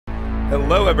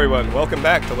Hello everyone, welcome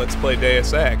back to Let's Play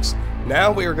Deus Ex.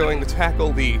 Now we are going to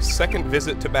tackle the second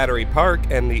visit to Battery Park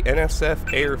and the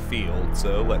NSF Airfield,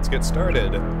 so let's get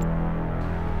started.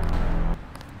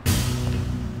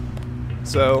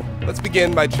 So, let's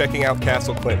begin by checking out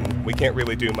Castle Clinton. We can't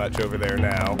really do much over there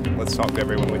now. Let's talk to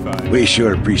everyone we find. We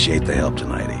sure appreciate the help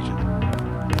tonight, Agent.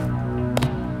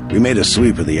 We made a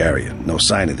sweep of the area, no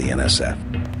sign of the NSF.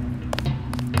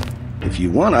 If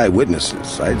you want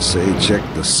eyewitnesses, I'd say check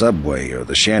the subway or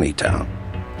the shantytown.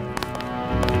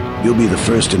 You'll be the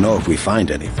first to know if we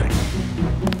find anything.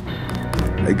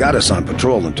 They got us on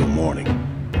patrol until morning.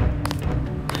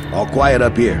 All quiet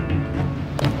up here.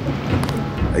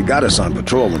 They got us on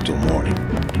patrol until morning.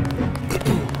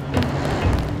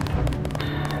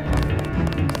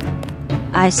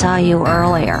 I saw you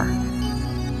earlier.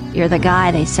 You're the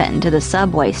guy they sent into the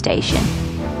subway station.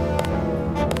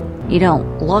 You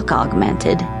don't look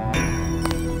augmented.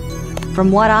 From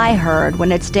what I heard,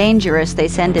 when it's dangerous, they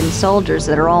send in soldiers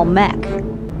that are all mech,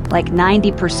 like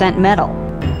 90% metal.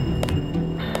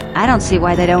 I don't see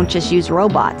why they don't just use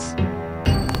robots.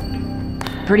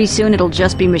 Pretty soon it'll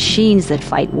just be machines that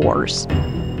fight wars.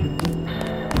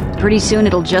 Pretty soon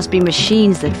it'll just be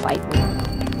machines that fight wars.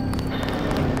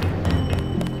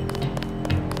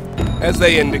 As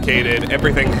they indicated,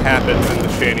 everything happens in the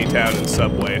shantytown and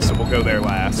subway, so we'll go there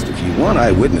last. If you want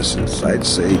eyewitnesses, I'd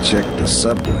say check the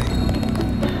subway.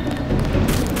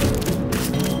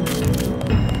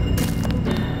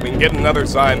 We can get another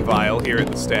sign vial here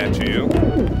at the statue.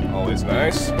 Always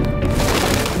nice.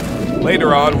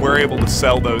 Later on, we're able to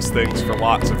sell those things for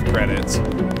lots of credits.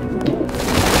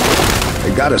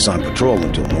 They got us on patrol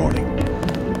until morning.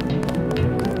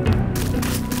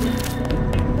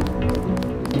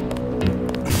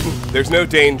 There's no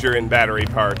danger in Battery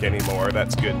Park anymore,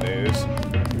 that's good news.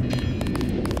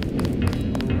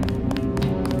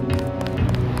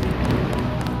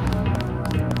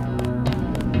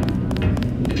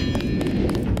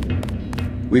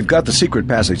 We've got the secret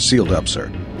passage sealed up, sir.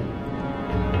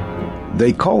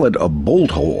 They call it a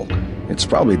bolt hole. It's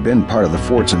probably been part of the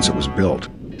fort since it was built.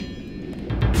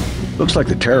 Looks like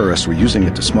the terrorists were using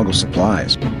it to smuggle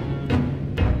supplies.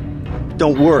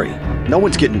 Don't worry, no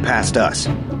one's getting past us.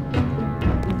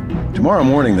 Tomorrow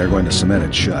morning they're going to cement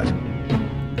it shut.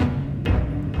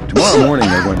 Tomorrow morning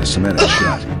they're going to cement it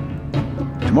shut.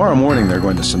 Tomorrow morning they're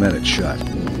going to cement it shut.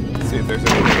 Let's see if there's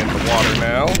anything in the water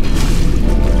now.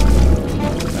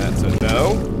 That's a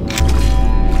no.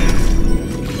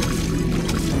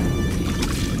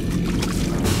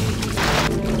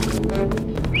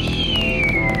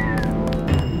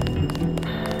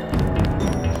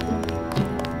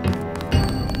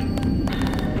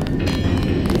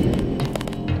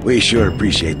 We sure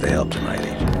appreciate the help tonight,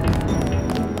 Agent.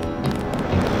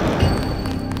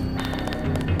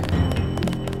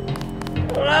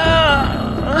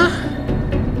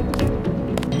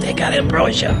 They got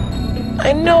ambrosia.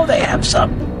 I know they have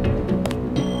some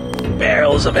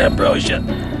barrels of ambrosia,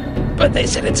 but they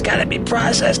said it's gotta be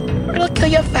processed or it'll kill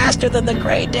you faster than the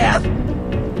Grey Death.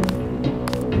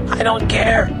 I don't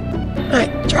care.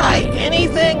 I'd try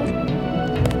anything.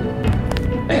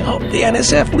 I hope the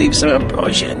NSF leaves some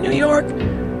ambrosia in New York.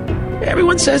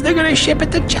 Everyone says they're gonna ship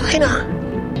it to China.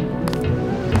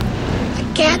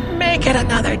 I can't make it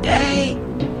another day.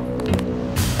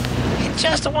 I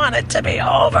just want it to be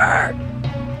over.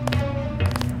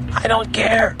 I don't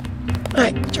care.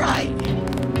 I try.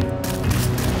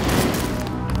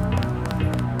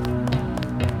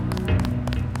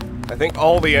 I think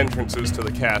all the entrances to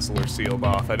the castle are sealed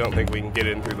off. I don't think we can get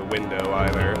in through the window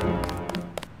either.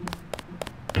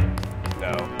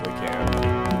 No, we can't.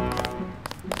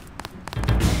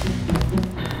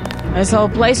 This whole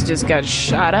place just got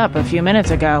shot up a few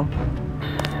minutes ago.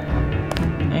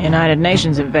 The United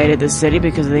Nations invaded the city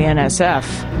because of the NSF.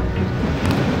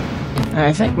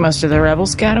 I think most of the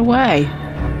rebels got away.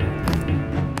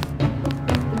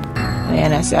 The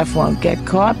NSF won't get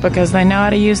caught because they know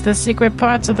how to use the secret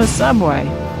parts of the subway.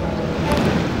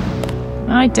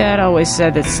 My dad always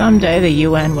said that someday the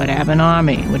UN would have an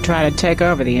army, would try to take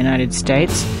over the United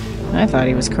States. I thought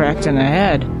he was correct in the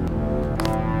head.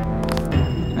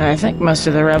 I think most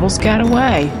of the rebels got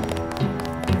away.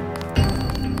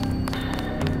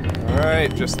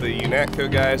 Alright, just the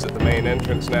UNATCO guys at the main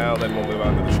entrance now, then we'll move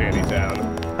on to the shantytown.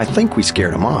 I think we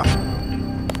scared them off.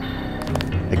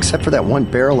 Except for that one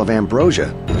barrel of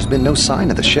ambrosia, there's been no sign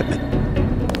of the shipment.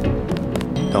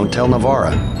 Don't tell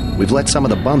Navarra. We've let some of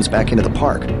the bums back into the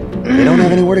park. They don't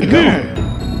have anywhere to go.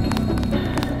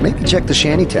 Maybe check the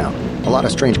shantytown. A lot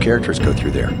of strange characters go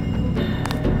through there.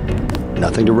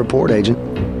 Nothing to report, Agent.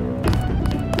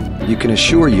 You can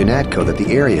assure UNATCO that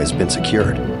the area has been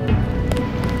secured.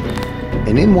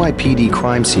 An NYPD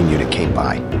crime scene unit came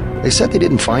by. They said they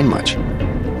didn't find much.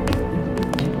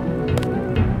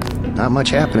 Not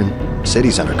much happening.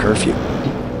 City's under curfew.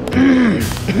 An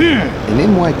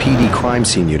NYPD crime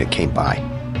scene unit came by.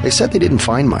 They said they didn't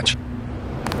find much.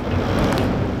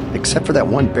 Except for that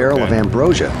one barrel of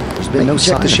ambrosia, there's been no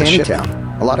sign of the shantytown.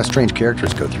 A lot of strange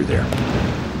characters go through there.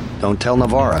 Don't tell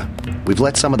Navarra. We've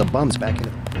let some of the bums back in.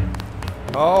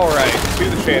 Alright, to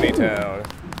the shantytown.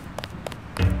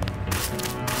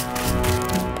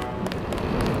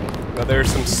 Now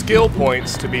there's some skill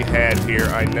points to be had here,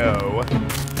 I know.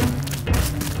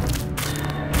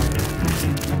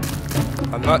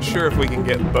 I'm not sure if we can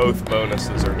get both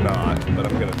bonuses or not, but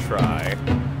I'm gonna try.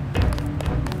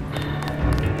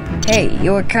 Hey,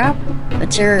 you a cop? The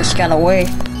terrorists got away.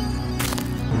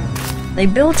 They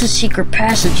built a secret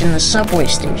passage in the subway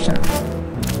station.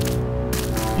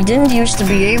 You didn't used to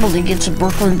be able to get to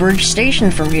Brooklyn Bridge Station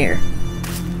from here.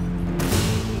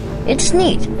 It's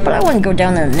neat, but I wouldn't go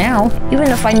down there now, even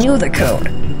if I knew the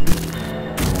code.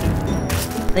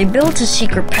 They built a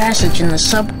secret passage in the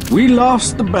We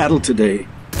lost the battle today.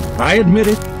 I admit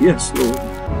it, yes, Lord.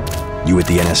 You with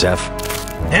the NSF?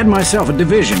 Had myself a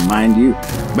division, mind you,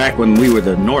 back when we were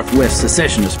the Northwest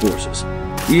Secessionist Forces.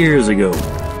 Years ago.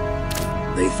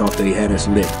 They thought they had us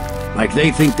licked, like they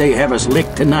think they have us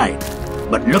licked tonight.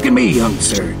 But look at me, young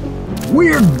sir.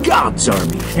 We're God's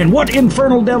army, and what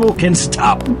infernal devil can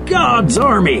stop God's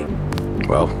army?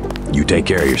 Well, you take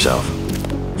care of yourself.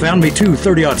 Found me 2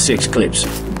 30-06 clips.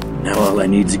 Now all I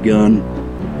need's a gun,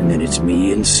 and then it's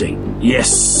me and Satan. Yes,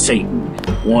 Satan.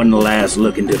 One last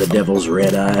look into the devil's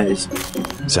red eyes.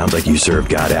 Sounds like you served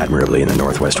God admirably in the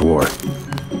Northwest War.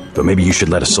 But maybe you should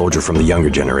let a soldier from the younger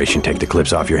generation take the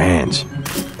clips off your hands.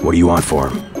 What do you want for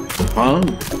him? Huh?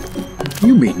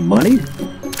 You mean money?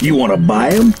 You want to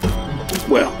buy them?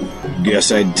 Well,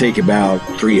 guess I'd take about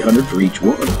 300 for each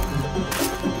one.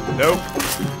 Nope.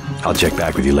 I'll check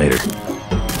back with you later.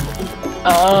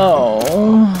 Oh.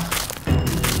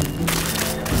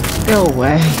 Go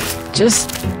away.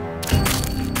 Just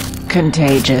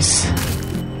contagious.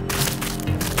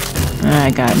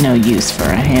 I got no use for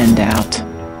a handout.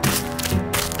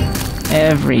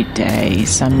 Every day,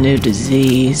 some new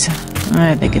disease.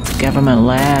 I think it's government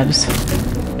labs.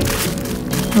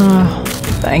 Oh,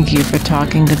 thank you for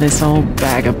talking to this old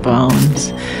bag of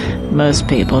bones. Most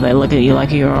people, they look at you like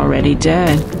you're already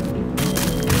dead.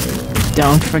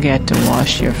 Don't forget to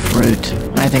wash your fruit.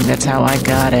 I think that's how I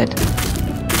got it.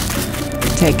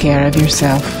 Take care of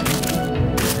yourself.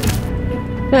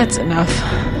 That's enough.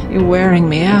 You're wearing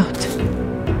me out.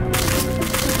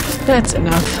 That's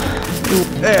enough.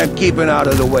 And keeping out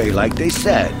of the way, like they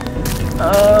said.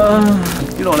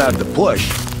 You don't have to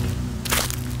push.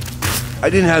 I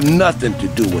didn't have nothing to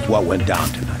do with what went down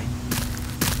tonight.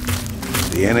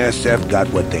 The NSF got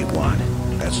what they wanted.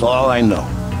 That's all I know.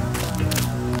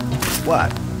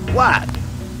 What? What?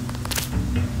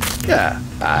 Yeah,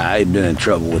 I've been in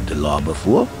trouble with the law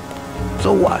before.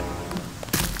 So what?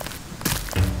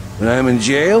 When I'm in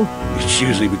jail, it's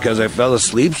usually because I fell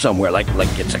asleep somewhere, like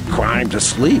it's a crime to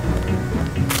sleep.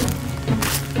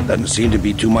 Doesn't seem to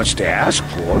be too much to ask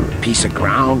for, a piece of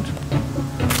ground.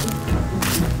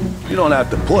 You don't have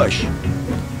to push.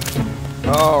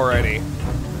 Alrighty.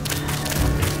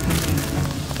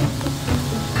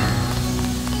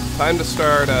 Time to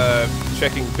start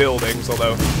checking buildings,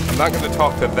 although I'm not going to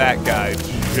talk to that guy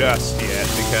just yet,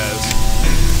 because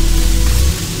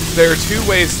there are 2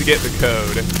 ways to get the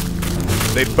code.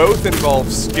 They both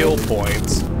involve skill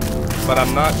points, but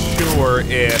I'm not sure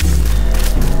if...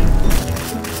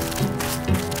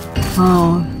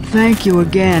 Oh, thank you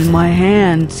again. My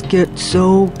hands get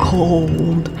so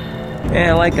cold.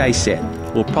 Yeah, like I said,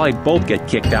 we'll probably both get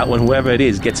kicked out when whoever it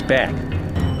is gets back.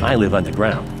 I live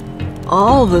underground.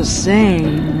 All the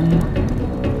same.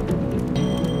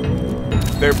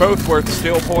 They're both worth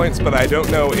skill points, but I don't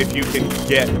know if you can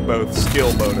get both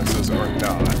skill bonuses or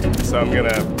not. So I'm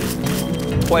gonna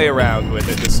play around with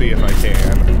it to see if I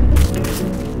can.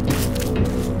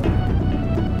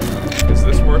 Is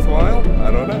this worthwhile?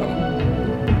 I don't know.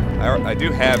 I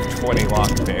do have 20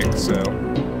 lockpicks, so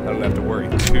I don't have to worry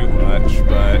too much,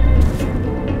 but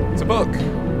it's a book.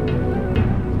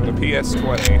 And a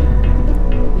PS20.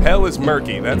 Hell is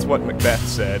murky, that's what Macbeth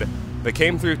said. They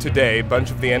came through today, a bunch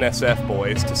of the NSF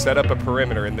boys, to set up a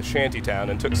perimeter in the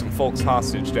shantytown and took some folks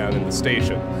hostage down in the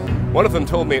station. One of them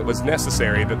told me it was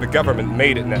necessary, that the government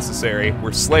made it necessary.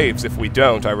 We're slaves if we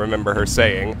don't, I remember her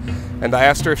saying. And I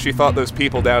asked her if she thought those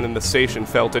people down in the station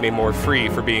felt any more free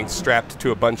for being strapped to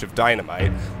a bunch of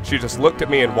dynamite. She just looked at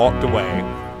me and walked away.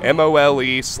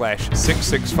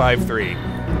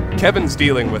 MOLE/6653. Kevin's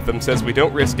dealing with them, says we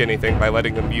don't risk anything by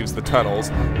letting them use the tunnels,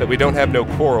 that we don't have no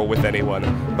quarrel with anyone,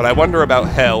 but I wonder about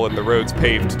hell and the roads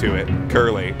paved to it.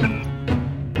 Curly.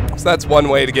 So that's one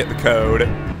way to get the code.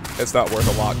 It's not worth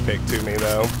a lockpick to me,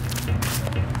 though.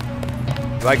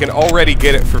 I can already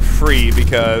get it for free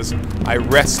because I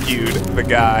rescued the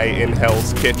guy in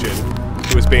Hell's Kitchen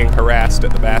who was being harassed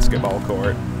at the basketball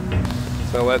court.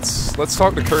 So let's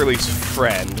talk to Curly's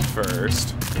friend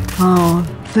first. Oh,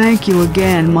 thank you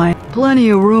again, my... Plenty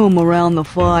of room around the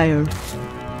fire.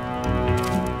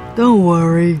 Don't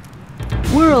worry.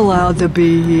 We're allowed to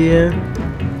be here.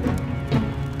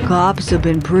 Cops have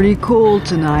been pretty cool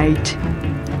tonight.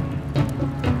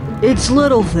 It's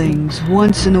little things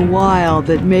once in a while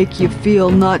that make you feel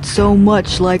not so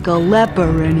much like a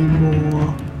leper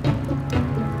anymore.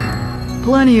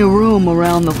 Plenty of room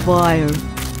around the fire.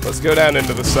 Let's go down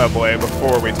into the subway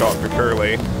before we talk to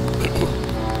Curly.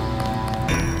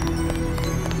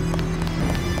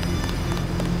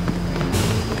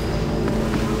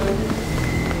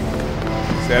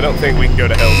 See, I don't think we can go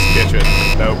to Hell's Kitchen.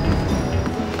 Nope.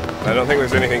 I don't think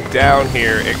there's anything down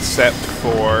here except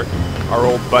for our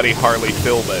old buddy Harley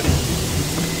Philbin.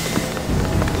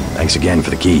 Thanks again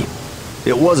for the key.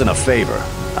 It wasn't a favor.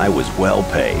 I was well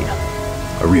paid.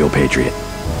 A real patriot.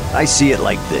 I see it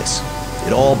like this.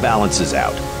 It all balances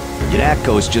out.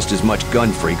 UNATCO's just as much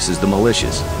gun freaks as the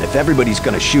militias. And if everybody's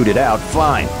gonna shoot it out,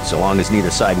 fine, so long as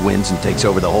neither side wins and takes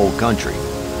over the whole country.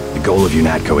 The goal of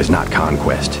UNATCO is not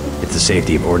conquest. It's the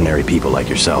safety of ordinary people like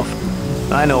yourself.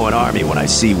 I know an army when I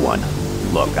see one.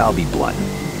 Look, I'll be blunt.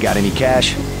 Got any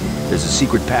cash? There's a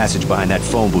secret passage behind that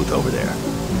phone booth over there.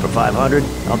 For 500,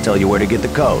 I'll tell you where to get the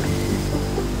code.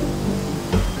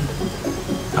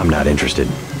 I'm not interested.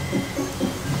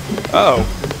 Oh.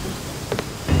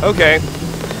 Okay.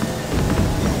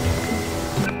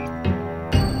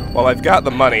 Well, I've got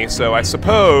the money, so I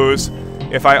suppose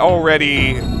if I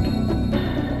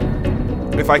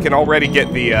can already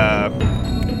get the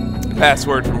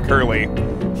password from Curly,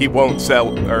 he won't sell,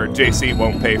 or JC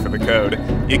won't pay for the code.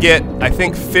 You get, I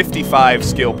think, 55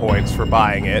 skill points for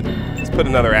buying it. Let's put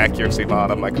another accuracy mod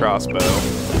on my crossbow.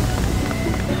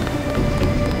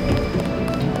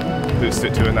 Boost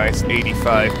it to a nice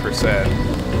 85%.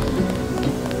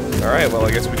 Alright, well,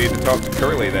 I guess we need to talk to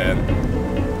Curly then.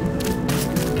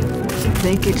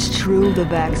 Think it's true, the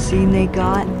vaccine they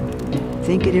got?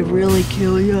 Think it'd really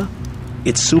kill you?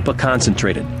 It's super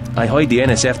concentrated. I heard the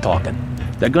NSF talking.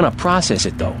 They're gonna process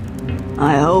it, though.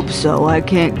 I hope so. I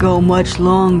can't go much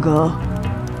longer.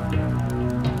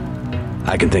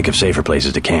 I can think of safer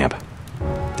places to camp.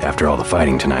 After all the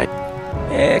fighting tonight.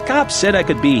 Cops said I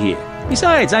could be here.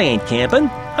 Besides, I ain't camping.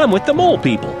 I'm with the mole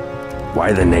people.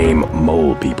 Why the name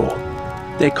Mole People?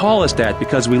 They call us that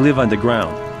because we live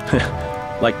underground.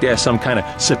 Like they're some kind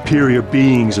of superior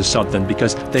beings or something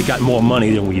because they got more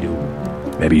money than we do.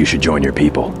 Maybe you should join your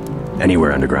people.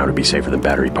 Anywhere underground would be safer than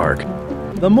Battery Park.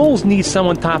 The moles need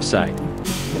someone topside.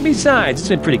 And besides, it's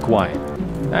been pretty quiet.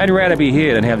 I'd rather be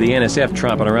here than have the NSF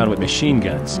tromping around with machine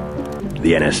guns.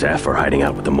 The NSF are hiding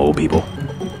out with the Mole People?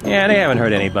 Yeah, they haven't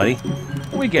hurt anybody.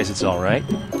 We guess it's all right.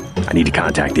 I need to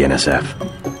contact the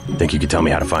NSF. Think you could tell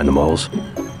me how to find the moles?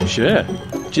 Sure.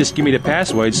 Just give me the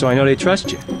password so I know they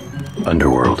trust you.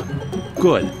 Underworld.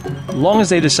 Good. Long as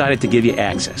they decided to give you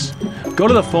access. Go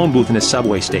to the phone booth in the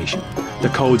subway station. The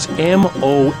code's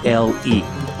MOLE.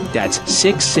 That's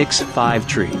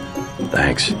 6653.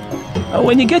 Thanks.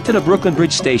 When you get to the Brooklyn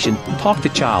Bridge station, talk to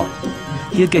Charlie.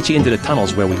 He'll get you into the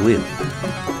tunnels where we live.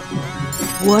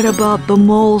 What about the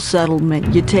mole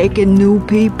settlement? You taking new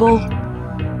people?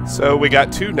 So we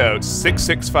got two notes,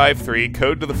 6653,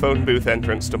 code to the phone booth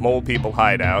entrance to Mole People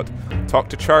hideout. Talk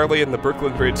to Charlie in the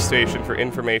Brooklyn Bridge station for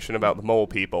information about the Mole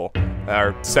People.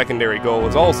 Our secondary goal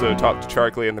is also talk to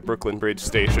Charlie in the Brooklyn Bridge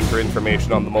station for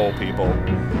information on the Mole People.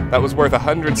 That was worth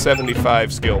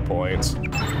 175 skill points.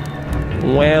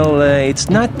 Well, it's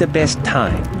not the best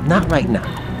time. Not right now.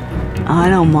 I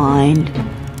don't mind.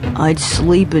 I'd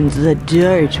sleep in the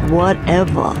dirt,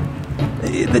 whatever.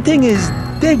 The thing is,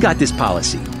 they've got this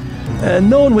policy.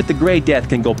 No one with the Grey Death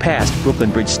can go past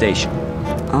Brooklyn Bridge Station.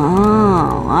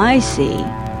 Oh, I see.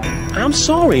 I'm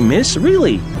sorry, miss,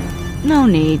 really. No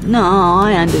need. No,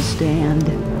 I understand.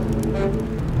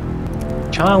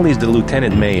 Charlie's the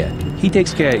lieutenant mayor. He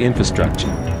takes care of infrastructure.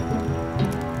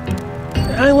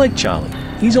 I like Charlie.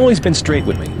 He's always been straight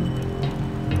with me.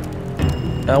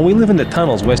 We live in the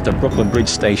tunnels west of Brooklyn Bridge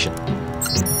Station.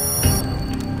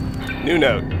 New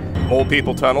note. Mole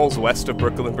People tunnels west of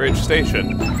Brooklyn Bridge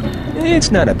Station.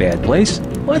 It's not a bad place.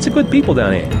 Lots of good people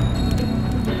down here.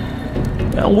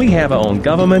 We have our own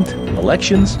government,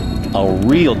 elections, a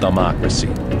real democracy.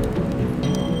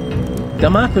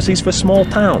 Democracy's for small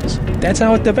towns. That's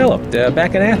how it developed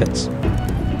back in Athens.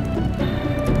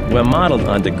 We're modeled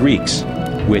on the Greeks,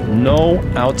 with no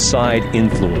outside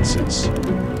influences.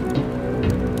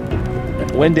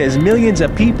 When there's millions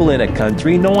of people in a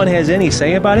country, no one has any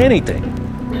say about anything.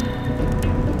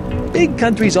 Big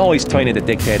countries always turn into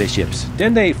dictatorships.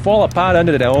 Then they fall apart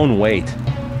under their own weight.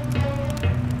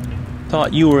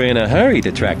 Thought you were in a hurry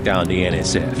to track down the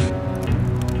NSF.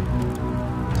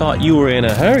 Thought you were in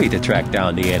a hurry to track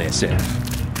down the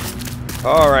NSF.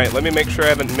 Alright, let me make sure I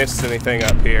haven't missed anything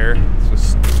up here.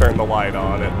 Let's just turn the light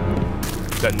on. It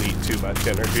doesn't need too much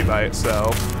energy by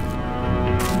itself.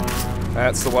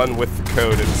 That's the one with the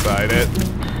code inside it.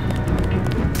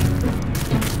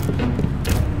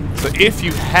 So if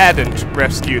you hadn't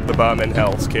rescued the bum in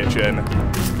Hell's Kitchen,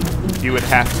 you would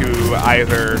have to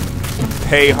either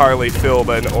pay Harley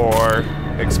Philbin or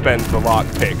expend the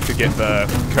lockpick to get the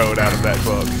code out of that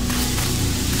book.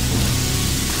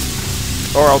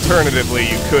 Or alternatively,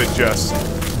 you could just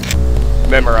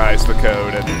memorize the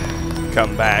code and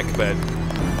come back, but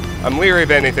I'm leery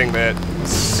of anything that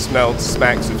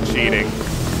smacks of cheating.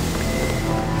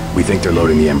 We think they're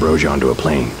loading the Ambrosia onto a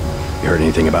plane. You heard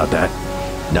anything about that?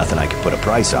 Nothing I can put a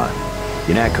price on.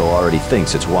 Yunatko already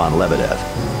thinks it's Juan Lebedev.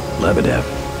 Lebedev?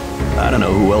 I don't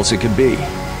know who else it could be.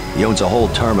 He owns a whole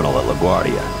terminal at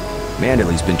LaGuardia.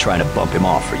 Manderley's been trying to bump him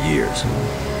off for years.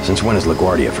 Since when is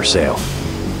LaGuardia for sale?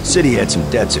 City had some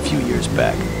debts a few years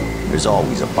back. There's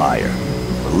always a buyer.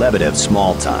 But Lebedev's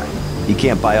small time. He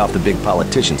can't buy off the big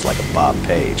politicians like a Bob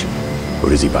Page. Who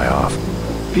does he buy off?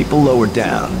 People lower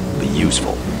down, but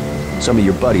useful. Some of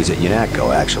your buddies at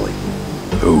Yunatko, actually.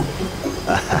 Who?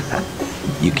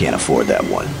 You can't afford that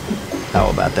one. How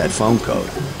about that phone code?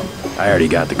 I already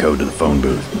got the code to the phone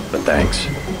booth, but thanks.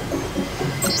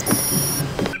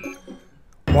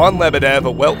 Juan Lebedev,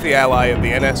 a wealthy ally of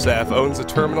the NSF, owns a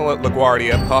terminal at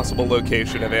LaGuardia, possible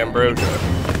location of Ambrosia.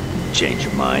 Change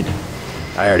your mind?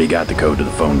 I already got the code to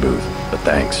the phone booth, but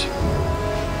thanks.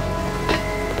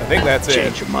 I think that's it.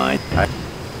 Change your mind?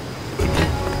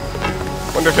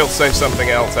 Wonder if he'll say something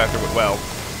else after, well,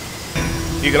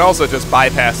 you can also just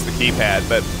bypass the keypad,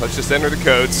 but let's just enter the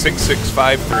code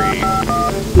 6653.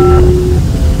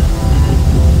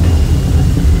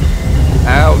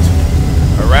 Out,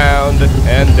 around,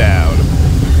 and down.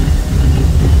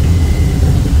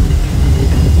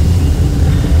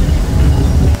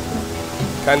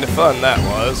 Kind of fun that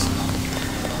was.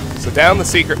 So down the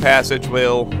secret passage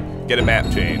we'll get a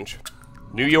map change.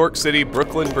 New York City,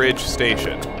 Brooklyn Bridge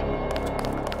Station.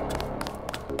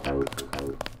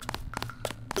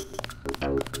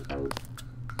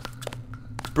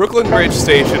 Brooklyn Bridge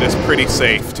Station is pretty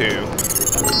safe, too.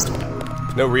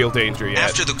 No real danger yet.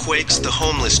 After the quakes, the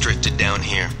homeless drifted down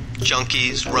here.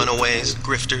 Junkies, runaways,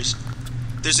 grifters.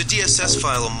 There's a DSS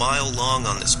file a mile long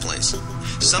on this place.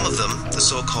 Some of them, the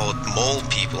so-called mole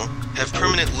people, have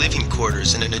permanent living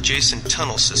quarters in an adjacent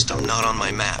tunnel system not on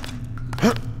my map.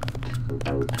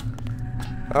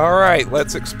 Alright,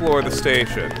 let's explore the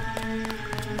station.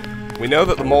 We know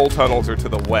that the mole tunnels are to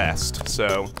the west,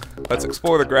 so let's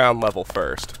explore the ground level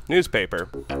first. Newspaper.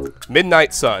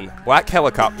 Midnight Sun. Black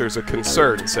helicopters a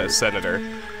concern, says Senator.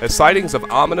 As sightings of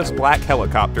ominous black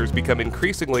helicopters become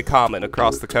increasingly common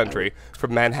across the country,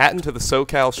 from Manhattan to the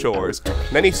SoCal shores,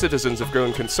 many citizens have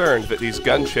grown concerned that these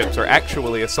gunships are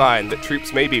actually a sign that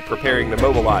troops may be preparing to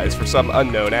mobilize for some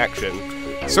unknown action.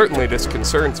 Certainly this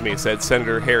concerns me, said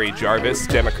Senator Harry Jarvis,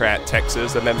 Democrat,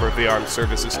 Texas, a member of the Armed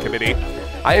Services Committee.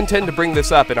 I intend to bring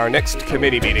this up in our next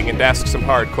committee meeting and ask some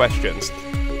hard questions.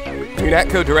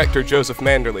 Yunatko Director Joseph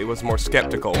Manderley was more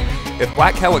skeptical. If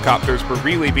black helicopters were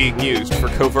really being used for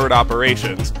covert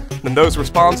operations, then those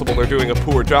responsible are doing a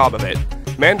poor job of it.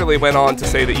 Manderley went on to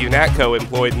say that Yunatko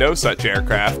employed no such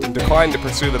aircraft and declined to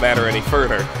pursue the matter any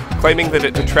further, claiming that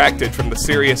it detracted from the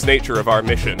serious nature of our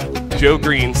mission. Joe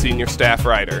Green, Senior Staff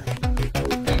Writer.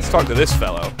 Let's talk to this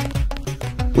fellow.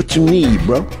 What you need,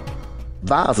 bro?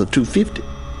 Vials are $250.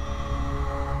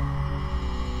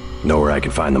 Know where I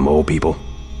can find the mole people?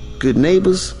 Good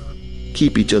neighbors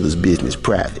keep each other's business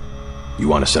private. You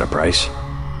want to set a price?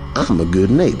 I'm a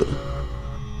good neighbor.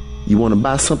 You want to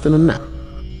buy something or not?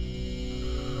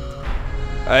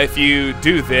 If you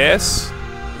do this,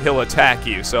 he'll attack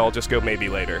you, so I'll just go maybe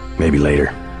later. Maybe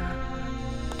later.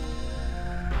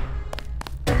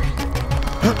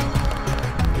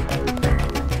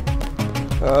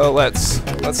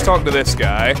 Let's talk to this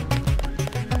guy.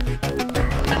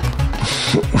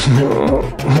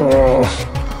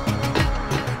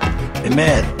 Hey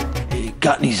man, you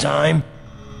got any Zyme?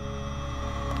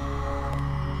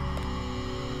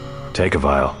 Take a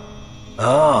vial.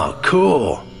 Oh,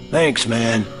 cool. Thanks,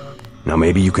 man. Now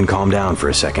maybe you can calm down for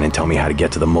a second and tell me how to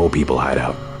get to the mole people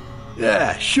hideout.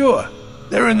 Yeah, sure.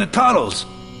 They're in the tunnels.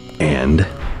 And?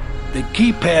 The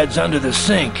keypad's under the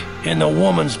sink, in the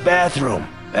woman's bathroom.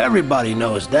 Everybody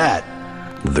knows that.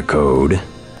 The code?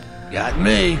 Got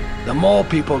me. The mole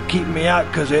people keep me out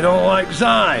because they don't like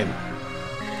Zyme.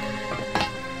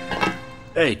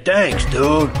 Hey, thanks,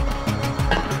 dude.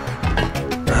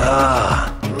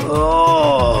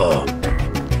 Oh.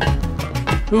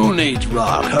 Who needs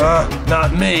Rock, huh?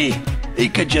 Not me. He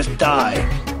could just die.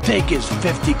 Take his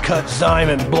 50 cut Zyme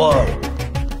and blow.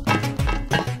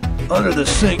 Under the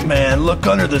sink, man. Look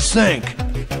under the sink.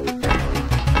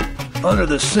 Under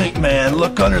the sink, man.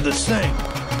 Look under the sink.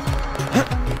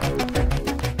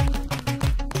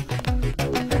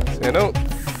 See, I don't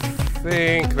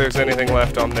think there's anything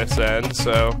left on this end,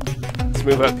 so let's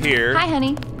move up here. Hi,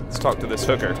 honey. Let's talk to this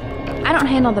hooker. I don't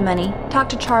handle the money. Talk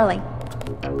to Charlie.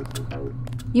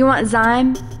 You want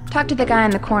Zyme? Talk to the guy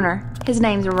in the corner. His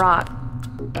name's Rock.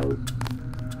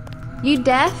 You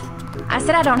deaf? I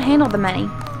said I don't handle the money.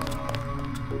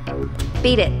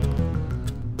 Beat it.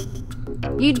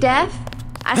 You deaf?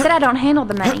 I said I don't handle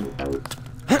the money.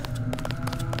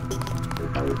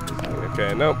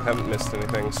 Okay, nope, haven't missed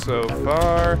anything so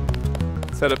far.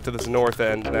 Let's head up to this north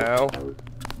end now.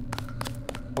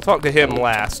 We'll talk to him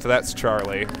last. That's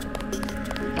Charlie.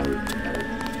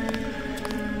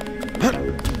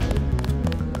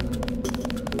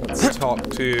 Let's talk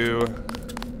to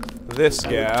this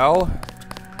gal.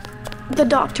 The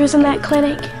doctors in that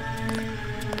clinic,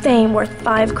 they ain't worth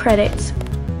 5 credits.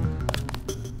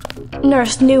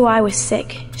 Nurse knew I was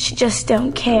sick. She just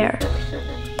don't care.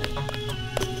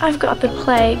 I've got the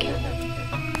plague.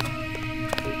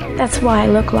 That's why I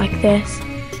look like this.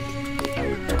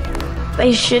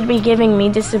 They should be giving me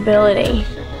disability.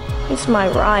 It's my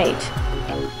right.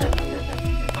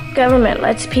 Government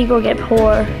lets people get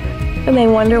poor, and they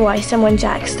wonder why someone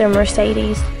jacks their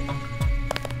Mercedes.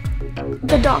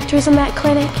 The doctors in that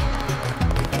clinic,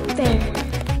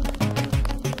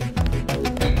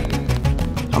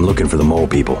 I'm looking for the mole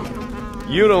people.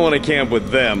 You don't want to camp with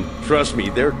them. Trust me,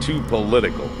 they're too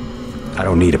political. I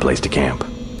don't need a place to camp.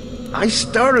 I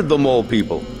started the mole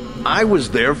people. I was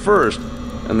there first.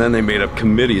 And then they made up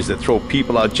committees that throw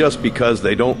people out just because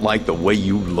they don't like the way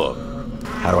you look.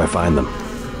 How do I find them?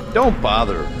 Don't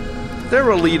bother. They're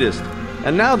elitist.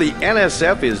 And now the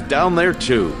NSF is down there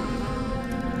too.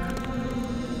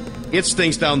 It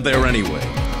stinks down there anyway.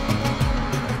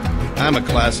 I'm a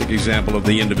classic example of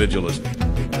the individualist.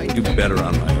 I do better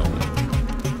on my own.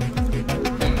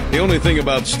 The only thing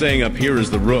about staying up here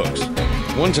is the rooks.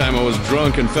 One time I was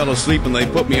drunk and fell asleep and they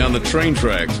put me on the train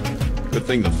tracks. Good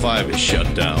thing the 5 is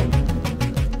shut down.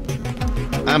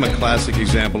 I'm a classic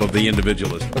example of the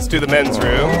individualist. Let's do the men's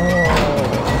room.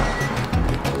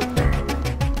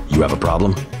 You have a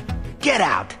problem? Get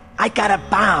out! I got a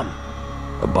bomb!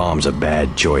 A bomb's a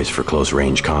bad choice for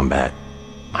close-range combat.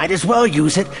 Might as well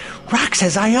use it. Rock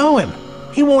says I owe him.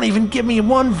 He won't even give me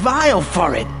 1 vial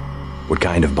for it. What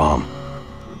kind of bomb?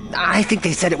 I think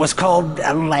they said it was called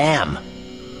a lamb.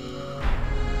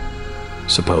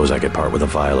 Suppose I could part with a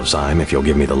vial of Zyme if you'll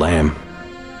give me the lamb.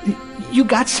 You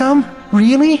got some?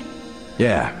 Really?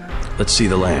 Yeah, let's see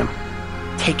the lamb.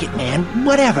 Take it, man.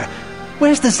 Whatever.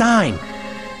 Where's the Zyme?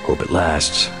 Hope it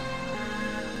lasts.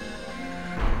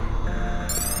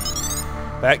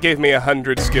 That gave me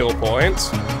 100 skill points.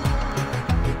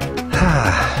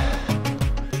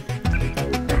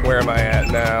 Where am I at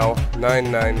now?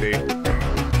 990.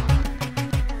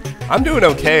 I'm doing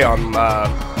okay on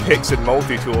picks and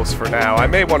multi-tools for now. I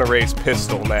may want to raise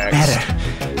pistol next.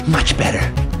 Better. Much better.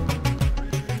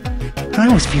 I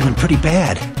was feeling pretty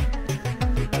bad.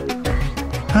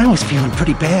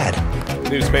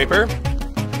 Newspaper.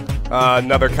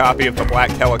 Another copy of the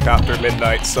Black Helicopter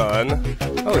Midnight Sun.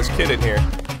 Oh, there's a kid in here.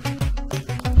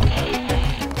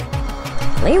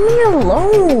 Leave me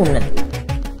alone.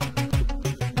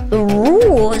 The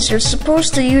rule is you're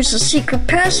supposed to use the secret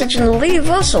passage and leave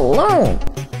us alone.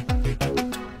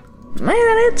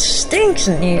 Man, it stinks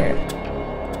in here.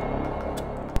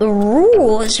 The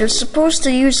rule is you're supposed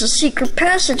to use the secret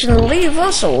passage and leave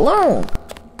us alone.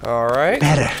 Alright.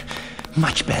 Better.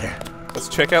 Much better. Let's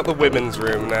check out the women's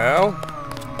room now.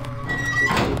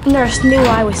 Nurse knew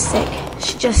I was sick.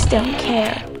 She just don't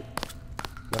care.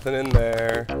 Nothing in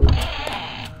there.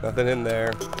 Nothing in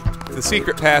there. The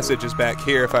secret passage is back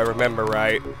here, if I remember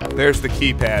right. There's the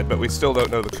keypad, but we still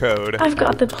don't know the code. I've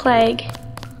got the plague.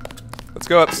 Let's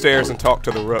go upstairs and talk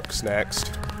to the rooks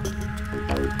next.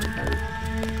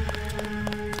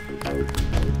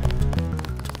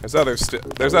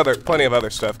 There's plenty of other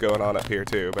stuff going on up here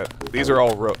too, but these are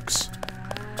all rooks.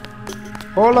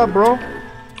 Hold up, bro.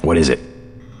 What is it?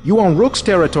 You on Rook's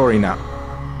territory now.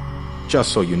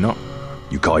 Just so you know.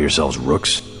 You call yourselves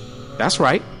Rooks? That's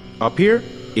right. Up here,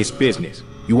 it's business.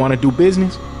 You want to do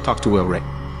business? Talk to El Rey.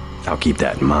 I'll keep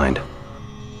that in mind.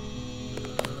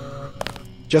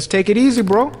 Just take it easy,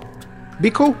 bro.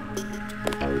 Be cool.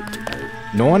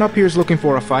 No one up here is looking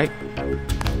for a fight.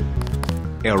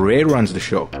 El Rey runs the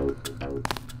show.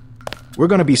 We're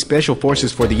gonna be special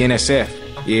forces for the NSF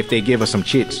if they give us some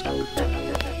chits.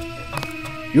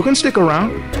 You can stick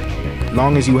around,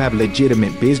 long as you have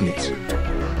legitimate business.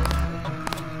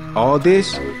 All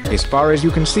this, as far as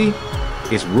you can see,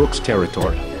 is Rook's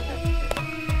territory.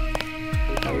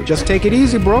 Just take it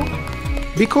easy, bro.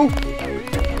 Be cool.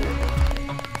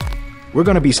 We're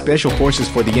gonna be special forces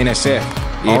for the NSF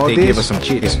if they give us some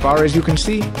chits. As far as you can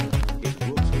see,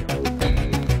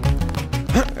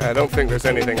 I don't think there's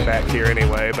anything back here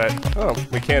anyway, but oh,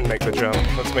 we can make the jump.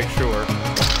 Let's make sure.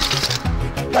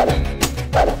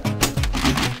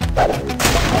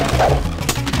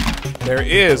 There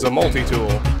is a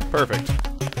multi-tool. Perfect.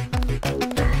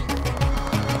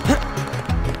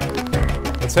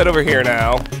 Let's head over here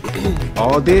now.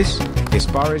 All this, as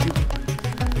far as you...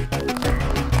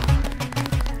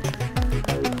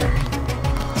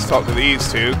 Let's talk to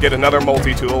these two. Get another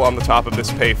multi-tool on the top of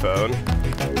this payphone.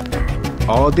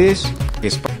 All this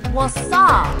is... What's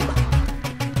up?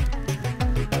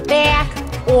 Back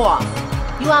off.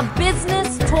 You want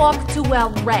business? Talk to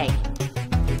El Rey.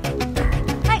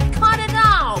 Hey, cut it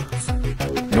out!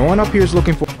 No one up here is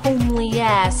looking for... Homely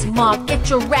ass, Mark. Get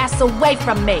your ass away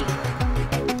from me.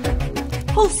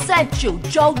 Who sent you,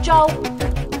 Jojo?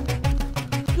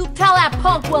 You tell that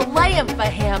punk we're laying for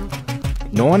him.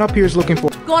 No one up here is looking for...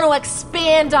 Going to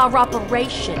expand our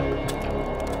operation.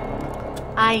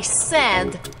 I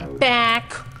said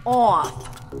back off.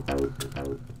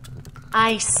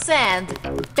 I said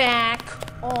back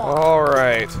off.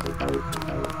 Alright.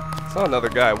 Saw another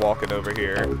guy walking over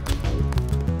here.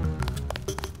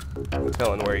 No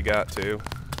telling where he got to.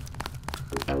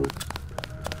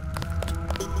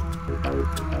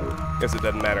 Guess it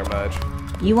doesn't matter much.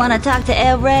 You want to talk to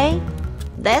El Rey?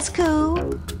 That's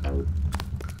cool.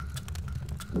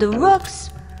 The Rooks,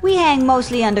 we hang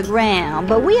mostly underground,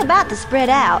 but we about to spread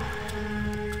out.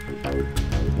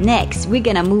 Next, we're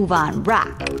gonna move on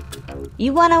Rock.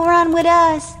 You wanna run with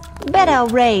us? Bet El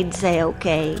Rey'd say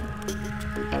okay.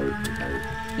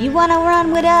 You wanna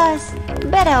run with us?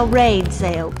 Bet El Rey'd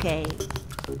say okay.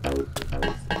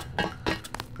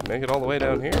 Make it all the way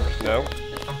down here? No.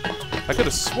 I could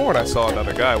have sworn I saw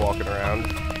another guy walking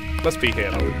around. Must be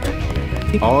him.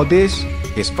 All this,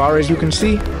 as far as you can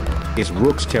see, is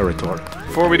Rook's territory.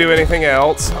 Before we do anything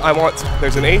else,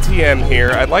 there's an ATM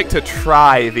here. I'd like to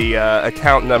try the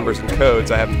account numbers and codes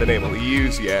I haven't been able to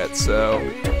use yet, so...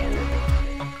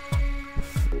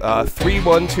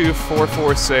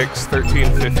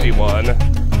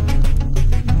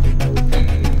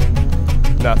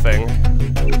 312446-1351. Nothing.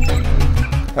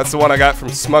 That's the one I got from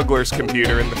Smuggler's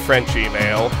computer in the French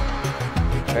email.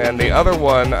 And the other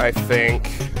one, I think...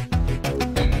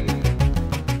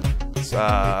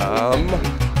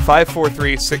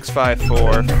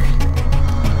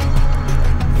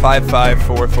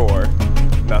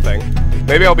 543-654-5544. Nothing.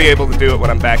 Maybe I'll be able to do it when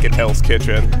I'm back in Hell's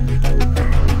Kitchen.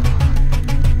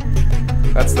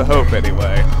 That's the hope,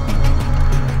 anyway.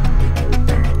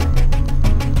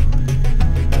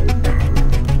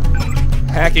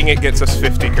 Hacking it gets us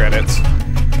 50 credits.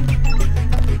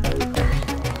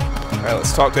 Alright,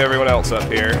 let's talk to everyone else up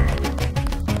here.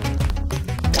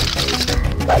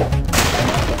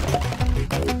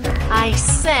 I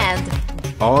said...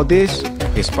 All this,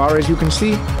 as far as you can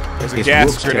see, there's a is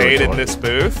gas Rook's grenade territory. in this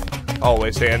booth.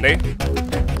 Always handy.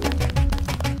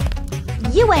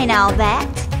 You ain't all that.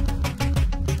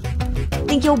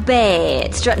 Think you're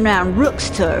bad, strutting around Rook's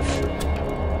turf.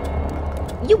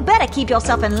 You better keep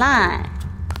yourself in line.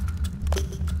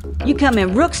 You come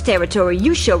in Rook's territory,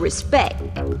 you show respect.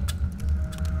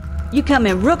 You come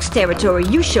in Rook's territory,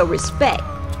 you show respect.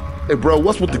 Hey, bro,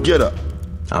 what's with the get-up?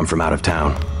 I'm from out of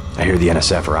town. I hear the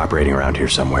NSF are operating around here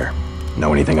somewhere.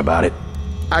 Know anything about it?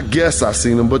 I guess I've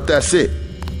seen them, but that's it.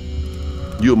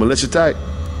 You a militia type?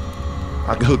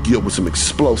 I can hook you up with some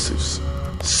explosives.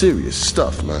 Serious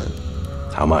stuff, man.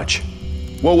 How much?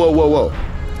 Whoa, whoa, whoa, whoa.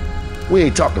 We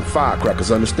ain't talking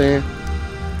firecrackers, understand?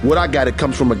 What I got, it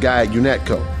comes from a guy at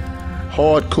UNATCO.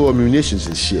 Hardcore munitions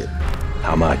and shit.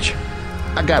 How much?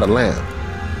 I got a lamb.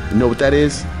 You know what that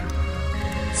is?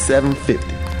 $750.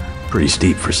 Pretty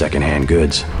steep for secondhand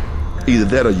goods. Either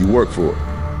that or you work for it.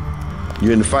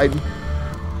 You into fighting?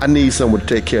 I need someone to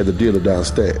take care of the dealer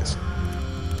downstairs.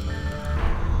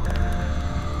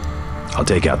 I'll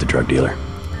take out the drug dealer.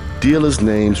 Dealer's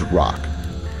name's Rock.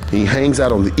 He hangs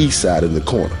out on the east side in the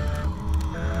corner.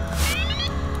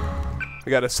 We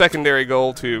got a secondary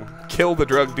goal to kill the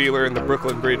drug dealer in the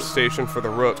Brooklyn Bridge station for the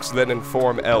Rooks, then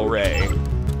inform El Rey.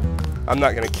 I'm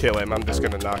not gonna kill him, I'm just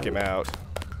gonna knock him out.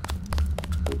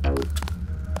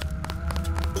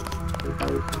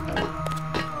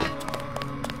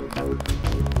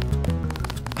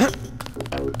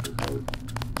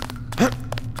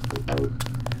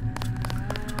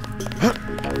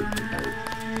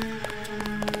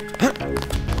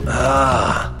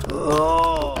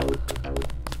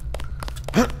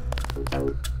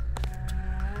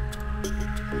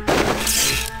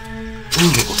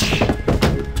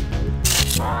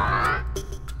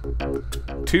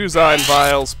 Two Zyme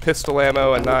vials, pistol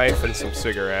ammo, a knife, and some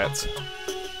cigarettes.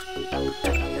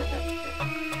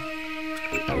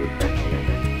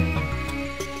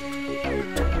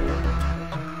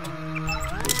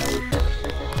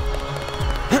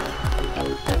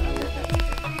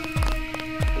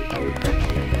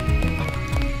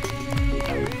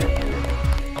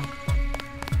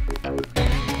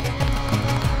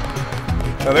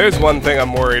 Now there's one thing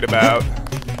I'm worried about.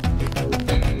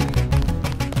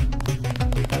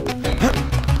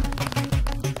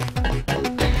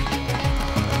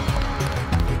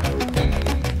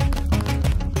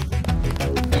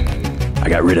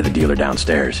 I got rid of the dealer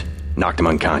downstairs. Knocked him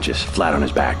unconscious, flat on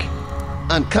his back.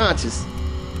 Unconscious?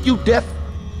 You deaf?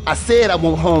 I said I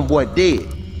want homeboy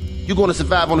dead. You gonna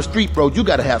survive on the street, bro, you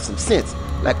gotta have some sense.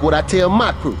 Like what I tell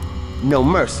my crew. No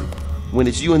mercy. When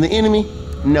it's you and the enemy,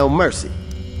 no mercy.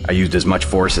 I used as much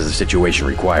force as the situation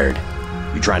required.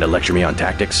 You trying to lecture me on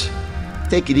tactics?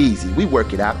 Take it easy, we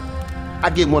work it out.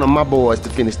 I get one of my boys to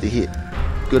finish the hit.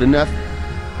 Good enough?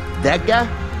 That guy?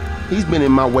 He's been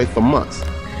in my way for months.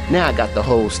 Now I got the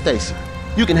whole station.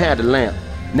 You can have the lamp.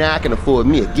 Now I can afford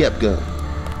me a Gep gun.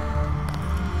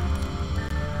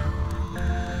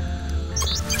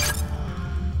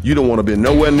 You don't want to be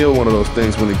nowhere near one of those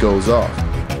things when it goes off.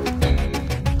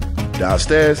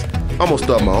 Downstairs, I'm gonna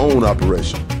start my own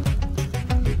operation.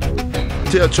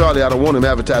 Tell Charlie I don't want him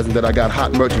advertising that I got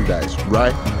hot merchandise,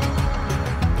 right?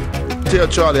 Tell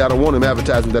Charlie I don't want him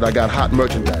advertising that I got hot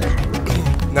merchandise.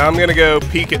 Now I'm gonna go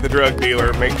peek at the drug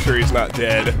dealer, make sure he's not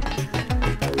dead.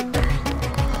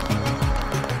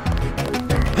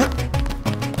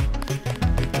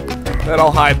 Then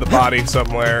I'll hide the body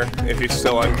somewhere if he's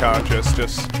still unconscious.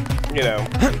 Just, you know,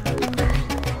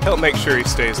 help make sure he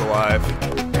stays alive.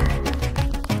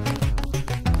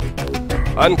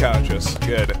 Unconscious,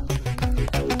 good.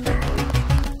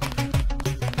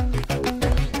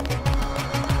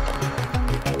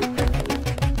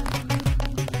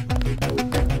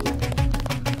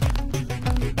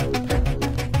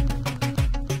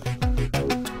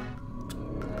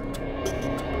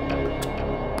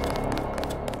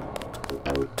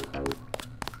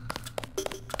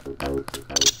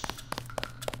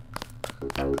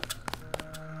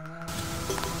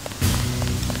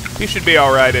 He should be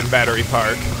alright in Battery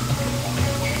Park.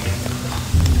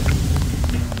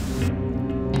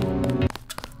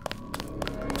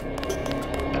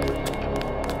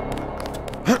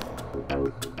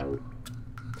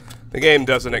 The game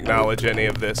doesn't acknowledge any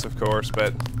of this, of course,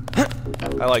 but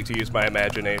I like to use my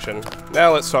imagination.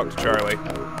 Now let's talk to Charlie.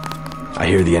 I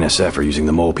hear the NSF are using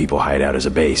the mole people hideout as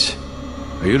a base.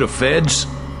 Are you the feds?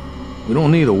 We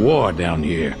don't need a war down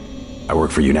here. I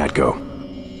work for UNATCO.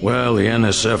 Well, the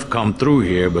NSF come through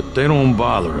here, but they don't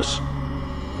bother us.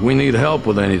 If we need help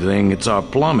with anything, it's our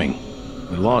plumbing.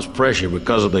 We lost pressure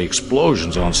because of the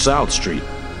explosions on South Street.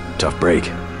 Tough break.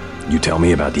 You tell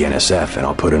me about the NSF, and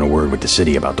I'll put in a word with the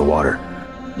city about the water.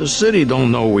 The city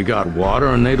don't know we got water,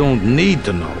 and they don't need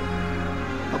to know.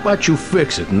 How about you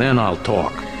fix it, and then I'll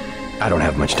talk? I don't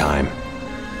have much time.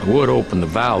 I would open the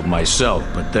valve myself,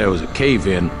 but there was a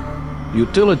cave-in. The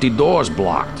utility door's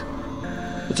blocked.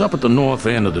 It's up at the north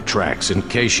end of the tracks, in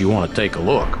case you want to take a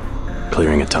look.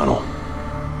 Clearing a tunnel.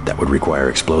 That would require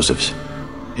explosives.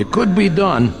 It could be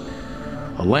done.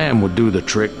 A lamb would do the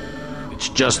trick. It's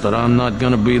just that I'm not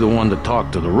gonna be the one to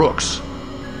talk to the Rooks.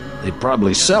 They'd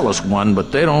probably sell us one,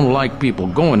 but they don't like people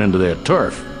going into their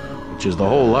turf, which is the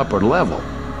whole upper level.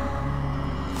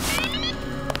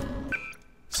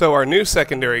 So our new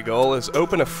secondary goal is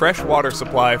open a fresh water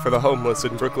supply for the homeless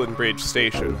in Brooklyn Bridge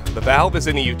Station. The valve is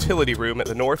in a utility room at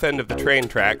the north end of the train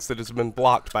tracks that has been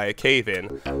blocked by a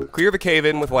cave-in. Clear the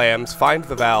cave-in with lambs, find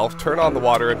the valve, turn on the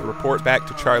water, and report back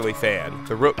to Charlie Fan.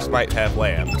 The Rooks might have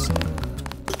lambs.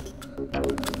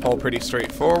 All pretty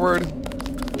straightforward.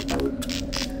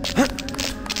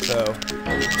 So,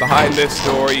 behind this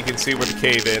door you can see where the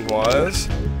cave-in was.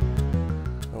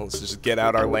 Well, Let's just get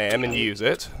out our lamb and use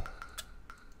it.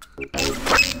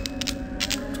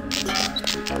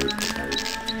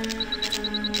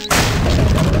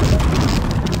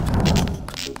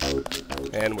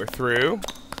 And we're through.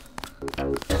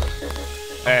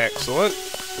 Excellent.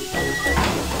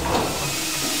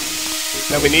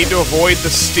 Now we need to avoid the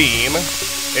steam.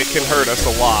 It can hurt us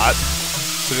a lot.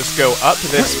 So just go up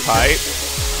this pipe.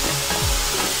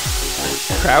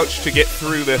 Crouch to get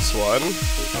through this one.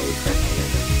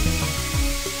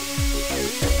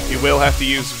 You will have to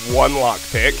use one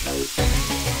lockpick.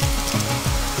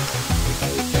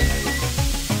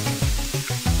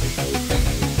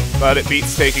 But it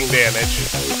beats taking damage.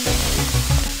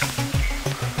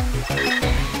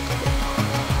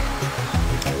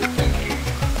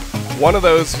 One of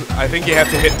those, I think you have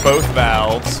to hit both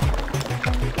valves.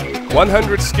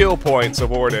 100 skill points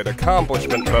awarded.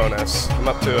 Accomplishment bonus. I'm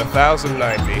up to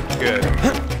 1,090. Good.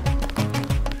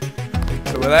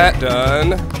 So with that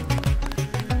done,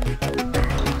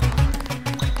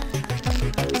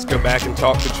 let's go back and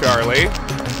talk to Charlie.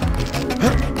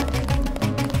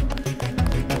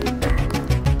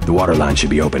 The water line should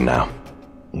be open now.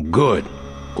 Good.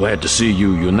 Glad to see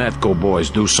you UNETCO boys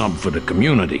do something for the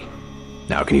community.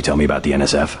 Now can you tell me about the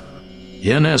NSF?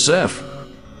 NSF?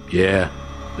 Yeah,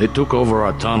 they took over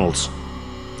our tunnels.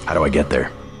 How do I get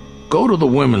there? Go to the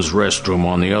women's restroom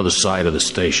on the other side of the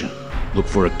station. Look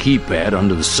for a keypad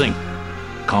under the sink.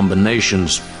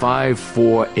 Combination's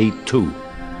 5482.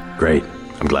 Great.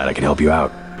 I'm glad I can help you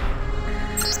out.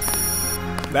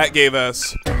 That gave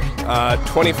us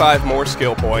 25 more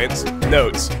skill points.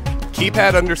 Notes.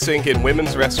 Keypad under sink in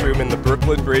women's restroom in the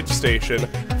Brooklyn Bridge Station.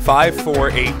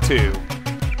 5482.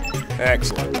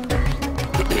 Excellent.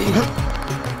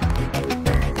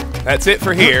 That's it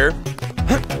for here.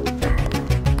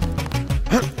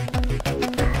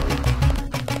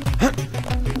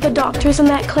 The doctors in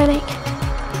that clinic,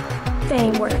 they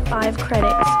ain't worth 5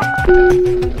 credits.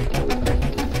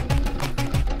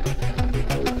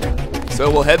 So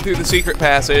we'll head through the secret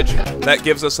passage. That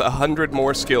gives us 100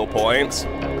 more skill points.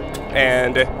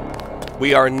 And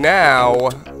we are now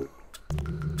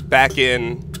back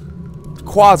in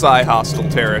quasi-hostile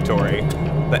territory.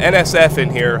 The NSF in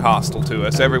here are hostile to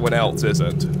us, everyone else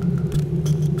isn't.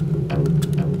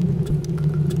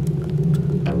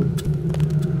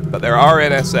 But there are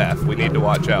NSF we need to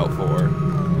watch out for.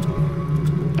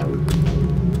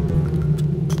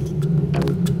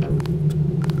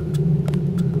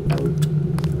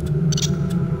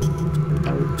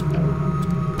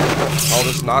 I'll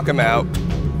just knock him out.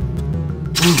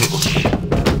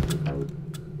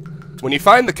 When you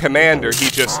find the commander, he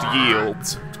just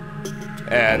yields.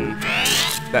 And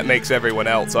that makes everyone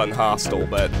else unhostile,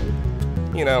 but,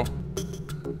 you know,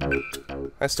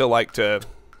 I still like to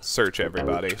search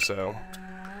everybody, so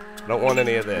I don't want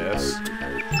any of this.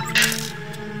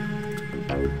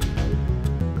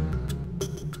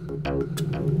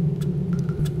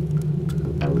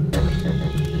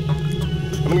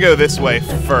 I'm gonna go this way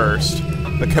first.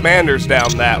 The commander's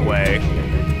down that way.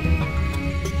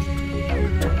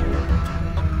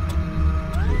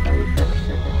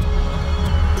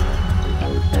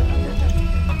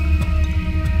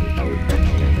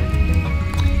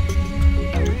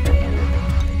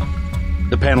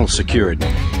 The panel's secured. Good.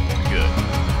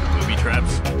 Booby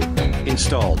traps?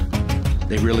 Installed.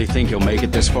 They really think he'll make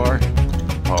it this far?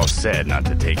 Paul said not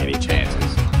to take any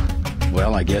chances.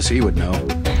 Well, I guess he would know.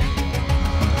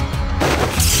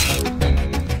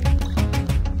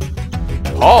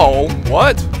 Paul?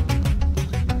 What?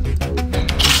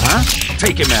 Huh?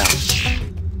 Take him out.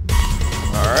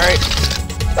 Alright.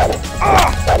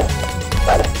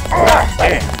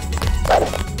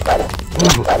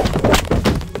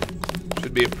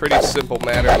 Should be a pretty simple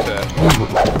matter to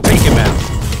take him out.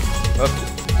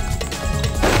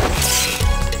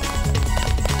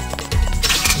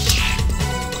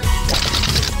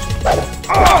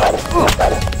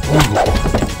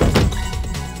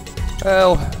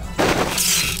 Well,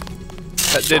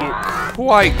 that didn't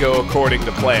quite go according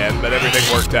to plan, but everything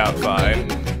worked out fine.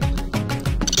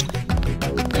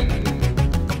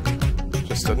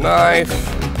 Just a knife.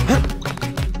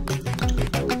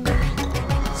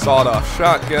 Sawed-off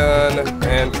shotgun,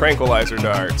 and tranquilizer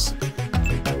darts.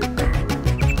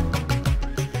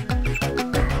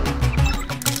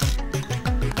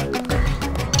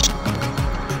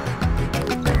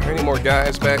 Are there any more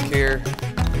guys back here?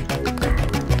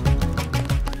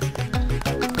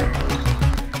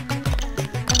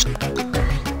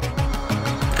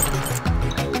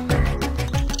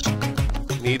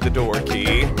 Need the door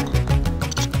key.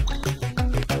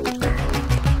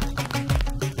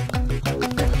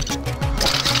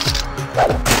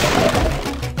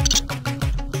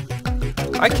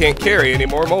 I can't carry any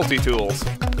more multi-tools.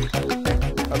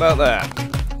 How about that?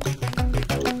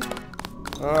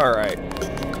 Alright.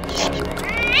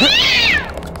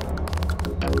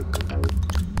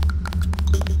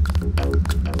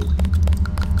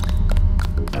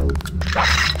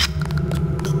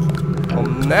 Well,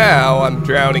 now I'm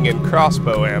drowning in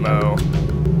crossbow ammo.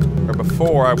 Or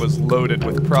before I was loaded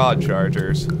with prod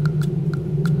chargers.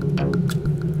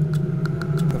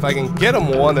 If I can get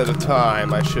them one at a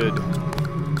time, I should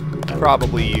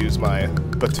probably use my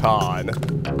baton.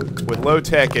 With low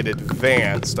tech and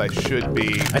advanced, I should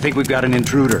be... I think we've got an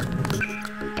intruder.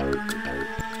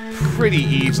 Pretty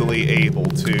easily able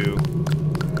to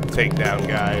take down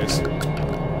guys.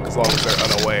 As long as they're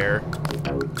unaware.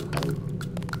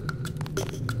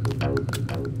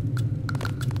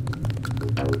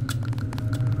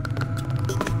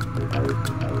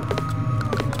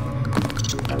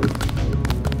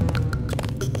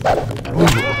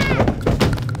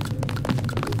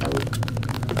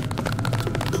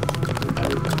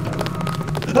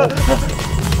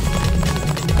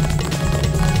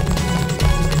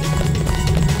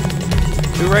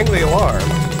 Who rang the alarm?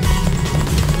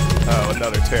 Oh,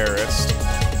 another terrorist.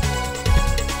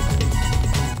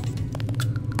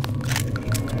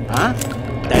 Huh?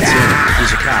 That's him.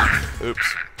 He's a cop.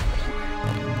 Oops.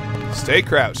 Stay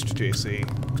crouched, JC.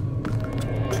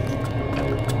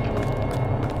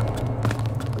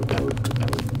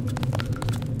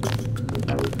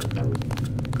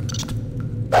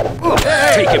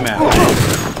 Take him out.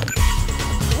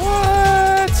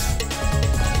 What?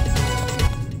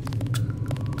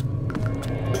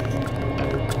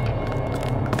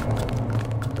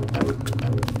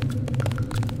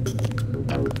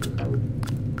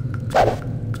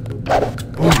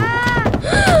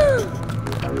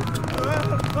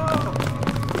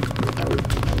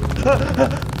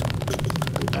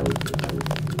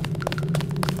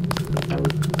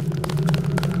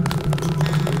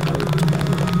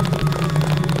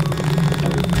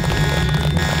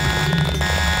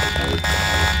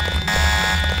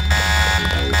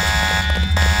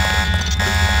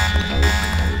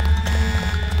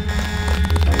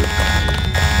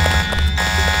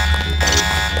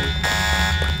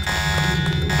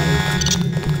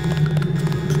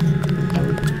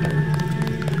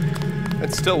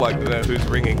 I'd still like to know who's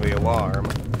ringing the alarm.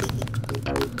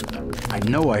 I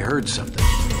know I heard something.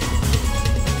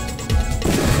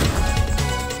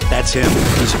 That's him.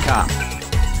 He's a cop.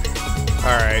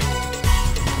 Alright.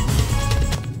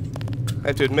 I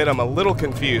have to admit I'm a little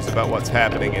confused about what's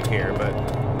happening in here, but...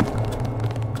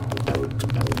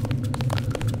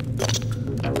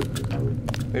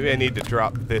 maybe I need to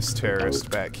drop this terrorist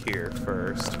back here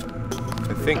first.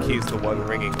 I think he's the one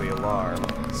ringing the alarm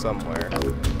somewhere.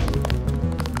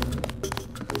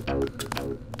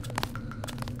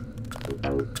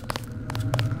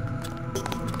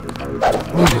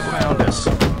 They found us.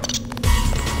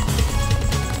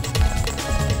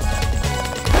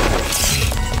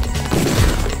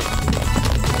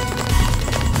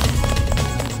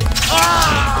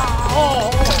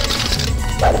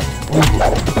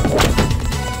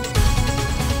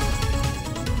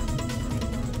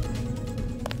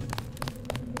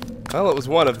 Well, it was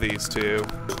one of these two.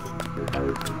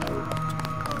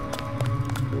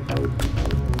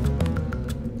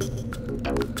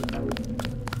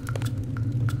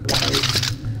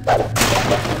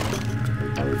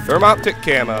 Thermoptic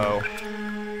camo.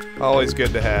 Always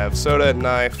good to have. Soda and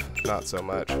knife, not so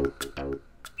much. I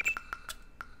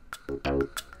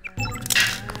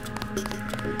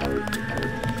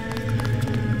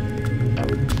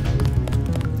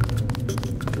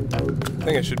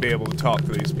think I should be able to talk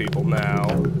to these people now.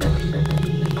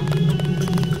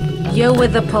 You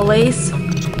with the police?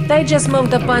 They just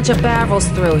moved a bunch of barrels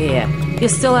through here. You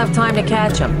still have time to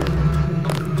catch them.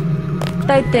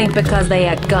 They think because they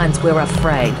had guns we're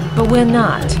afraid, but we're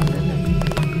not.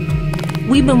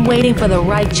 We've been waiting for the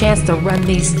right chance to run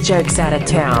these jerks out of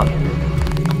town.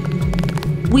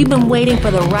 We've been waiting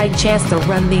for the right chance to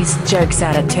run these jerks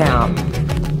out of town.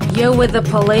 You with the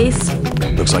police?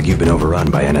 Looks like you've been overrun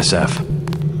by NSF.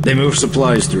 They move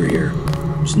supplies through here.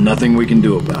 There's nothing we can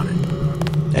do about it.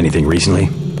 Anything recently?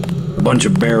 A bunch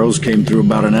of barrels came through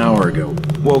about an hour ago.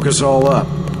 Woke us all up.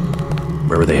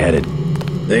 Where were they headed?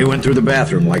 They went through the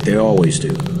bathroom like they always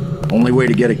do. Only way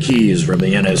to get a key is from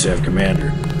the NSF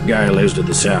commander. Guy lives to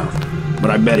the south. But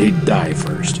I bet he'd die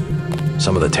first.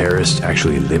 Some of the terrorists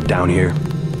actually live down here?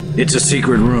 It's a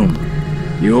secret room.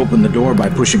 You open the door by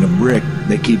pushing a brick.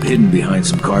 They keep hidden behind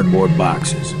some cardboard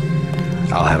boxes.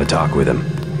 I'll have a talk with him.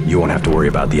 You won't have to worry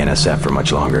about the NSF for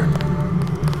much longer.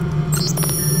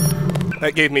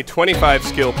 That gave me 25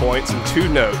 skill points and 2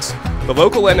 notes. The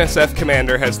local NSF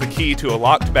commander has the key to a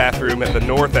locked bathroom at the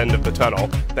north end of the tunnel.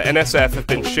 The NSF have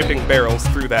been shipping barrels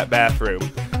through that bathroom.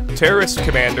 Terrorist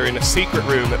commander in a secret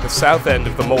room at the south end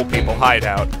of the Mole People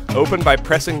hideout, opened by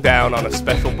pressing down on a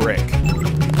special brick.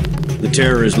 The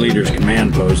terrorist leader's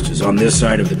command post is on this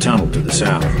side of the tunnel to the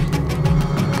south.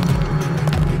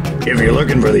 If you're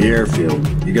looking for the airfield,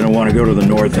 you're gonna want to go to the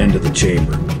north end of the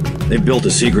chamber. They've built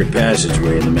a secret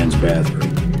passageway in the men's bathroom.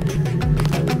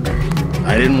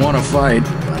 I didn't want to fight,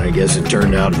 but I guess it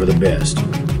turned out for the best.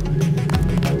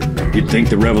 You'd think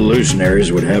the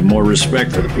revolutionaries would have more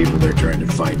respect for the people they're trying to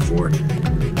fight for.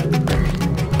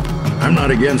 I'm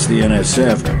not against the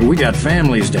NSF, but we got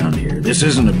families down here. This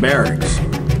isn't a barracks.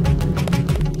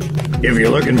 If you're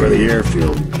looking for the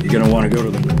airfield, you're gonna want to go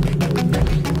to the...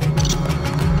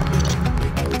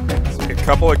 A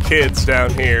couple of kids down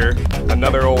here,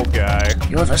 another old guy.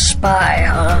 You're the spy,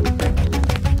 huh?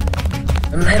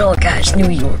 The metal guys knew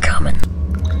you were coming.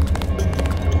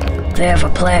 They have a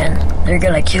plan. They're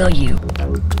gonna kill you.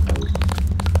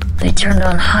 They turned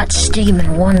on hot steam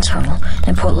in one tunnel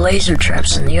and put laser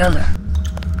traps in the other.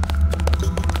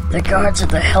 The guards at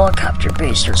the helicopter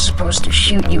base are supposed to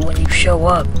shoot you when you show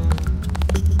up.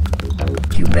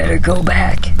 You better go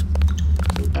back.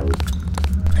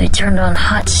 They turned on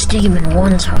hot steam in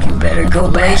one tunnel. You better go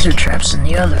back. Laser traps in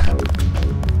the other.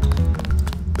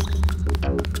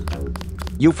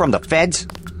 You from the feds?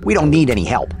 We don't need any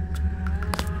help.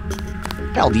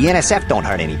 Hell, the NSF don't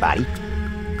hurt anybody.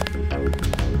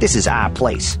 This is our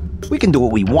place. We can do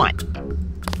what we want.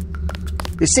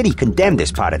 The city condemned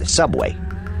this part of the subway.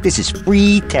 This is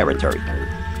free territory.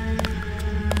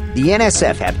 The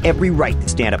NSF have every right to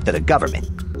stand up to the government.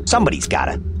 Somebody's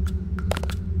gotta.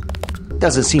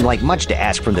 Doesn't seem like much to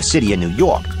ask from the city of New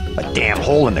York. A damn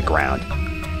hole in the ground.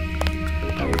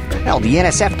 Hell, the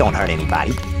NSF don't hurt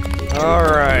anybody.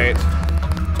 Alright.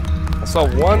 I saw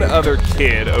one other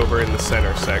kid over in the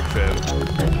center section.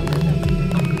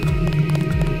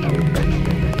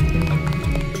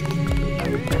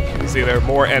 See, there are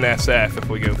more NSF if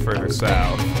we go further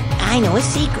south. I know a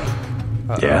secret.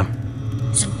 Yeah?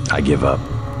 I give up.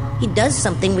 He does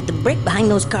something with the brick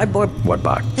behind those cardboard... What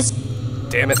box?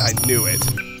 Damn it, I knew it.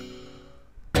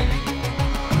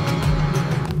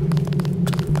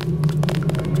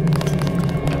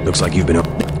 Looks like you've been up.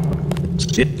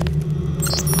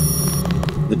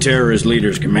 The terrorist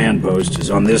leader's command post is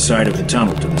on this side of the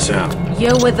tunnel to the south.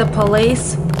 You with the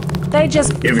police? They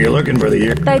just... If you're looking for the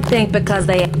air... They think because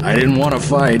they... I didn't want to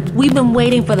fight. We've been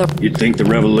waiting for the... You'd think the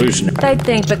revolution... They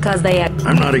think because they...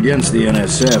 I'm not against the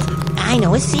NSF. I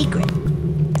know a secret.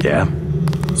 Yeah?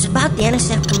 It's about the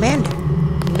NSF commander.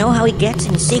 You know how he gets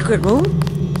in a secret room?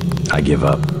 I give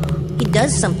up. He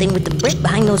does something with the brick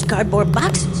behind those cardboard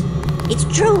boxes. It's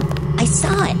true. I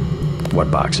saw it.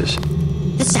 What boxes?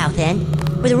 The south end,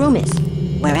 where the room is.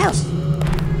 Where else?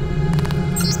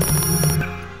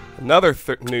 Another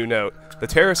new note. The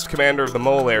terrorist commander of the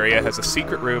mole area has a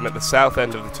secret room at the south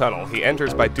end of the tunnel. He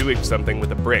enters by doing something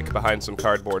with a brick behind some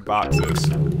cardboard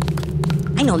boxes.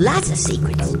 I know lots of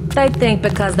secrets. They think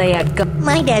because they had...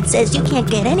 My dad says you can't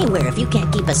get anywhere if you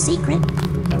can't keep a secret.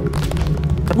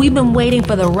 We've been waiting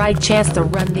for the right chance to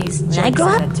run these When I grow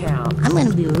out up, of town. I'm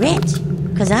gonna be rich,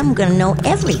 because I'm gonna know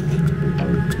everything.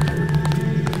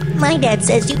 My dad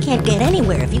says you can't get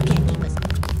anywhere if you can't keep a secret.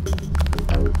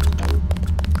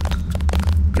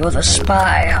 You're the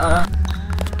spy, huh?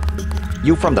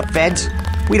 You from the feds?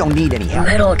 We don't need any The help.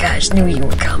 metal guys knew you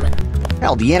were coming.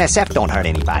 Hell, the NSF don't hurt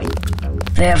anybody.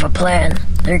 They have a plan.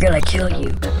 They're gonna kill you.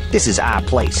 This is our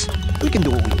place. We can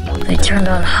do what we want. They turned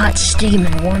on hot steam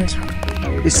in one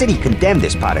tunnel. The city condemned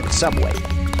this part of the subway.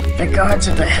 The guards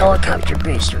at the helicopter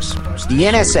base are supposed to... The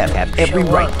NSF have every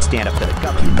show right up. to stand up to the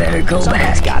government. You better go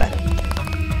Somebody's back.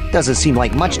 gotta. Doesn't seem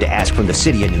like much to ask from the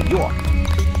city of New York.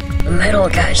 The metal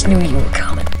guys knew you were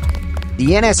coming. The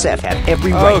NSF have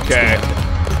every right to Okay. stand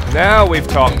up. Now we've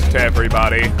talked to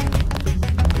everybody.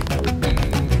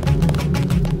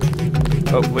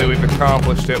 Hopefully we've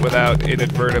accomplished it without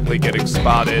inadvertently getting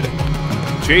spotted.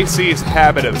 JC's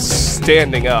habit of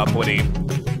standing up when he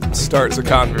starts a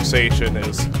conversation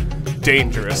is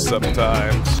dangerous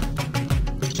sometimes.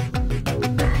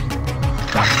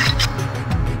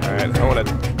 Alright, I want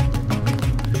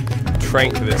to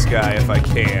trank this guy if I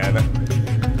can.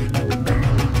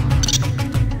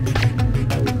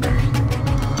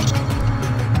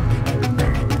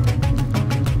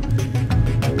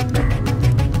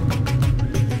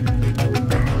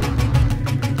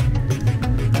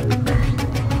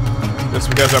 Just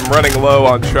because I'm running low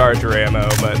on charger ammo,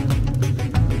 but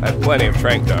I have plenty of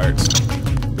trank darts.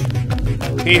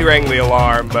 He rang the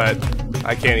alarm, but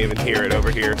I can't even hear it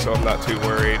over here, so I'm not too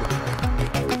worried.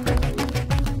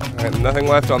 Alright, nothing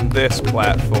left on this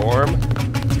platform.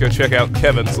 Let's go check out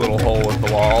Kevin's little hole at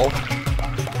the wall.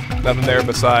 Nothing there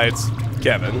besides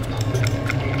Kevin.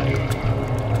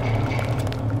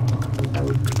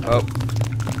 Oh.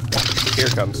 Here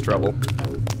comes trouble.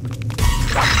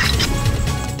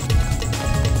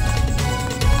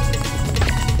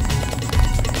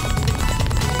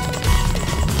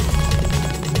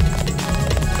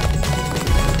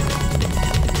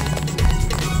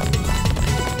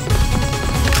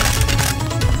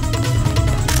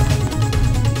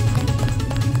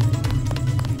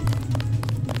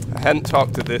 I hadn't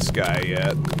talked to this guy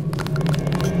yet.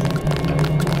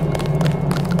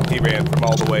 He ran from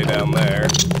all the way down there.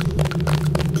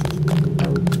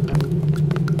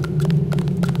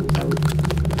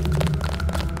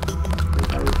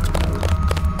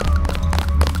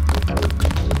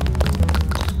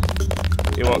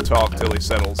 He won't talk till he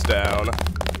settles down.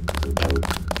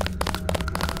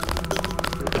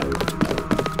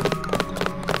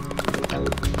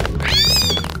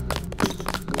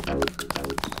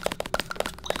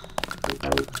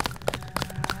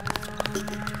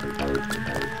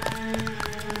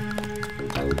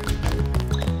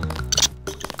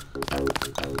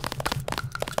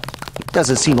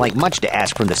 Doesn't seem like much to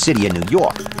ask from the city of New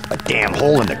York. A damn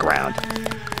hole in the ground.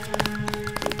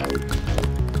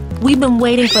 We've been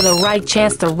waiting for the right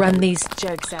chance to run these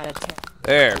jerks out of town.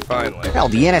 There, finally. Hell,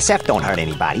 the NSF don't hurt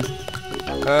anybody.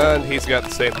 And he's got the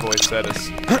same voice set as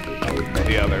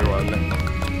the other one.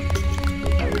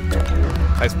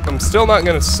 I'm still not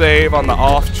going to save on the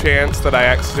off chance that I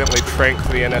accidentally tranked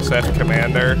the NSF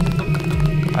commander.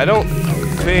 I don't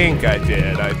think I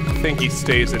did. I think he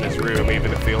stays in his room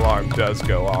even if the alarm does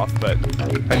go off, but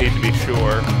I need to be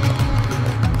sure.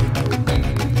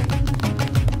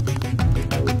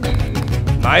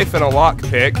 Knife and a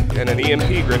lockpick and an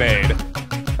EMP grenade.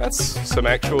 That's some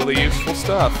actually useful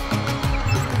stuff.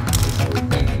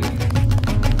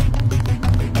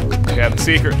 Yeah, the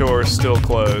secret door is still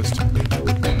closed.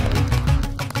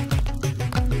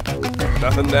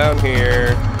 Nothing down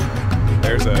here.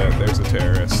 There's a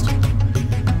terrorist.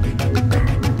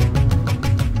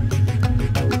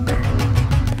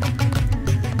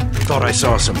 Thought I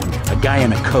saw someone. A guy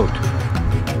in a coat.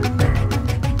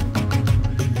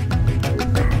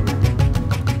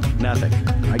 Nothing.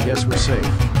 I guess we're safe.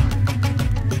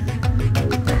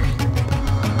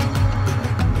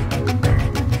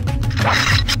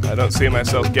 I don't see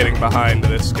myself getting behind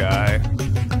this guy.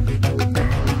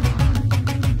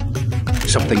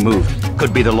 Something moved.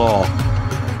 Could be the law.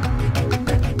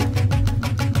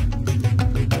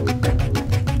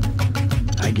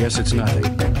 I guess it's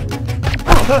nothing.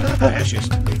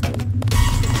 Fascist.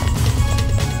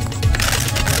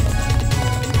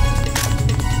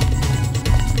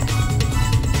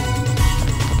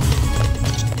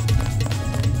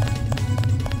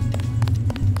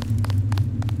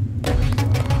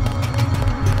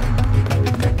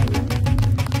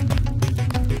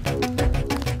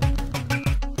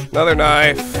 Another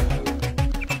knife.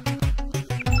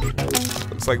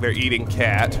 Looks like they're eating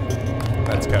cat.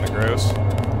 That's kind of gross.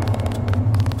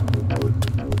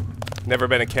 Never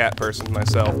been a cat person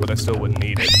myself, but I still wouldn't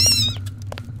eat it.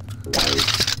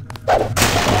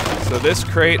 So this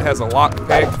crate has a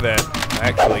lockpick that I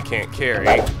actually can't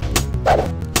carry.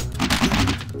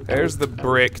 There's the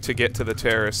brick to get to the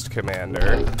terrorist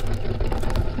commander.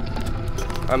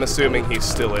 I'm assuming he's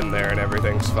still in there and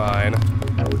everything's fine.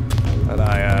 But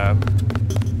I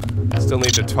still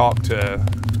need to talk to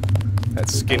that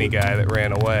skinny guy that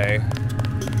ran away.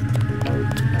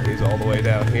 He's all the way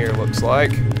down here, looks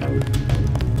like.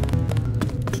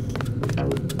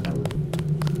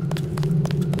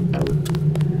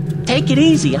 Take it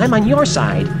easy, I'm on your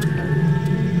side.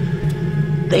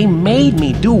 They made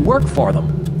me do work for them.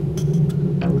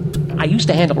 I used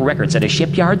to handle records at a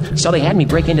shipyard, so they had me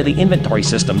break into the inventory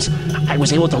systems. I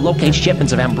was able to locate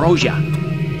shipments of ambrosia.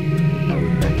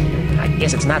 I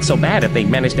guess it's not so bad if they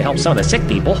managed to help some of the sick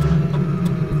people.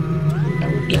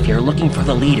 If you're looking for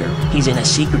the leader, he's in a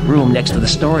secret room next to the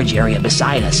storage area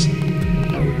beside us.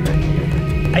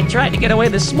 I tried to get away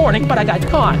this morning, but I got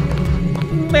caught.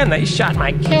 Then they shot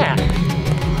my cat.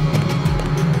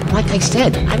 Like I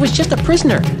said, I was just a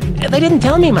prisoner. They didn't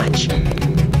tell me much.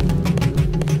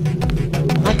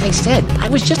 Like I said, I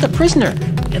was just a prisoner.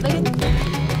 They didn't...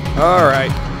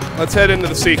 Alright, let's head into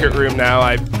the secret room now.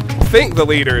 I think the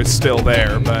leader is still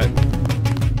there, but...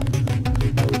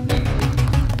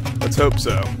 let's hope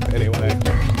so, anyway.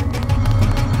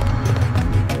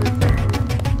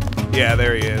 Yeah,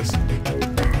 there he is.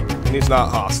 And he's not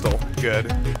hostile.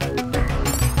 Good.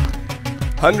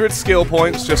 100 skill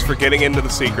points just for getting into the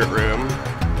secret room.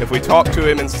 If we talk to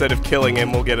him instead of killing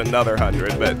him, we'll get another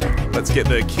 100, but let's get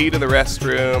the key to the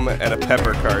restroom and a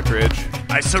pepper cartridge.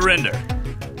 I surrender.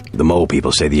 The mole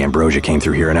people say the ambrosia came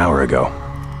through here an hour ago.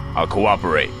 I'll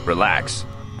cooperate. Relax.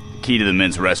 The key to the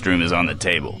men's restroom is on the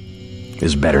table.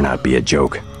 This better not be a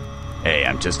joke. Hey,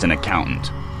 I'm just an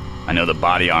accountant. I know the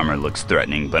body armor looks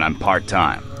threatening, but I'm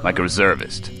part-time, like a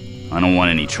reservist. I don't want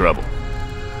any trouble.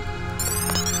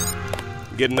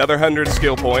 Get another 100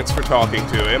 skill points for talking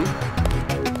to him.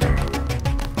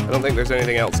 I don't think there's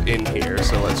anything else in here,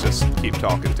 so let's just keep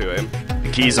talking to him.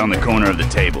 The key's on the corner of the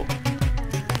table.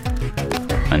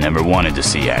 I never wanted to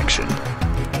see action.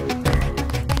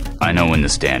 I know when to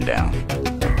stand down.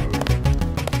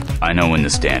 I know when to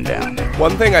stand down.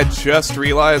 One thing I just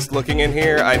realized looking in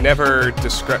here, I never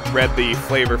read the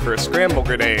flavor for a scramble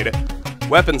grenade.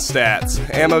 Weapon stats: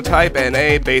 ammo type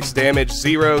NA, base damage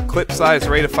 0, clip size,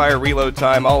 rate of fire, reload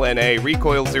time all NA,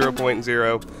 recoil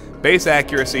 0.0, base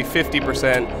accuracy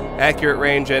 50%, accurate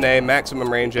range NA, maximum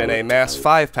range NA, mass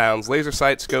 5 pounds, laser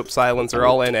sight, scope, silencer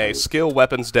all NA, skill,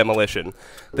 weapons, demolition.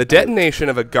 The detonation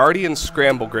of a Guardian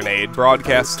scramble grenade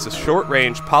broadcasts a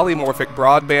short-range polymorphic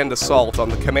broadband assault on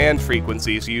the command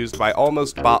frequencies used by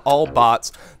almost all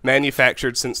bots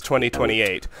manufactured since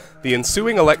 2028. The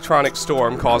ensuing electronic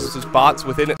storm causes bots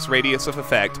within its radius of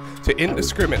effect to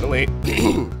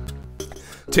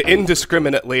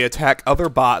indiscriminately attack other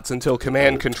bots until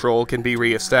command control can be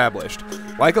re-established.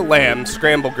 Like a lamb,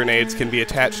 scramble grenades can be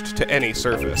attached to any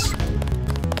surface.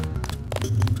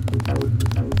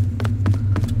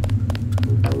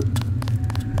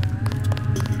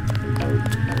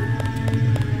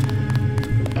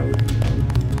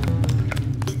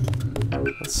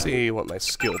 Let's see what my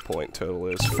skill point total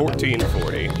is.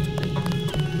 1440.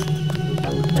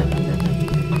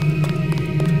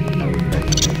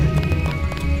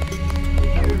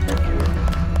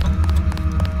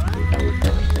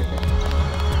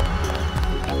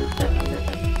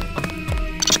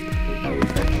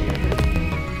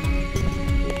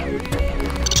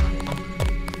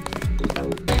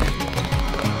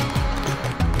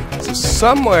 So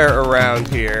somewhere around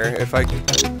here, if I can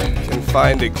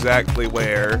find exactly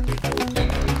where.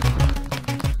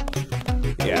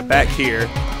 Yeah, back here.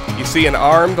 You see an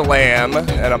armed lamb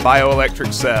and a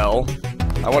bioelectric cell.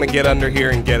 I want to get under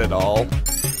here and get it all.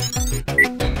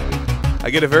 I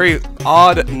get a very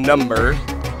odd number.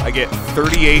 I get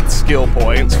 38 skill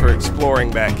points for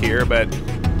exploring back here, but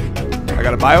I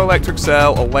got a bioelectric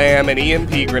cell, a lamb, an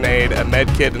EMP grenade, a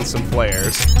medkit, and some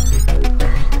flares.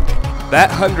 That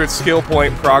 100 skill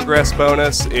point progress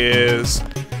bonus is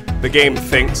the game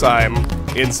thinks I'm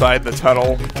inside the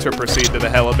tunnel to proceed to the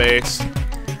helibase.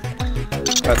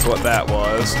 That's what that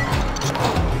was.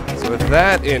 So with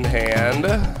that in hand,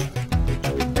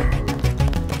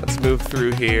 let's move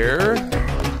through here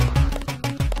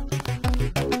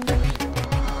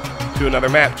to another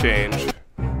map change.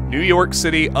 New York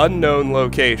City, unknown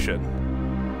location.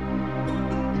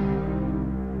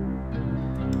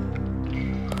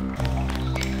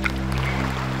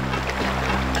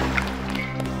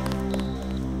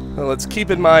 Well, let's keep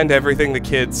in mind everything the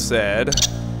kids said.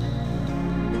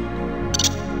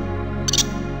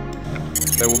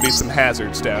 There will be some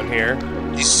hazards down here.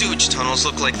 These sewage tunnels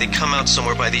look like they come out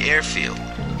somewhere by the airfield.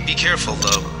 Be careful,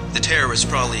 though. The terrorists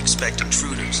probably expect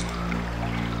intruders.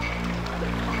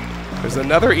 There's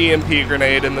another EMP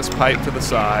grenade in this pipe to the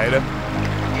side. You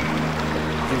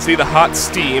can see the hot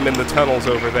steam in the tunnels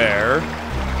over there.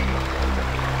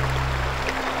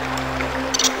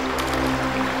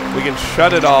 We can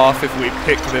shut it off if we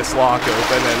pick this lock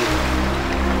open, and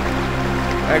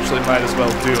actually might as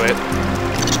well do it.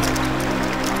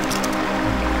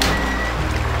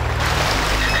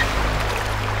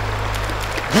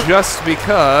 Just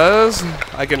because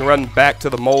I can run back to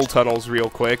the mole tunnels real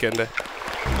quick and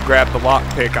grab the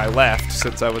lockpick I left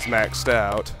since I was maxed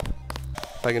out.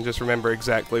 If I can just remember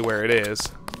exactly where it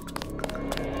is.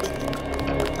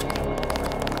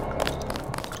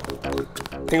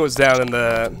 I think it was down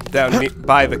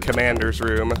by the commander's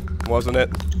room, wasn't it?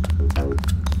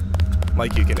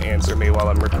 Like you can answer me while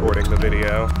I'm recording the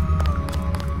video.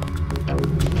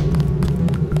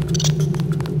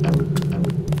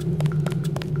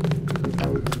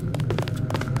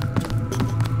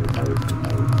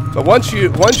 But once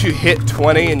you hit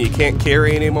 20 and you can't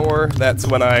carry anymore, that's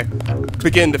when I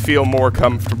begin to feel more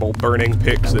comfortable burning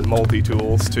picks and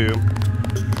multi-tools to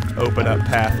open up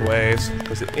pathways.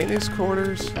 Was it in his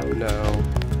quarters? No.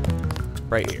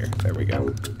 Right here. There we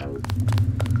go.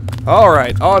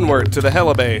 Alright, onward to the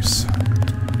helibase.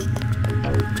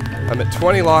 I'm at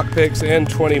 20 lockpicks and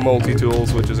 20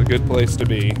 multi-tools, which is a good place to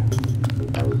be.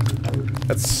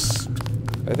 That's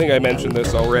I think I mentioned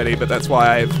this already, but that's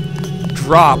why I've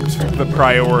dropped the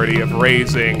priority of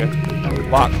raising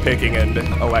lockpicking and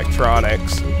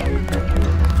electronics.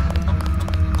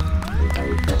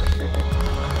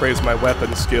 Raise my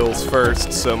weapon skills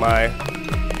first, so my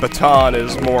baton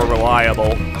is more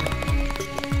reliable.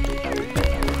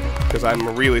 Because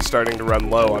I'm really starting to run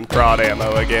low on prod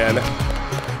ammo again.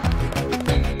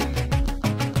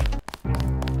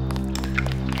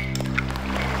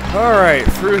 Alright,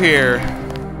 through here.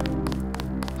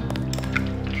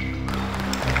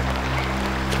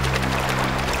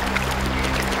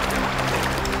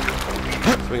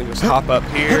 So we can just hop up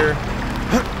here.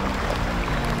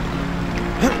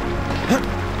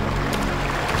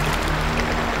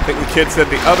 I think the kid said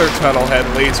the other tunnel had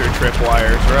laser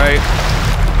tripwires, right?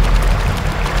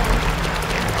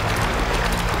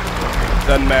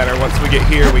 Doesn't matter, once we get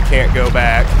here we can't go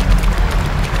back.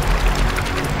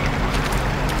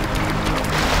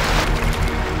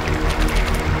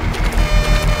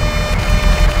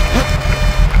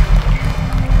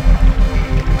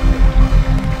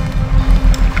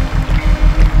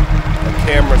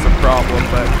 Camera's a problem,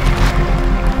 but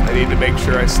I need to make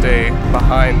sure I stay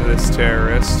behind this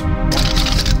terrorist.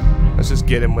 Let's just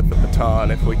get him with the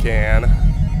baton if we can.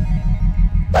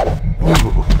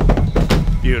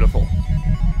 Beautiful.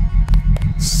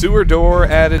 Sewer door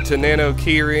added to nano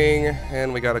keyring,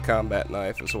 and we got a combat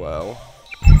knife as well.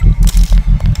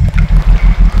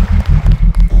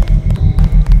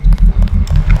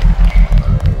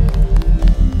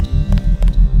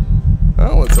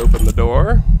 Well, let's open the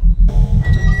door.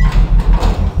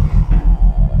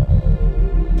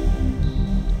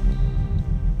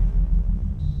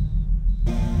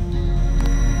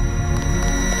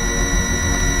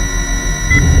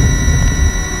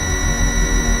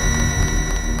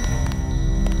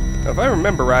 If I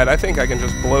remember right, I think I can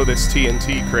just blow this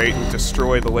TNT crate and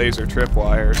destroy the laser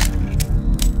tripwires.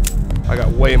 I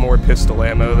got way more pistol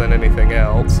ammo than anything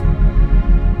else.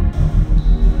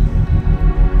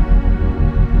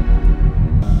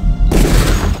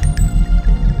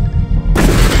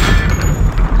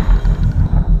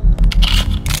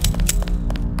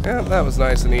 Yeah, that was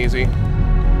nice and easy.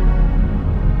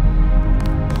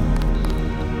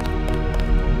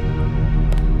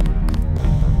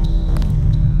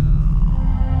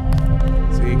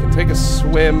 Take a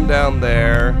swim down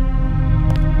there.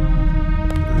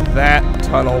 That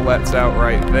tunnel lets out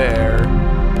right there.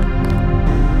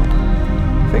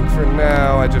 I think for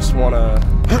now I just want to...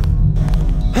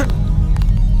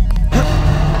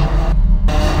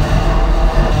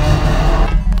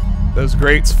 Those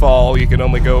grates fall, you can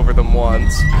only go over them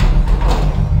once.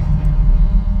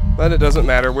 But it doesn't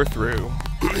matter, we're through.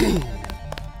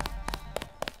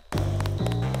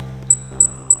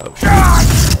 Oh shit.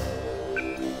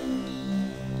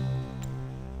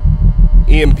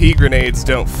 EMP grenades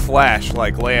don't flash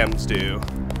like lambs do.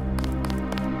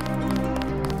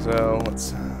 So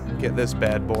let's get this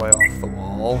bad boy off the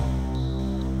wall.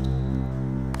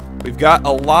 We've got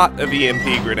a lot of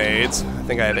EMP grenades. I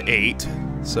think I have 8,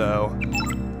 so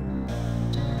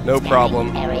no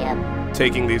problem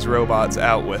taking these robots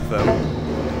out with them.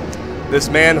 This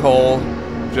manhole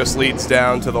just leads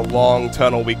down to the long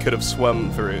tunnel we could have swam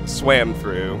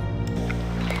through.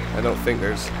 I don't think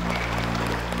there's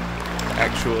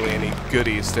actually any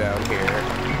goodies down here.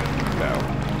 No.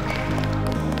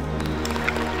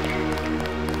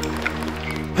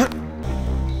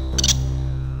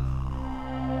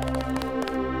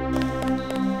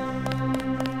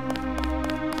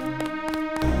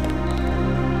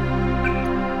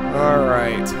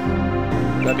 Alright.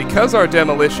 Now because our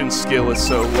demolition skill is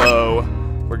so low,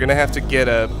 we're gonna have to get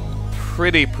a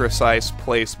pretty precise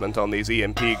placement on these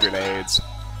EMP grenades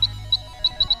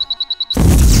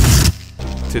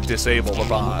to disable the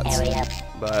bots,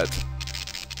 but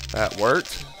that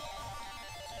worked.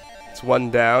 It's one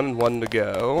down and one to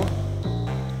go.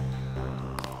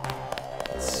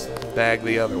 Let's bag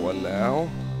the other one now.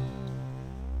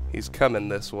 He's coming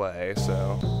this way,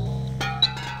 so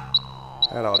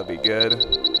that ought to be good.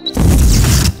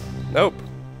 Nope.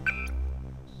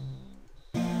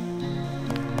 It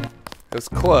was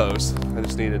close. I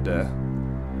just needed to...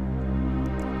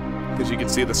 Because you can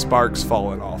see the sparks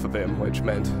falling off of him, which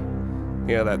meant,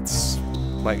 you know, that's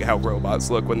like how robots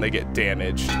look when they get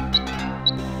damaged.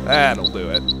 That'll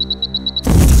do it.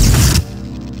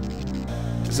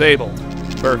 Disabled.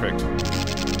 Perfect.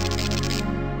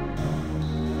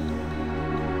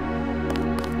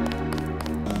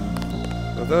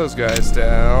 Put those guys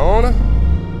down.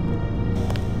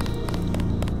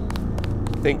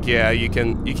 I think, yeah, you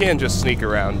can just sneak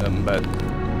around them, but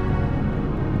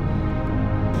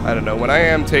I don't know, when I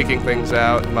am taking things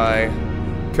out, my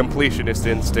completionist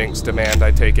instincts demand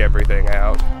I take everything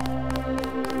out.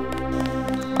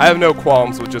 I have no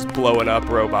qualms with just blowing up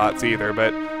robots either,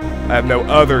 but I have no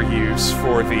other use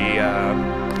for the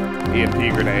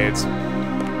EMP grenades.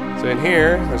 So in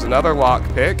here, there's another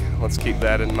lockpick. Let's keep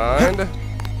that in mind.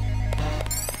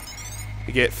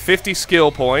 You get 50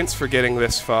 skill points for getting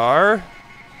this far.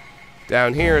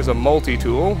 Down here is a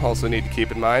multi-tool, also need to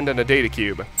keep in mind, and a data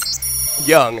cube.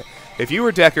 Young, if you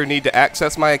or Decker need to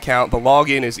access my account, the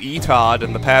login is eTodd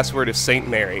and the password is St.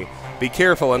 Mary. Be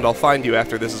careful and I'll find you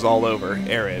after this is all over.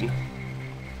 Aaron.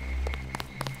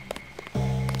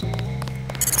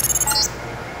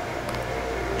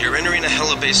 You're entering a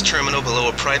Hella-based terminal below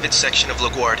a private section of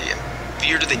LaGuardia.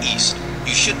 Veer to the east.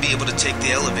 You should be able to take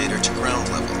the elevator to ground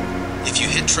level. If you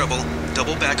hit trouble,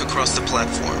 double back across the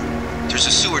platform. There's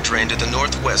a sewer drain to the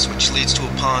northwest which leads to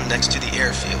a pond next to the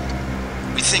airfield.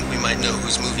 We think we might know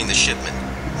who's moving the shipment.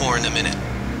 More in a minute.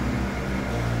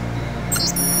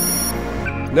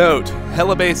 Note,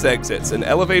 Hella base exits, an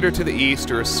elevator to the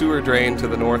east or a sewer drain to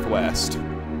the northwest.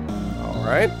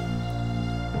 Alright.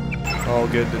 All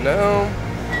good to know.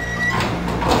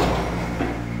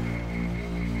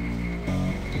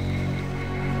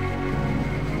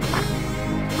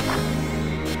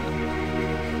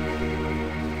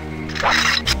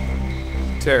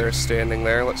 Terrorist standing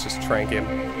there, let's just trank him.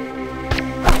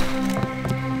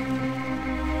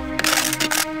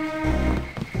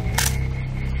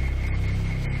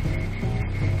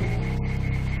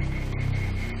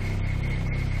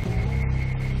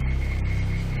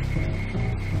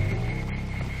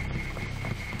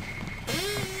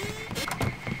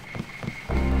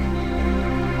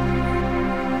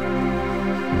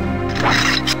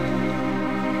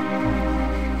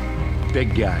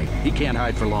 Big guy. He can't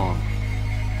hide for long.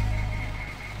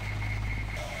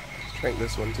 Trank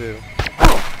this one too.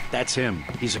 That's him.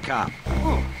 He's a cop.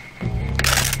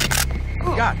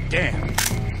 God damn.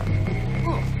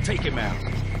 Take him out.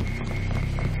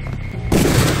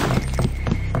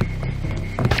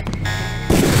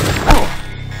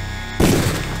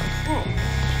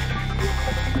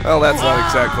 Well, that's not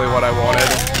exactly what I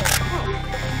wanted.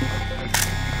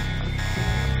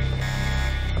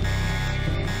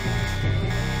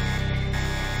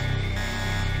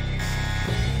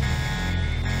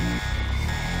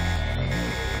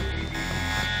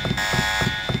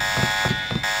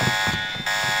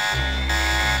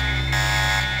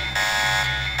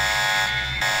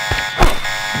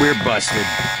 We're busted.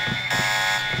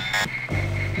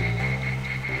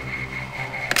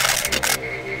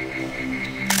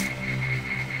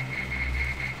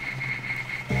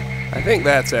 I think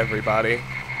that's everybody.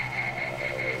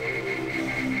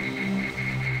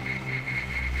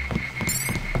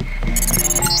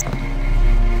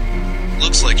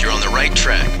 Looks like you're on the right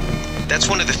track. That's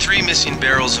one of the 3 missing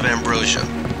barrels of ambrosia.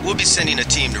 We'll be sending a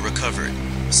team to recover it.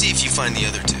 See if you find the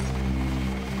other 2.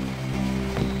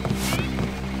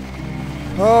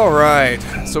 Alright,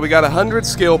 so we got 100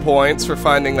 skill points for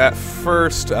finding that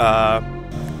first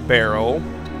barrel.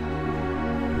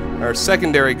 Our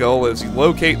secondary goal is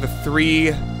locate the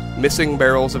 3 missing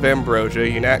barrels of ambrosia.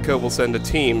 UNATCO will send a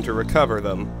team to recover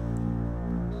them.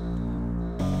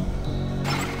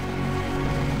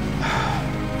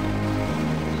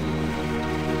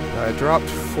 I dropped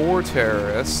 4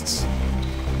 terrorists.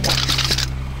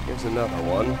 Here's another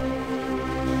one.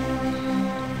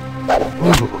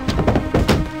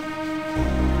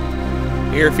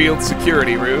 Airfield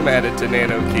security room added to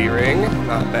nano keyring.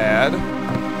 Not bad.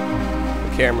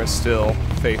 The camera's still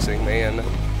facing me and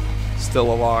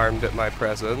still alarmed at my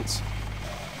presence.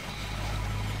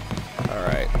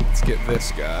 Alright, let's get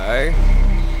this guy.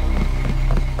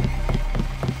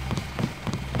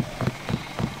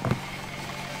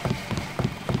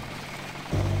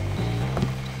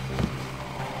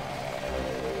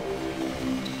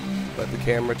 Let the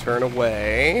camera turn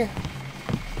away.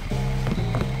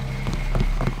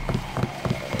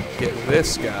 Get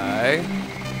this guy.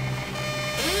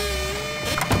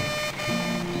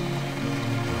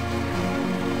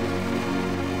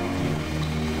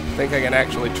 I think I can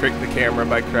actually trick the camera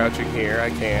by crouching here.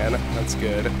 I can. That's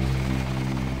good.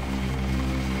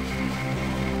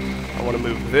 I want to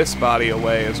move this body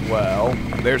away as well.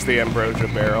 There's the ambrosia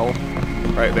barrel,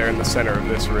 right there in the center of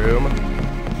this room.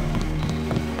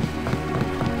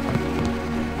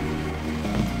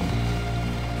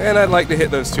 And I'd like to hit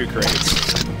those 2 crates.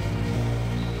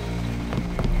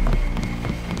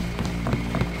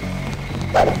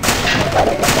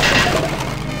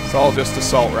 It's all just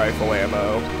assault rifle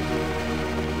ammo.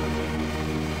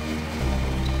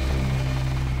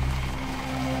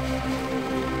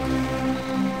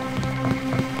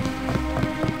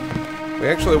 We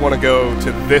actually want to go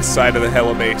to this side of the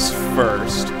helibase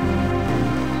first.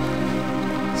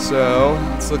 So,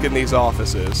 let's look in these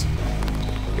offices.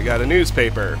 We got a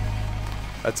newspaper.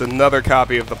 That's another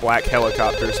copy of the Black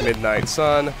Helicopter's Midnight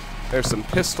Sun. There's some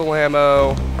pistol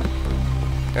ammo.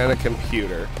 And a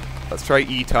computer. Let's try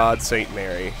Todd St.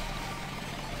 Mary.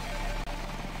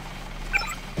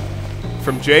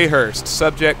 From Jay Hurst,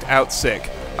 subject out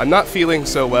sick. I'm not feeling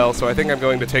so well, so I think I'm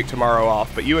going to take tomorrow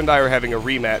off, but you and I are having a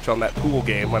rematch on that pool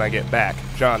game when I get back.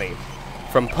 Johnny.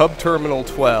 From Pub Terminal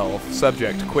 12,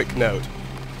 subject, quick note.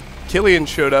 Killian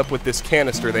showed up with this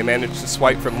canister they managed to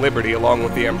swipe from Liberty along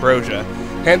with the ambrosia,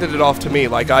 handed it off to me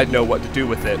like I'd know what to do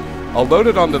with it. I'll load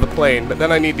it onto the plane, but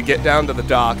then I need to get down to the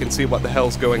dock and see what the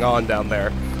hell's going on down there.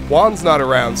 Juan's not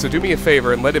around, so do me a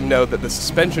favor and let him know that the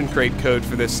suspension crate code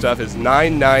for this stuff is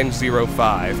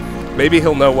 9905. Maybe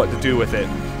he'll know what to do with it.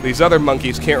 These other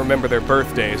monkeys can't remember their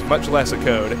birthdays, much less a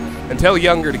code. And tell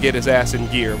Younger to get his ass in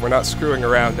gear. We're not screwing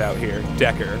around out here.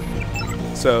 Decker.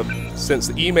 So, since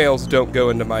the emails don't go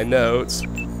into my notes,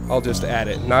 I'll just add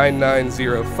it.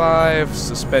 9905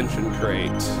 suspension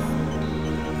crate.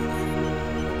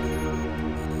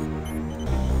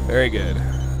 Very good.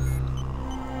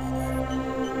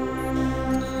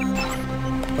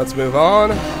 Let's move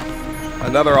on.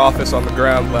 Another office on the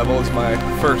ground level is my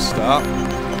first stop.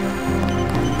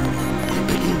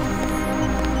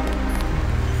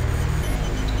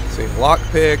 See,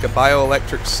 lockpick, a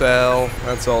bioelectric cell,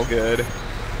 that's all good.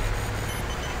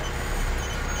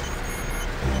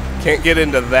 Can't get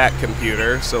into that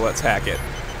computer, so let's hack it.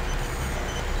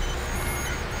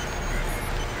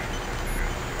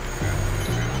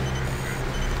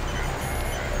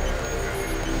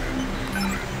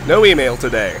 No email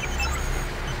today.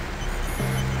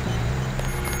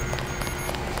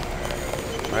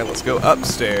 Alright, let's go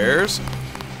upstairs.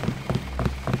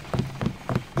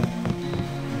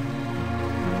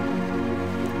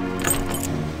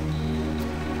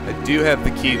 I do have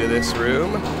the key to this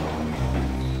room.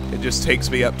 It just takes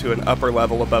me up to an upper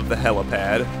level above the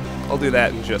helipad. I'll do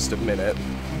that in just a minute.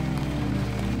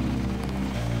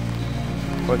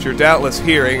 What you're doubtless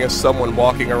hearing is someone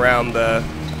walking around the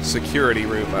security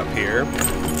room up here.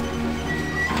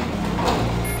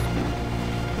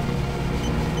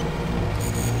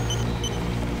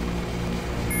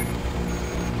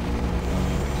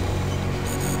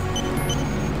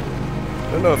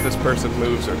 I don't know if this person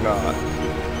moves or not.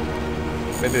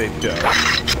 Maybe they don't.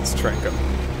 Let's track them.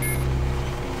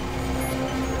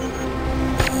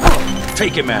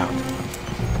 Take him out.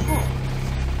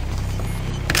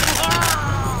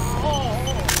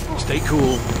 Stay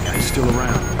cool. Guy's still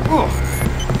around.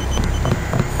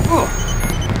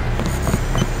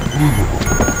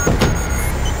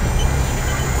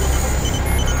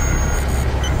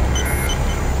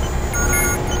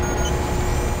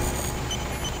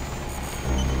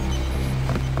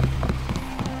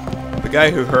 The guy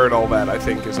who heard all that, I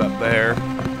think, is up there.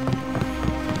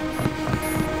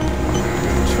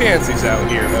 Chance he's out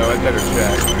here, though. I'd better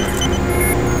check.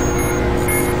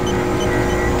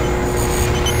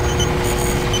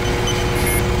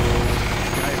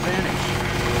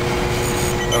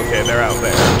 Okay, they're out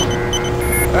there.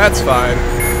 That's fine.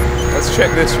 Let's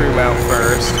check this room out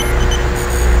first.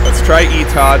 Let's try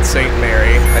Todd St.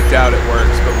 Mary. I doubt it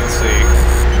works, but we'll see.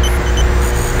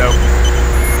 Nope.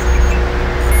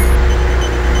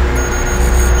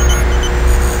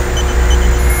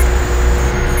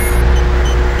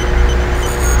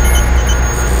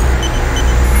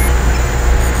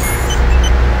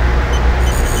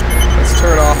 Let's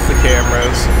turn off the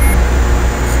cameras.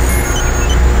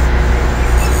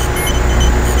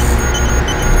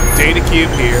 Data cube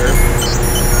here.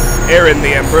 Aaron,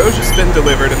 the ambrosia's been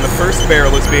delivered and the first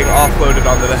barrel is being offloaded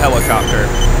onto the helicopter.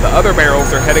 The other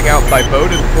barrels are heading out by boat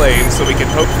and plane, so we can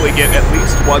hopefully get at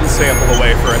least one sample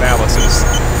away for analysis.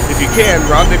 If you can,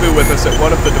 rendezvous with us at one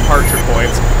of the departure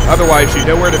points. Otherwise, you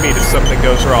know where to meet if something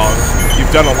goes wrong. You've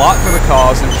done a lot for the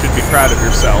cause and should be proud of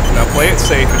yourself. Now play it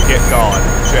safe and get gone.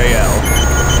 JL.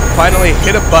 Finally,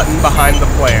 hit a button behind the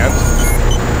plant.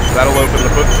 That'll open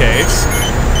the bookcase.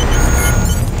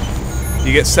 You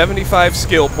get 75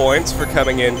 skill points for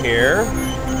coming in here,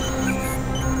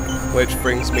 which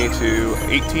brings me to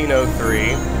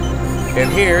 1803. In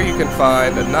here you can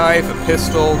find a knife, a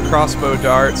pistol, crossbow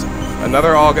darts,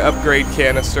 another AUG upgrade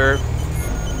canister.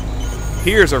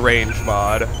 Here's a range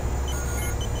mod.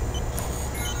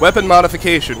 Weapon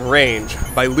modification, range.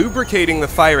 By lubricating the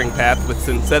firing path with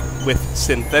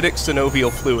synthetic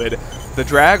synovial fluid, the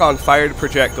drag on fired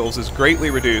projectiles is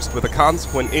greatly reduced with a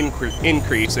consequent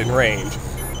increase in range.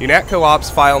 UNATCO Ops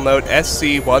file note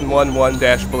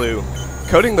SC111-Blue.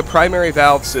 Coating the primary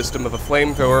valve system of a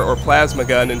flamethrower or plasma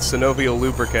gun in synovial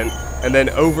lubricant, and then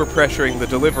overpressuring the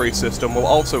delivery system will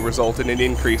also result in an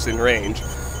increase in range.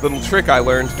 Little trick I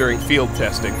learned during field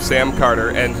testing. Sam Carter,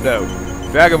 end note.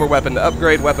 Drag over weapon to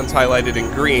upgrade. Weapons highlighted in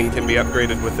green can be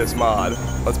upgraded with this mod.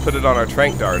 Let's put it on our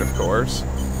trank dart, of course.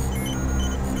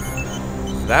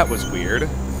 That was weird.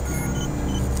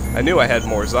 I knew I had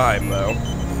more Zyme, though.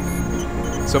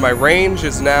 So my range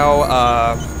is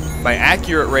now, my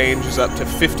accurate range is up to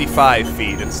 55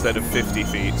 feet instead of 50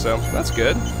 feet, so that's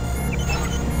good.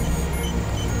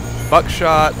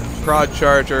 Buckshot, prod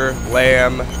charger,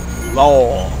 lamb,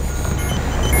 law.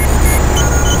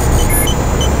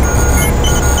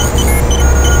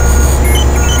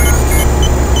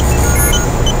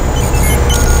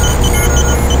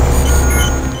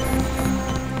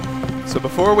 So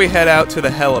before we head out to the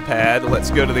helipad,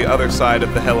 let's go to the other side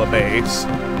of the helibase.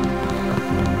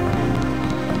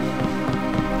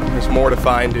 There's more to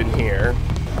find in here.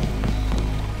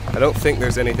 I don't think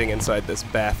there's anything inside this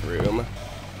bathroom.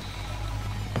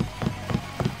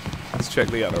 Let's check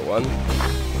the other one.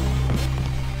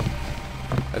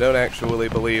 I don't actually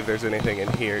believe there's anything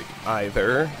in here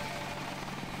either,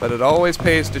 but it always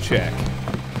pays to check.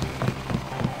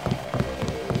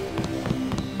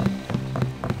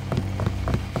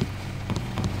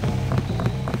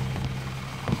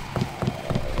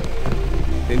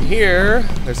 In here,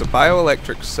 there's a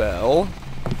bioelectric cell.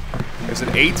 There's an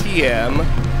ATM.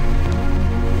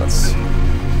 Let's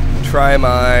try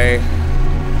my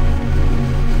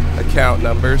account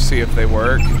numbers, see if they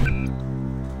work.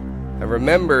 I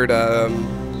remembered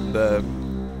the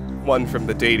one from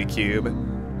the data cube.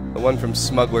 The one from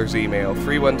Smuggler's email.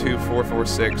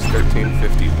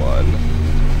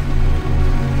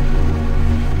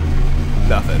 312-446-1351.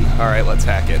 Nothing. Alright, let's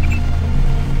hack it.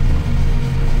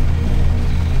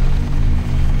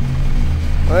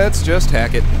 Let's just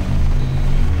hack it.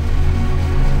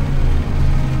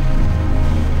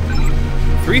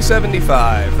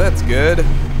 375, that's good.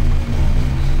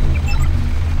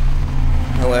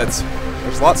 Now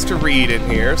there's lots to read in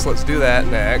here, so let's do that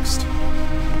next.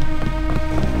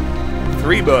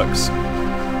 3 books.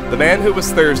 The Man Who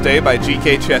Was Thursday by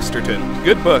G.K. Chesterton.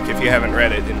 Good book if you haven't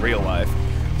read it in real life.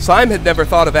 Syme had never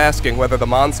thought of asking whether the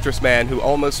monstrous man who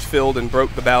almost filled and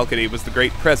broke the balcony was the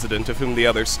great president of whom the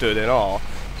others stood in awe.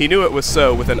 He knew it was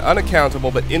so with an unaccountable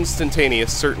but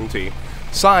instantaneous certainty.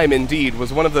 Syme, indeed,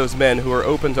 was one of those men who are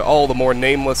open to all the more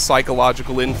nameless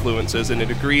psychological influences in a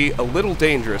degree a little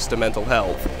dangerous to mental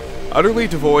health. Utterly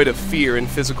devoid of fear and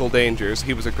physical dangers,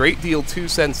 he was a great deal too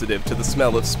sensitive to the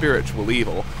smell of spiritual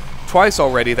evil. Twice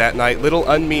already that night, little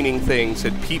unmeaning things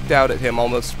had peeped out at him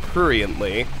almost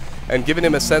pruriently, and given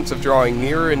him a sense of drawing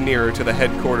nearer and nearer to the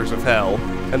headquarters of hell,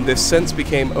 and this sense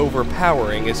became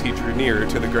overpowering as he drew nearer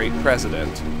to the great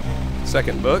president.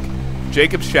 Second book,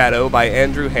 Jacob's Shadow by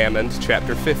Andrew Hammond,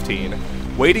 Chapter 15.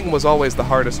 Waiting was always the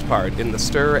hardest part, in the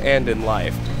stir and in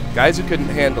life. Guys who couldn't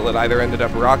handle it either ended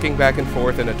up rocking back and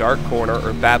forth in a dark corner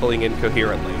or babbling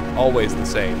incoherently, always the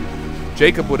same.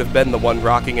 Jacob would have been the one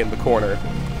rocking in the corner.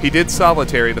 He did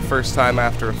solitary the first time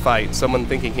after a fight, someone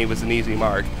thinking he was an easy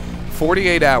mark.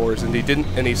 48 hours and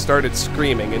he started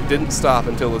screaming and didn't stop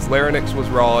until his larynx was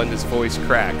raw and his voice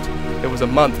cracked. It was a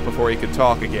month before he could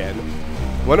talk again.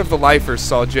 One of the lifers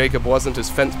saw Jacob wasn't as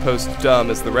fence post dumb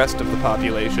as the rest of the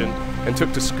population and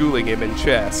took to schooling him in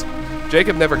chess.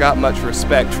 Jacob never got much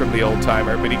respect from the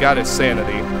old-timer, but he got his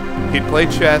sanity. He'd play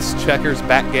chess, checkers,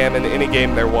 backgammon, any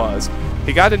game there was.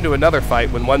 He got into another fight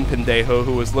when one pendejo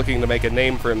who was looking to make a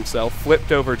name for himself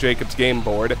flipped over Jacob's game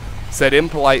board, said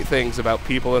impolite things about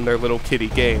people and their little kiddie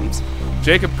games.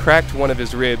 Jacob cracked one of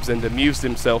his ribs and amused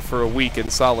himself for a week in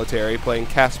solitary, playing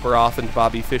Kasparov and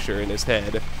Bobby Fischer in his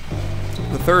head.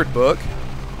 The third book,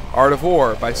 Art of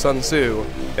War by Sun Tzu.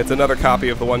 It's another copy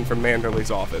of the one from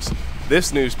Manderley's office.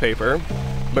 This newspaper,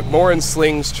 McMorran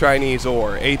slings Chinese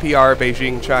ore, APR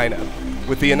Beijing, China.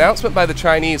 With the announcement by the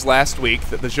Chinese last week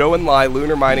that the Zhou-Enlai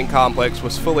lunar mining complex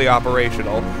was fully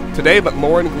operational, today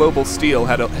McMorran Global Steel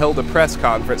held a press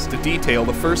conference to detail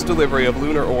the first delivery of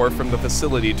lunar ore from the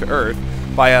facility to Earth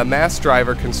by a mass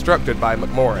driver constructed by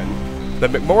McMorran. The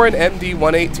McMorran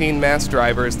MD-118 mass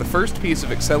driver is the first piece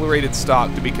of accelerated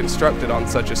stock to be constructed on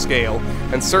such a scale,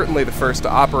 and certainly the first to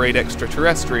operate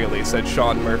extraterrestrially, said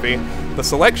Sean Murphy. The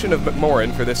selection of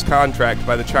McMorran for this contract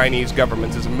by the Chinese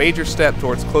government is a major step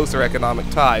towards closer economic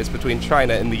ties between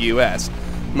China and the U.S.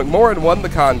 McMorran won the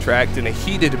contract in a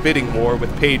heated bidding war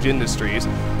with Page Industries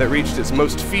that reached its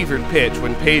most fevered pitch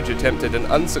when Page attempted an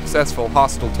unsuccessful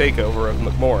hostile takeover of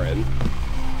McMorran.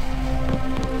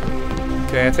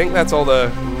 Okay, I think that's all the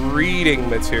reading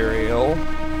material.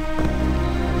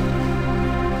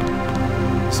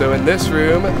 So in this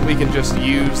room, we can just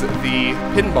use the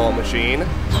pinball machine,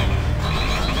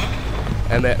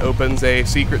 and that opens a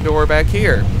secret door back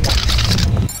here.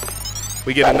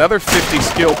 We get another 50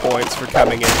 skill points for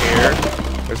coming in here.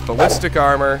 There's ballistic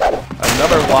armor,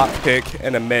 another lockpick,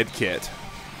 and a med kit.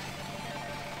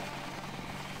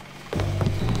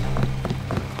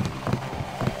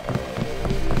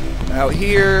 Out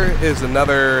here is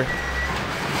another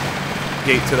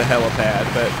gate to the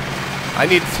helipad, but I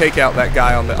need to take out that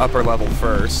guy on the upper level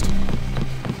first.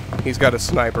 He's got a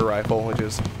sniper rifle, which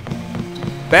is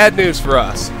bad news for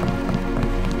us.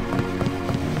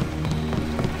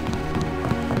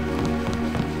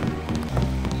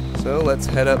 So let's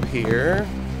head up here.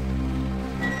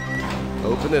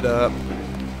 Open it up.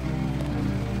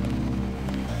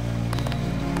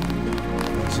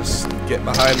 Let's just get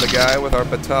behind the guy with our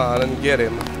baton and get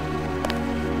him.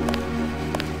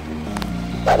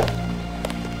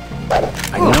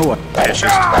 I know a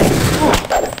fascist.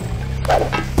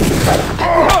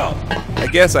 I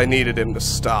guess I needed him to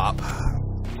stop.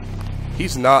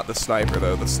 He's not the sniper,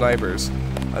 though. The sniper's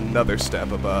another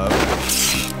step above.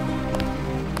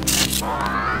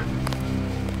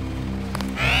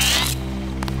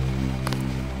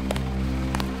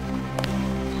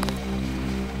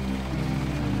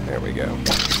 There we go.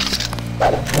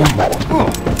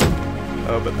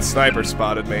 Oh, but the sniper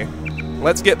spotted me.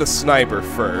 Let's get the sniper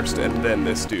first, and then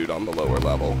this dude on the lower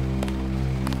level.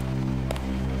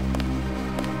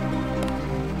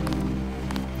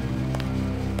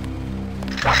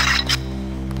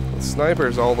 The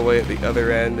sniper's all the way at the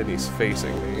other end, and he's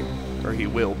facing me. Or he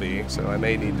will be, so I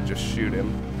may need to just shoot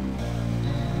him.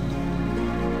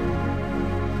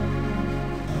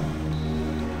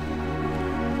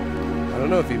 I don't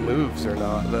know if he moves or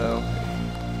not, though.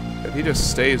 If he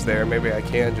just stays there, maybe I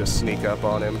can just sneak up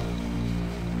on him.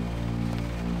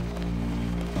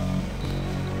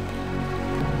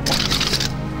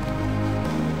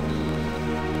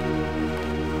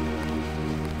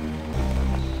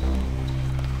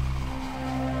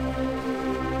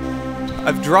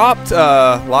 I've dropped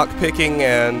lockpicking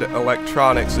and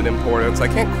electronics in importance. I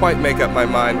can't quite make up my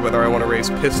mind whether I want to raise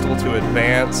pistol to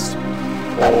advanced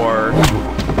or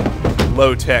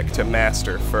low-tech to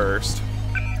master first.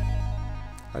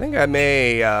 I think I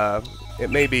may,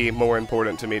 it may be more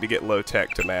important to me to get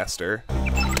low-tech to master,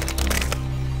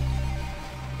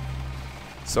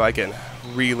 so I can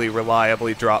really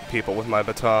reliably drop people with my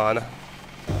baton.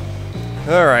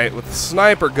 Alright, with the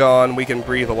sniper gone, we can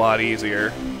breathe a lot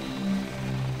easier.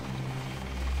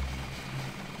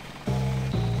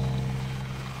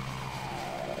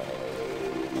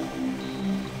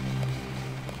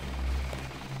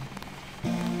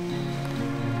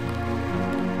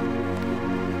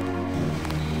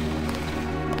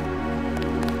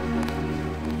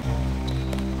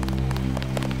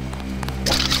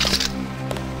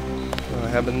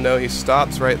 I happen to know he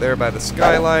stops right there by the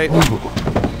skylight.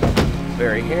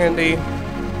 Very handy.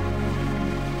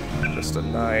 Just a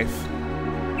knife.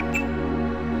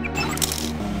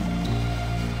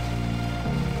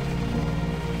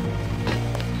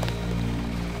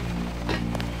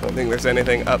 Don't think there's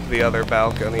anything up the other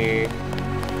balcony.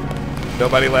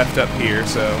 Nobody left up here,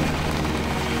 so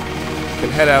can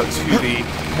head out to the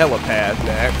helipad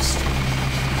next.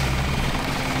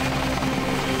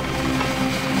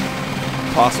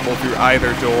 Possible through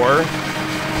either door.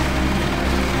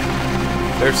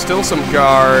 There's still some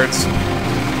guards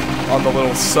on the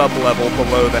little sub-level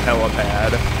below the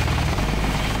helipad.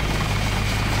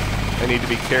 I need to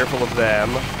be careful of them.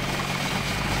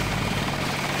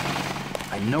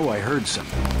 I know I heard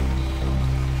something.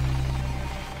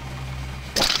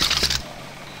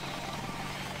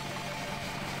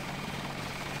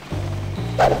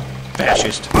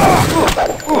 Fascist.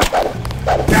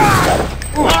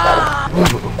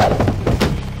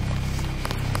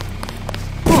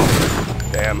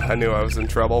 Damn, I knew I was in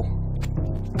trouble.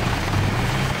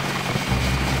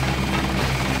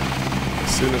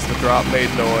 As soon as the drop made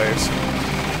noise.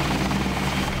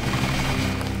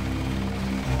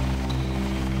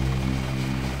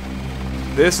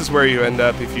 This is where you end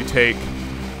up if you take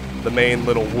the main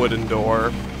little wooden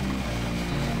door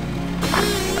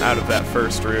out of that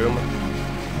first room.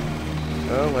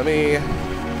 Well, let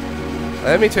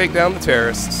me take down the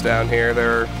terrorists down here.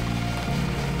 There are,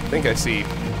 I think I see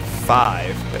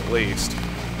 5 at least.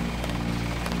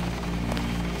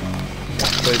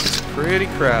 This place is pretty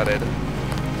crowded.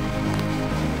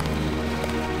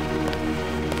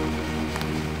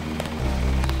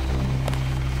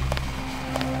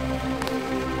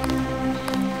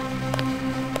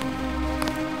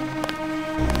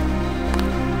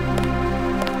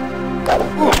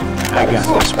 I got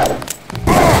this one.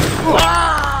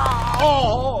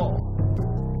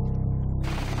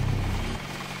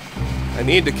 I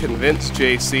need to convince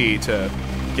JC to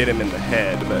get him in the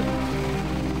head, but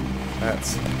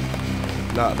that's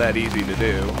not that easy to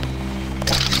do.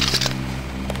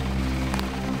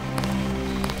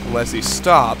 Unless he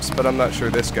stops, but I'm not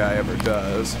sure this guy ever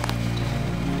does.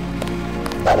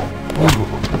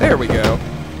 There we go.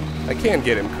 I can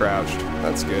get him crouched.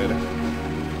 That's good.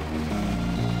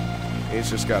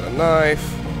 He's just got a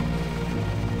knife.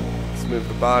 Let's move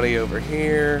the body over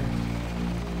here.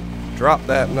 Drop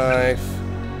that knife.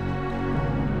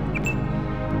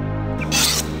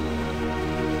 Oops.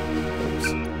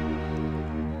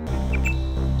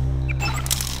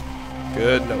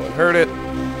 Good, no one heard it.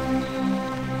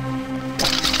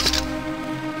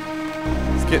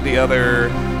 Let's get the other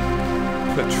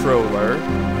patroller.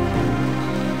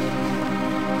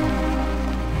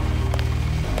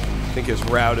 I think his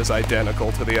route is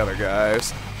identical to the other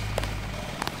guys.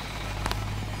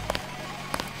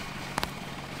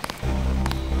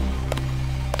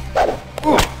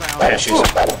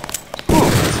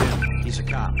 He's a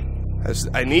cop.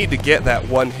 I need to get that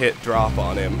one-hit drop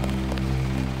on him.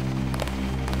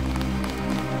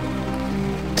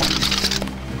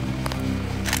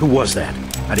 Who was that?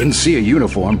 I didn't see a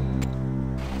uniform.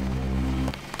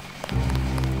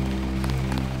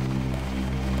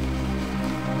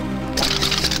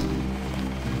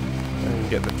 I can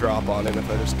get the drop on him if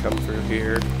I just come through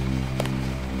here.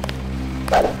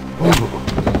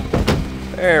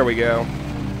 There we go.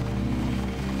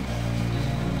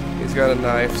 He's got a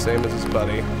knife, same as his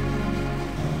buddy.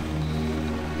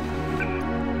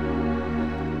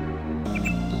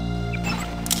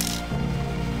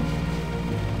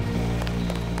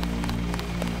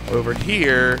 Over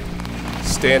here,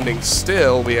 standing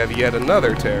still, we have yet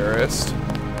another terrorist.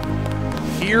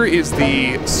 Here is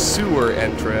the sewer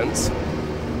entrance.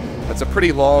 That's a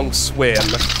pretty long swim,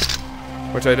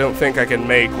 which I don't think I can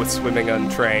make with swimming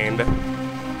untrained.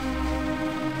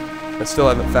 I still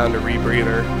haven't found a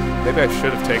rebreather. Maybe I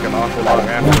should have taken Aqualung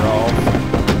after all.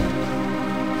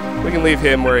 We can leave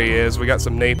him where he is. We got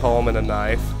some napalm and a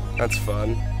knife. That's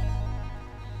fun.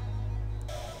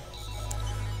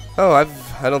 Oh, I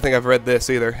don't think I've read this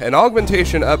either. An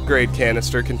augmentation upgrade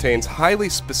canister contains highly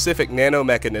specific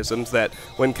nanomechanisms that,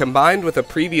 when combined with a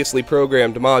previously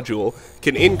programmed module,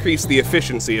 can increase the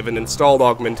efficiency of an installed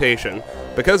augmentation.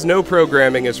 Because no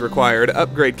programming is required,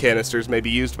 upgrade canisters may be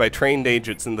used by trained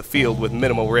agents in the field with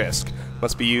minimal risk.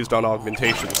 Must be used on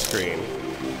augmentation screen.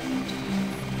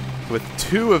 With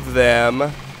 2 of them,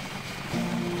 I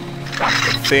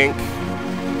think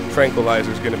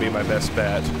Tranquilizer's gonna be my best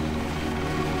bet.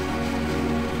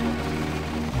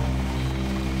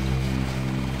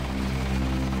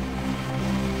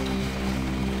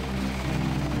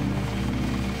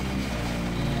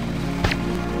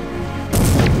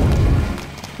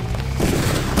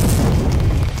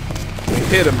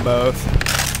 Hit them both.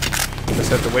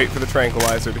 Just have to wait for the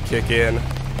tranquilizer to kick in.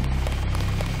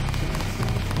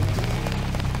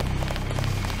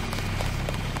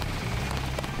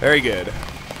 Very good.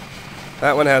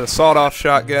 That one had a sawed-off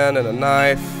shotgun and a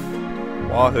knife.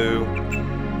 Wahoo.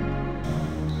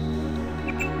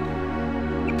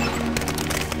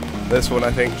 This one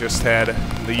I think just had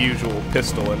the usual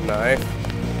pistol and knife.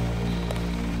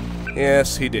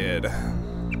 Yes, he did.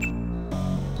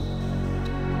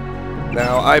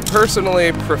 Now, I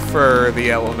personally prefer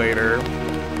the elevator,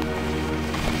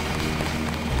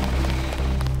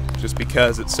 just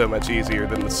because it's so much easier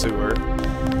than the sewer.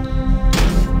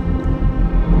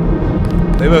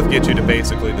 They both get you to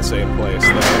basically the same place,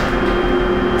 though.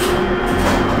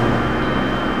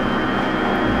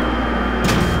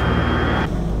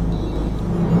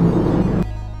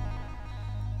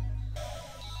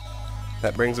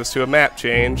 That brings us to a map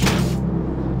change.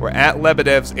 We're at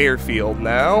Lebedev's Airfield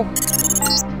now.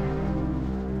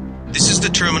 This is the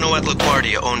terminal at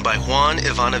LaGuardia owned by Juan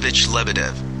Ivanovich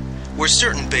Lebedev. We're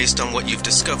certain, based on what you've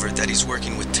discovered, that he's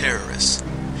working with terrorists.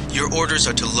 Your orders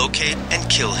are to locate and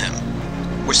kill him.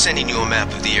 We're sending you a map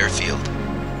of the airfield.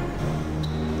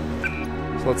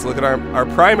 So let's look at our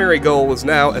primary goal is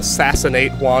now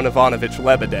assassinate Juan Ivanovich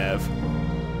Lebedev.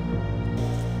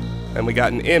 And we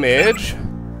got an image.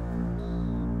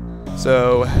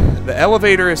 So, the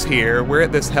elevator is here. We're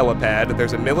at this helipad.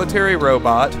 There's a military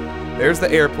robot. There's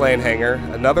the airplane hangar,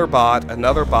 another bot,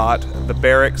 the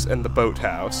barracks, and the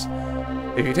boathouse.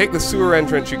 If you take the sewer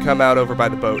entrance, you come out over by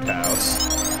the boathouse.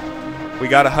 We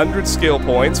got 100 skill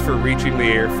points for reaching the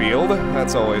airfield.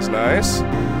 That's always nice.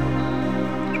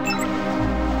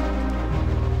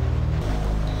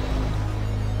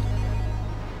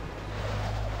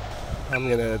 I'm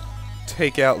gonna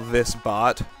take out this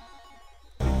bot.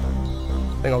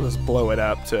 I think I'll just blow it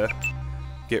up to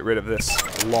get rid of this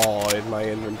law in my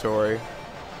inventory.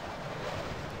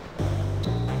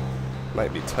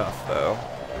 Might be tough, though.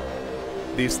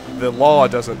 The law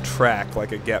doesn't track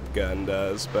like a GEP gun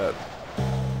does, but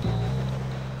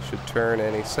should turn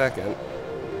any second.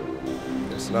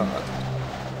 It's not.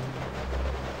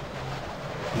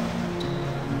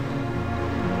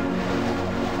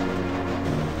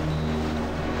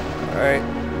 Alright.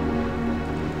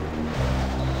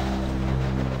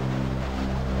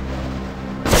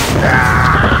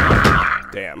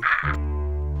 Damn.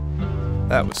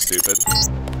 That was stupid.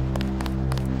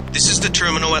 This is the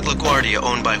terminal at LaGuardia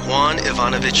owned by Juan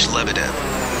Ivanovich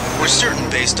Lebedev. We're certain,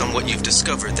 based on what you've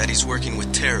discovered, that he's working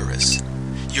with terrorists.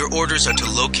 Your orders are to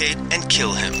locate and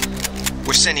kill him.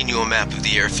 We're sending you a map of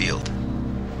the airfield.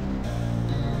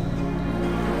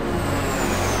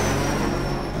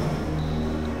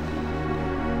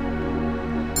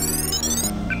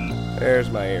 There's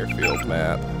my airfield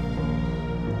map.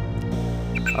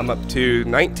 I'm up to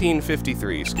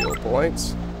 1953 skill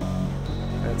points.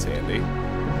 That's handy.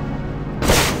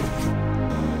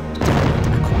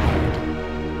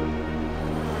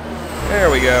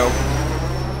 There we go.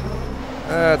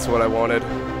 That's what I wanted.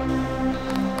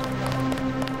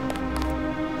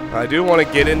 I do want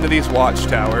to get into these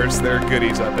watchtowers. There are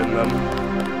goodies up in them.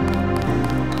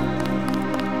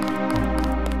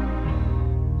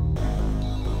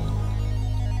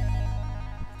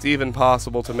 It's even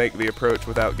possible to make the approach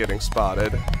without getting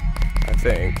spotted, I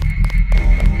think.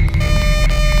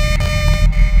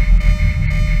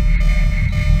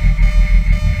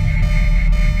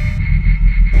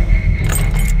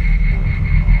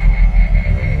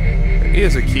 There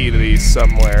is a key to these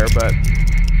somewhere, but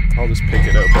I'll just pick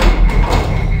it open.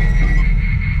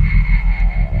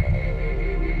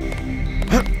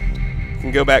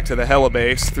 Can go back to the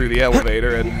helibase through the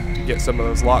elevator and get some of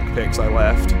those lockpicks I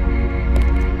left.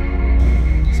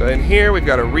 So in here we've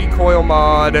got a recoil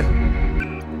mod,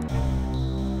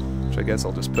 which I guess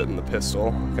I'll just put in the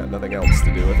pistol. Got nothing else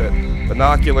to do with it.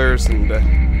 Binoculars and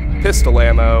pistol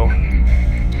ammo.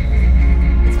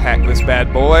 Let's hack this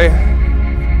bad boy.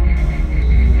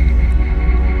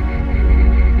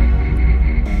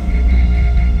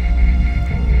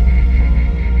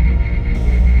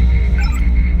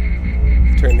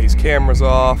 Turn these cameras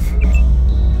off.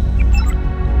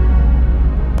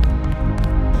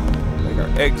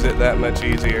 Exit that much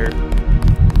easier,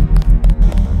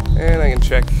 and I can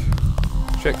check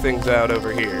things out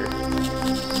over here.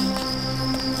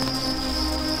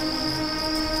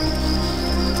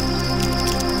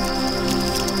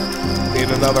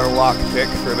 Need another lockpick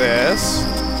for this.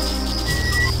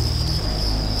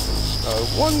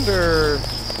 I wonder.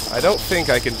 I don't think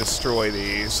I can destroy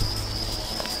these.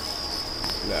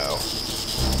 No.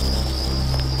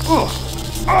 Oh,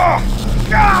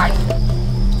 God!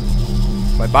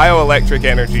 My bioelectric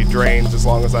energy drains as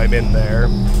long as I'm in there.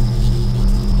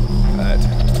 But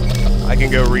I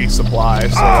can go resupply,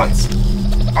 so let's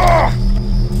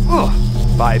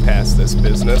bypass this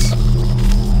business.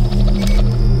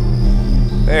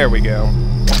 There we go.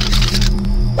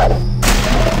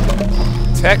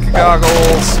 Tech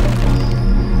goggles,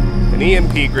 an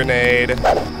EMP grenade,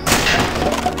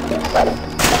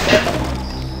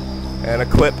 and a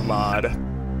clip mod.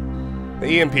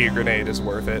 The EMP grenade is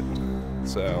worth it.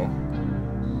 So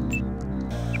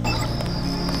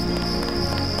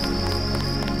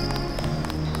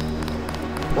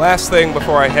last thing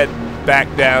before I head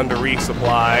back down to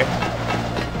resupply,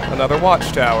 another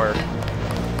watchtower.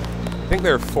 I think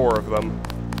there are 4 of them.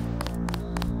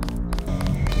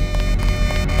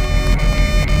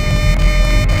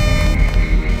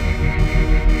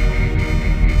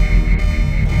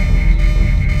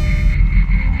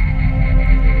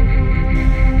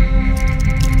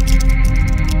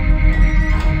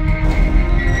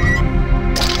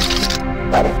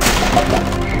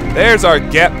 There's our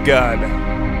GEP gun.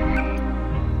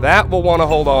 That we'll want to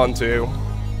hold on to,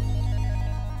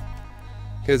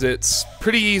 because it's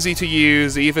pretty easy to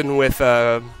use, even with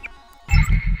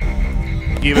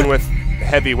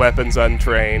heavy weapons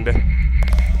untrained,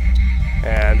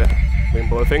 and we can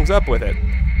blow things up with it.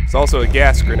 It's also a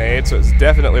gas grenade, so it's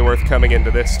definitely worth coming into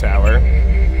this tower.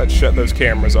 Let's shut those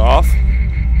cameras off.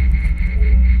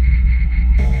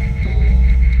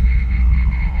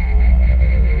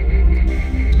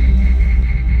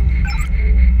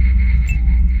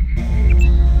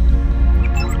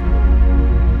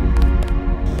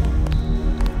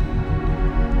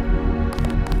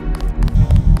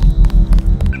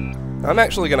 I'm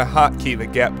actually going to hotkey the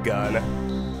GEP gun.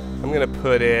 I'm going to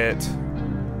put it...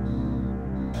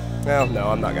 Well, no,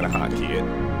 I'm not going to hotkey it.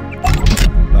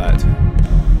 But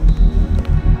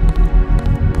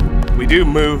We do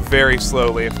move very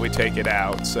slowly if we take it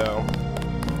out, so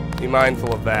be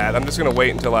mindful of that. I'm just gonna wait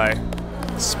until I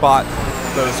spot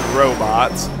those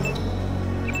robots.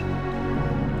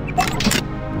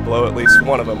 Blow at least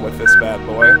one of them with this bad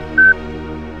boy.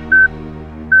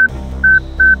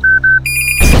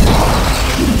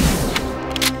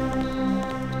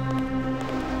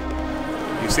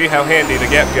 You see how handy the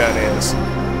GEP gun is.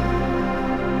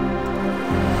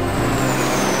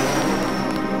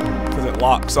 Because it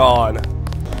locks on.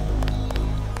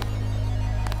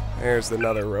 There's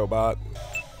another robot.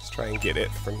 Let's try and get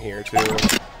it from here too.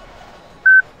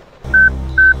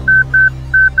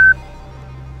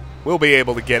 We'll be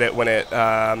able to get it when it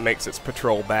makes its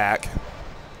patrol back.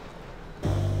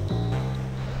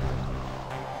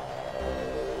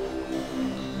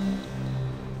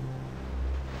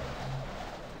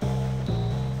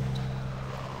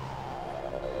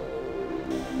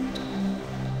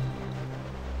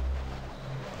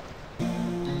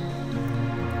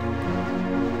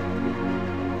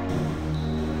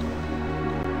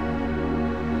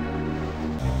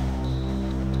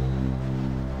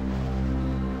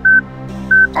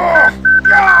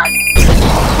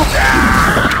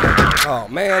 Oh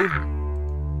man,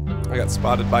 I got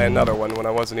spotted by another one when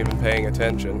I wasn't even paying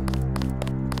attention.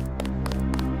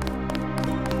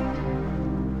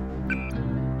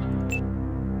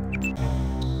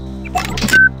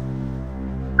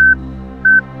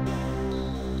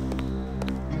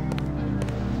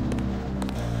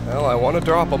 Well, I want to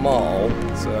drop them all,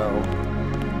 so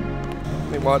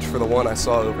let me watch for the one I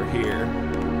saw over here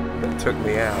that took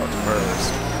me out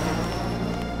first.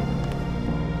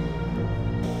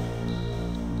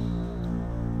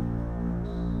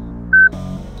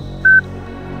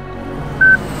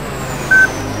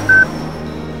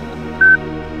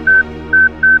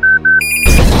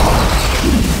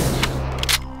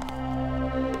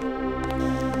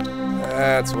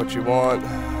 That's what you want.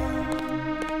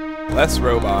 Less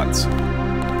robots.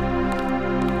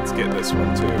 Let's get this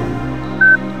one too.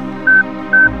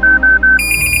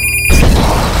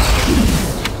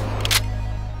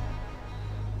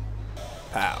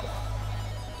 Pow.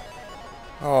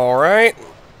 Alright.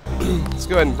 Let's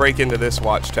go ahead and break into this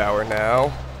watchtower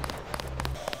now.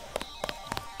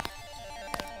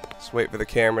 Just wait for the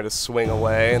camera to swing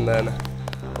away and then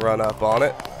run up on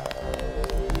it.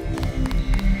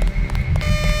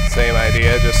 Same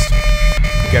idea, just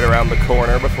get around the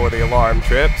corner before the alarm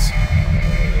trips.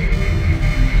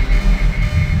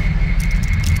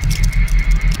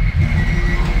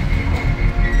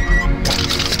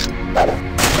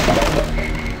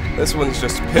 This one's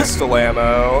just pistol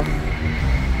ammo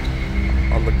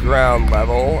on the ground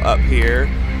level up here.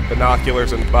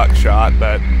 Binoculars and buckshot,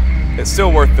 but it's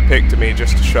still worth the pick to me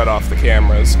just to shut off the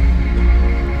cameras.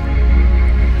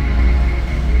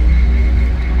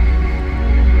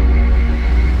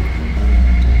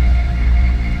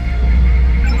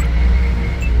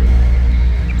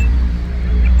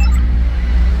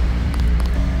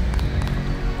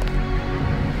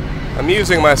 I'm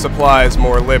using my supplies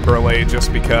more liberally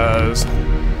just because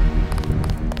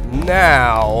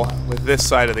now, with this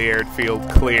side of the airfield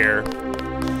clear,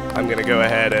 I'm going to go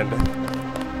ahead and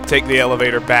take the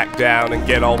elevator back down and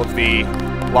get all of the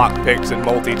lockpicks and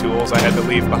multi-tools I had to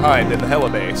leave behind in the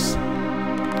helibase.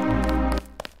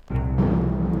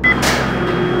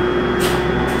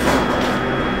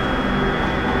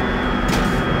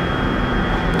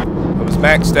 I was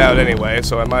maxed out anyway,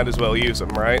 so I might as well use them,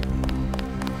 right?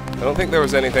 I don't think there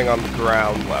was anything on the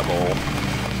ground level.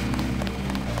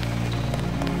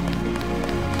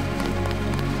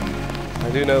 I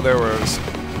do know there was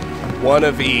one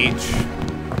of each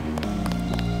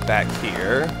back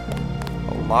here.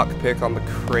 A lockpick on the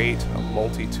crate, a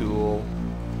multi-tool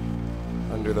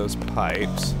under those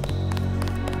pipes.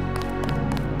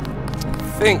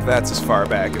 I think that's as far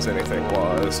back as anything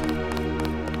was.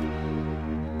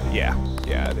 Yeah,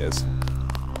 it is.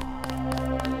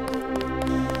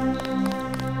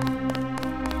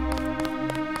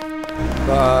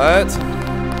 But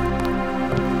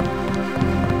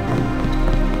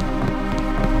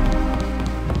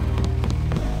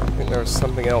I think there was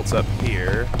something else up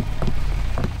here.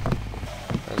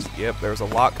 Yep, there's a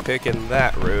lockpick in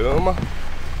that room.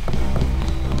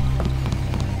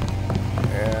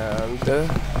 And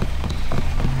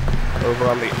over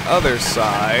on the other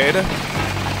side,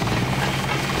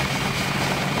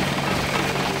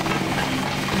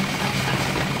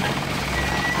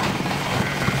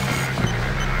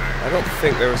 I don't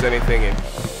think there was anything in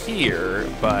here,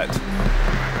 but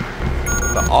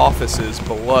the offices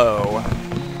below,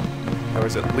 there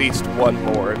was at least one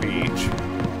more of each.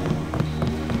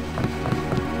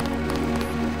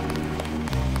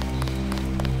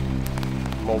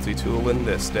 multi-tool in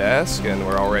this desk, and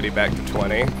we're already back to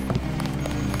 20.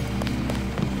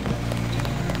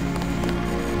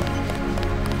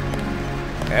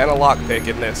 And a lockpick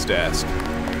in this desk.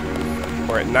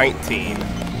 We're at 19.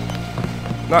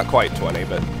 Not quite 20,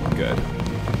 but good.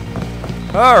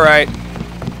 Alright.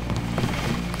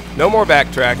 No more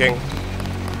backtracking.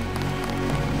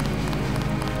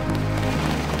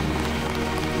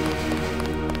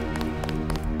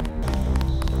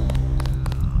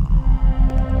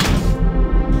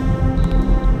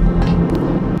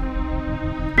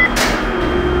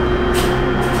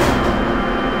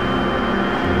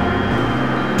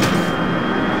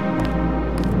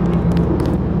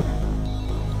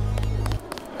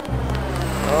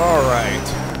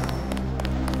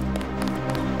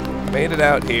 Made it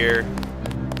out here.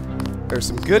 There's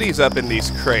some goodies up in these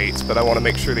crates, but I want to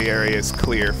make sure the area is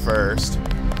clear first.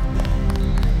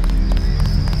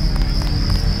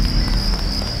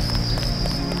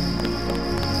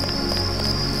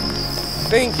 I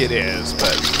think it is,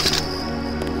 but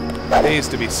pays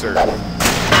to be certain.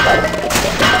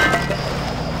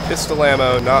 Pistol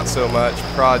ammo, not so much.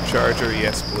 Prod charger,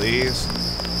 yes please.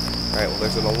 Alright, well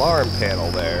there's an alarm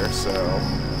panel there, so...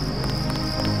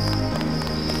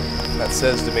 that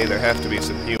says to me there have to be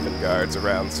some human guards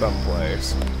around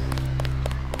someplace.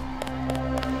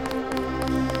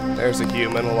 There's a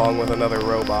human along with another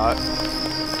robot.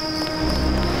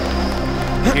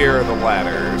 Here are the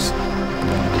ladders.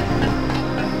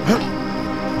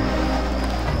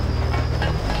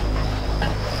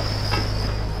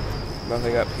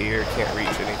 Nothing up here, can't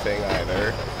reach anything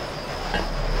either.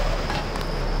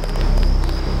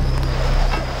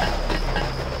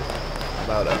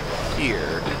 About up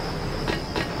here.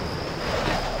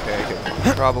 Okay, I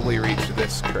can probably reach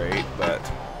this crate, but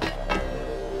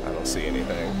I don't see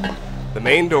anything. The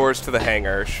main doors to the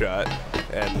hangar are shut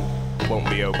and won't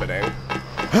be opening.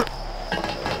 Alright,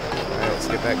 let's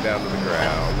get back down to the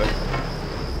ground.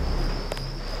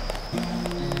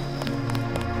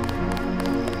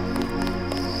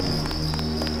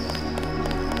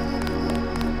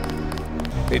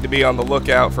 Need to be on the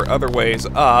lookout for other ways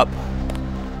up,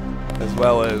 as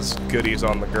well as goodies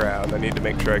on the ground. I need to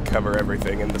make sure I cover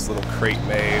everything in this little crate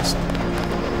maze.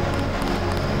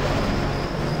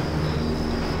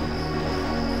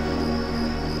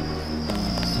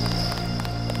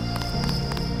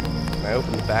 Can I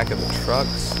open the back of the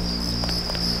trucks?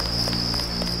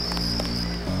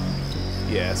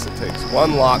 Yes, it takes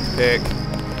one lockpick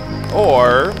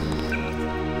or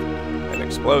an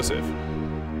explosive.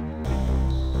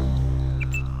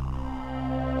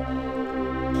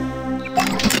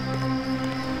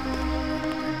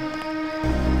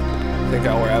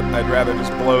 I'd rather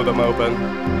just blow them open.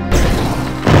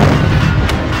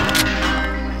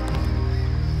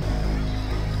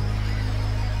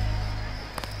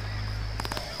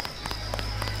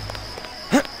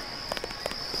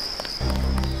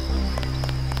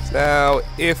 Now,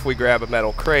 if we grab a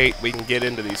metal crate, we can get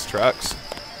into these trucks.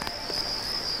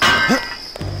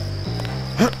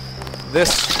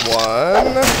 This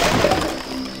one...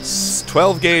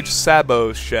 12-gauge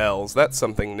sabot shells. That's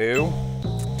something new.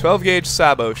 12-gauge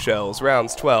sabot shells,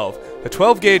 rounds 12. A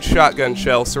 12-gauge shotgun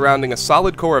shell surrounding a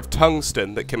solid core of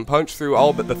tungsten that can punch through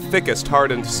all but the thickest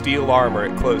hardened steel armor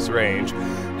at close range.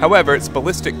 However, its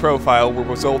ballistic profile will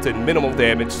result in minimal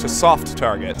damage to soft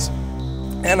targets.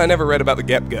 And I never read about the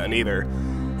GEP gun either.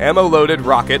 Ammo-loaded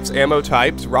rockets, ammo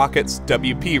types, rockets,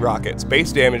 WP rockets.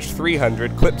 Base damage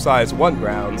 300, clip size 1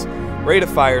 rounds. Rate of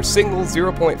fire single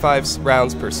 0.5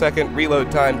 rounds per second,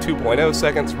 reload time 2.0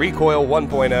 seconds, recoil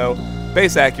 1.0.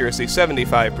 Base accuracy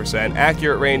 75%,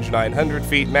 accurate range 900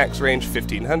 feet, max range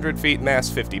 1500 feet, mass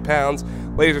 50 pounds,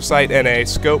 laser sight NA,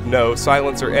 scope no,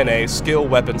 silencer NA, skill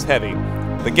weapons heavy.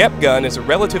 The GEP gun is a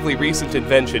relatively recent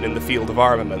invention in the field of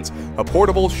armaments, a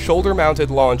portable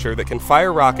shoulder-mounted launcher that can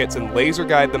fire rockets and laser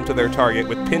guide them to their target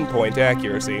with pinpoint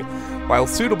accuracy. While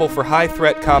suitable for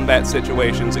high-threat combat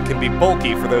situations, it can be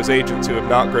bulky for those agents who have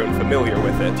not grown familiar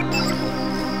with it.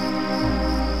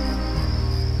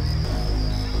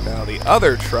 Now the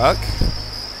other truck...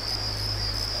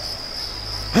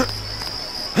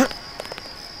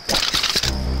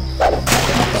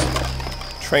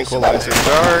 tranquilizer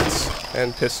darts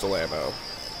and pistol ammo.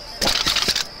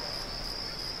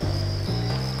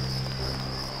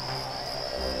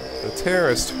 The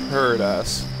terrorist heard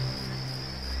us.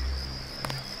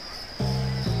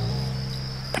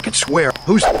 I could swear.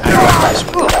 Who's...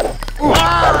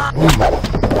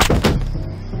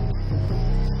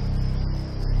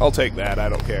 I'll take that, I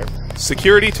don't care.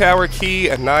 Security tower key,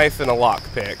 a knife, and a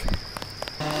lockpick.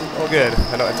 Oh good,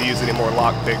 I don't have to use any more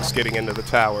lockpicks getting into the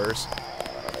towers.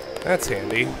 That's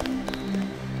handy.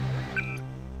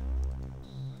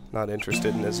 Not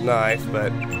interested in his knife,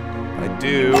 but I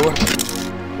do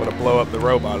want to blow up the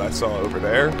robot I saw over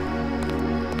there.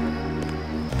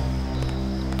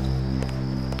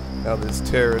 Now this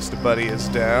terrorist buddy is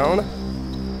down.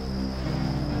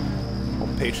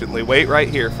 I'll patiently wait right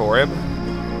here for him.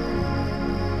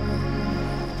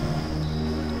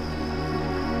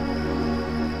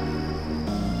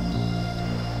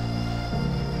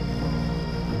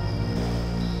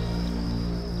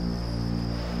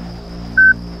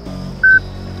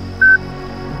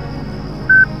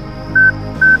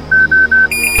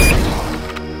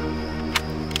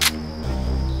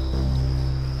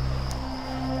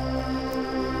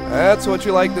 That's what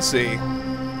you like to see.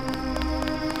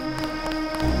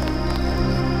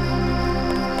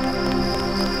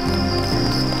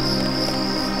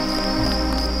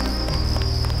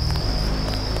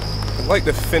 I'd like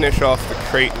to finish off the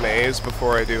crate maze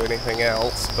before I do anything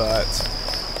else, but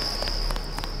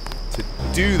to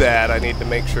do that I need to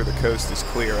make sure the coast is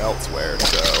clear elsewhere,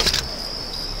 so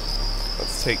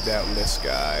let's take down this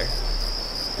guy.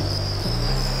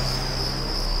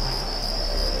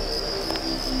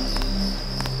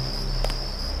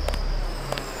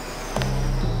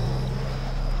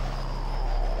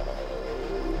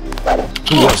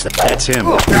 Who was that? That's him.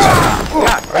 Are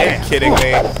you kidding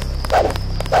me?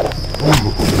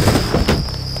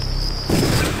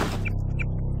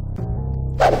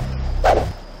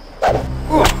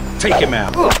 Take him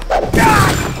out.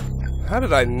 How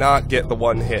did I not get the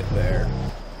one hit there?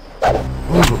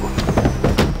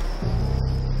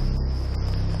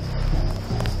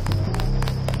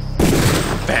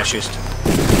 Fascist.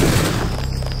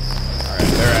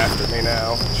 Alright, they're after me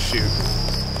now. Shoot.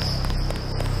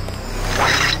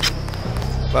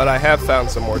 But I have found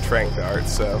some more tranq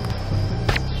darts, so...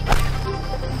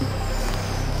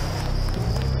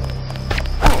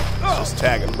 Let's just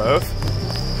tag them both.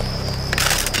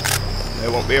 They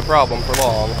won't be a problem for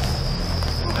long.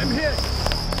 I'm hit.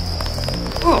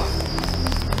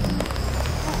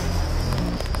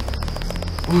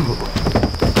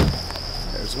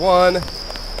 There's one.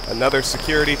 Another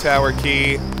security tower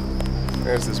key.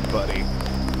 There's his buddy.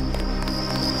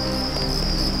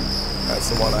 That's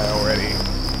the one I already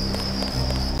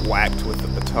whacked with the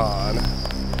baton.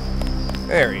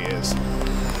 There he is.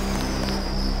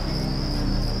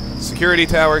 Security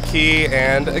tower key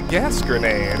and a gas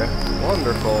grenade.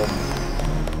 Wonderful.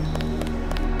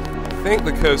 I think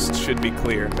the coast should be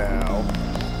clear now.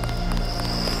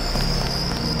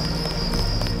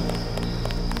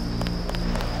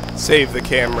 Save the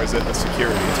cameras at the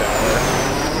security tower.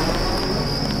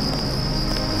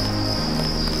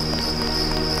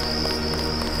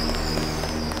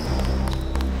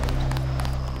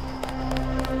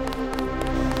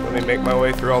 Make my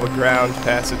way through all the ground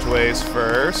passageways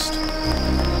first.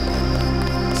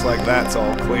 Looks like that's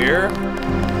all clear.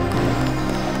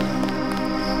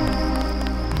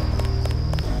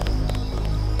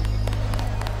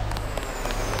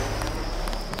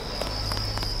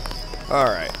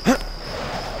 Alright.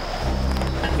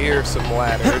 Here are some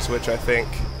ladders, which I think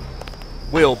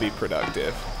will be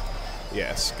productive.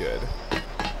 Yes, good.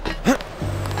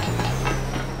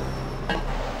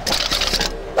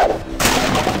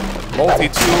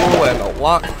 Multi-tool and a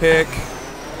lockpick,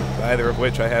 neither of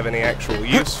which I have any actual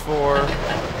use for.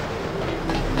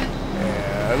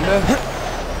 And...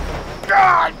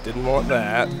 didn't want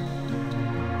that.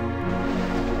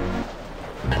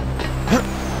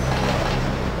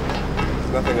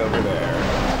 There's nothing over there.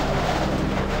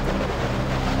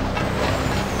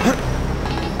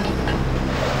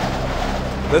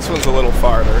 This one's a little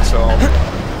farther, so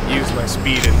I'll use my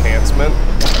speed enhancement.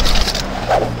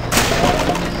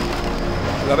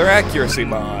 Another accuracy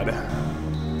mod.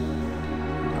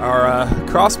 Our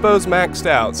crossbow's maxed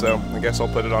out, so I guess I'll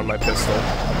put it on my pistol.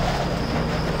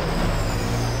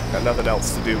 Got nothing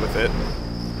else to do with it.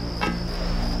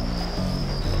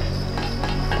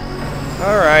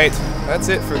 Alright, that's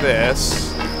it for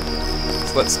this.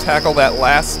 So let's tackle that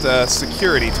last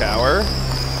security tower.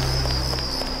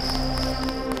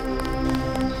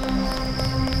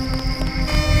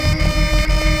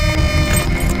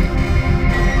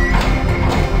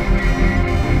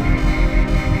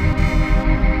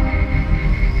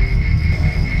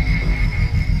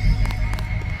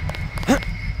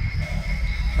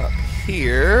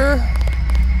 Here,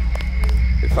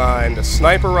 we find a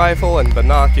sniper rifle and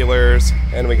binoculars,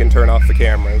 and we can turn off the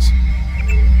cameras.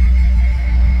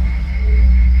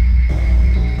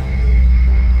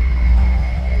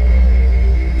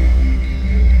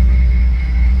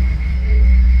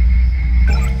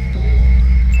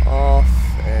 Off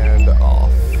and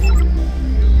off.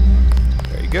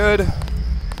 Very good.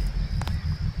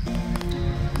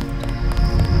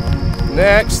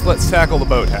 first, let's tackle the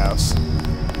boathouse.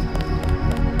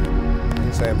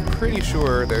 Because I'm pretty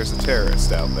sure there's a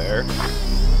terrorist out there.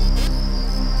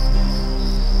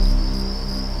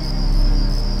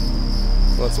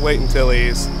 So let's wait until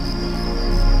he's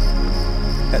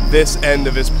at this end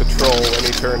of his patrol when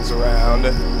he turns around.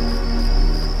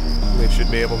 We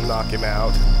should be able to knock him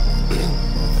out.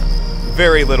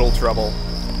 Very little trouble.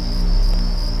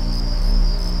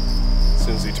 As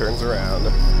soon as he turns around.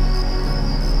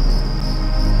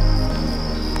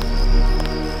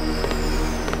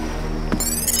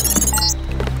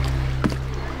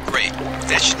 Great.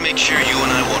 That should make sure you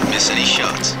and I won't miss any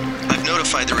shots. I've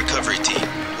notified the recovery team.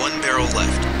 1 barrel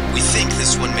left. We think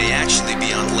this one may actually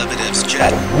be on Lebedev's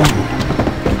jet.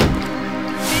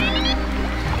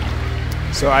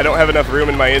 So I don't have enough room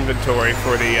in my inventory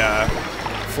for the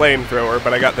flamethrower,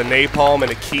 but I got the napalm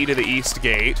and a key to the east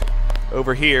gate.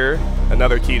 Over here,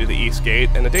 another key to the east gate,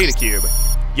 and a data cube.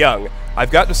 Young, I've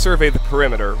got to survey the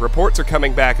perimeter. Reports are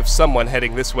coming back of someone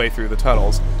heading this way through the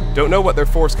tunnels. Don't know what their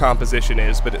force composition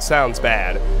is, but it sounds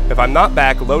bad. If I'm not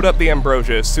back, load up the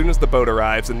Ambrosia as soon as the boat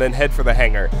arrives, and then head for the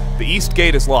hangar. The east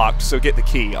gate is locked, so get the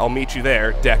key. I'll meet you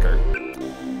there, Decker.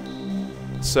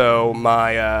 So,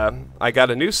 I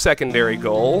got a new secondary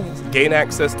goal. Gain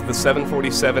access to the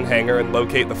 747 hangar and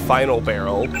locate the final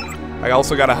barrel. I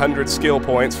also got 100 skill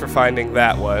points for finding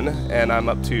that one, and I'm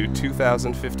up to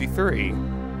 2,053.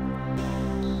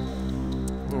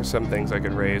 There's some things I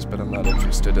could raise, but I'm not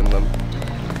interested in them.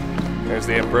 There's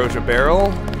the Ambrosia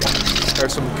barrel.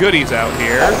 There's some goodies out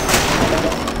here.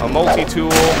 A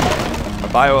multi-tool, a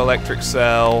bioelectric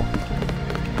cell,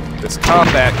 this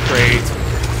combat crate.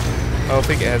 I don't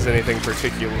think it has anything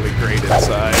particularly great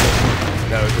inside.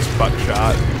 No, just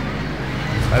buckshot.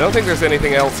 I don't think there's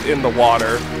anything else in the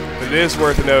water, but it is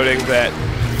worth noting that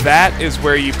that is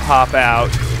where you pop out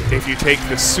if you take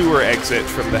the sewer exit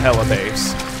from the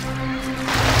helibase.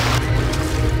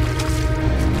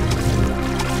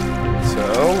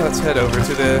 So, let's head over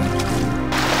to the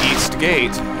east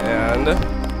gate and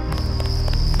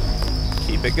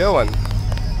keep it going.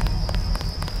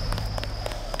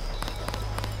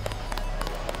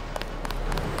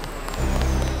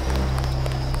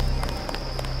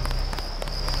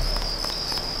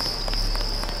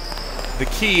 The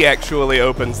key actually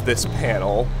opens this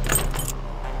panel.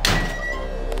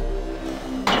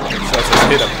 So let's just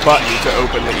hit a button to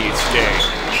open the east gate.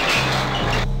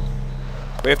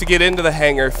 We have to get into the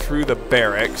hangar through the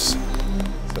barracks.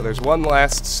 So there's one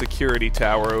last security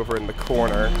tower over in the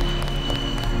corner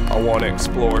I'll want to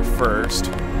explore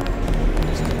first.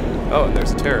 Oh, and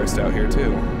there's a terrorist out here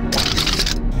too.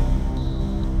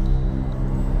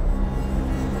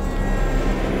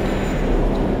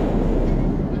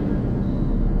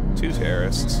 Two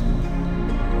terrorists.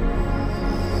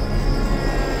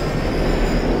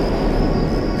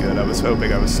 Good, I was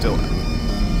hoping I was still...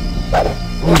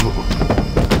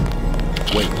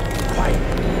 Wait, quiet.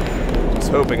 I was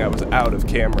hoping I was out of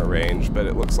camera range, but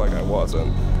it looks like I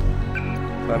wasn't.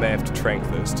 So I may have to trank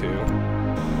those two.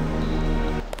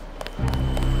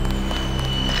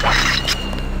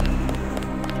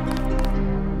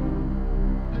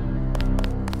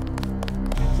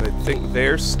 So I think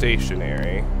they're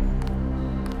stationary.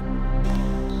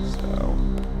 So,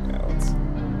 yeah, let's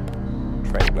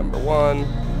trank number 1.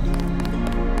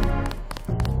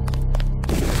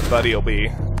 Buddy will be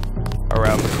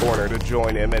around the corner to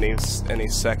join him any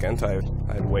second,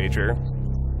 I'd wager.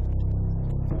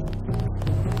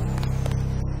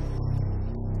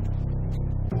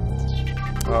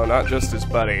 Oh, not just his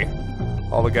buddy.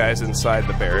 All the guys inside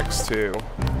the barracks, too.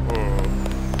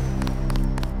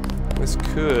 This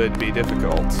could be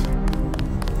difficult.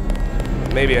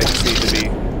 Maybe I just need to be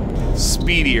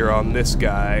speedier on this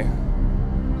guy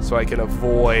so I can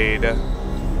avoid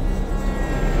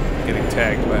getting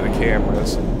tagged by the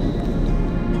cameras.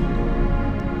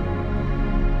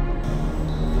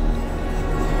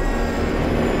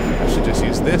 I should just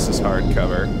use this as hard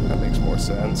cover. That makes more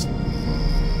sense.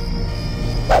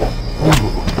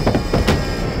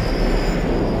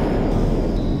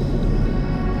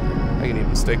 I can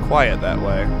even stay quiet that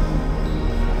way.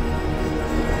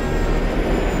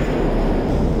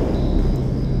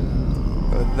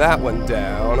 Put that one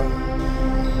down.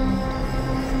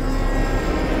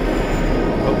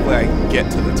 Hopefully I can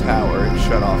get to the tower and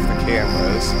shut off the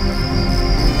cameras.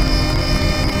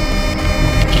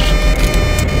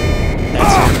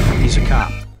 That's it. He's a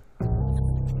cop.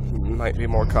 Might be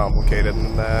more complicated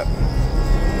than that.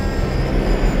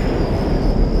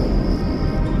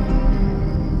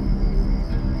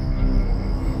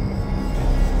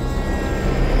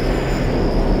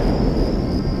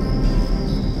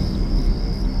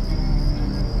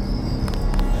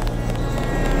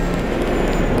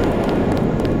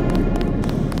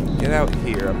 out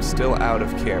here. I'm still out of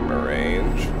camera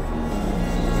range.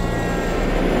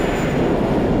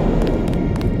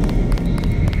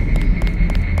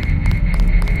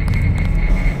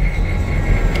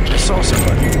 I saw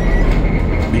somebody.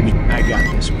 Maybe I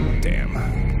got this one. Damn.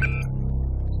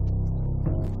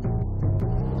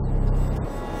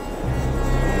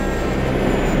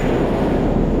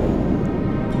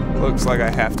 Looks like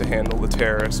I have to handle the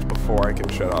terrorist before I can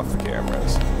shut off the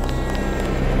cameras.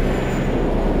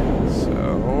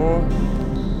 So,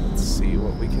 let's see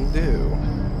what we can do.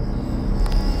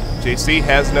 JC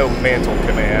has no mantle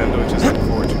command, which is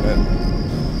unfortunate.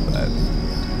 But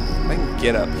if I can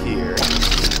get up here,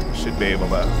 I should be able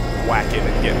to whack him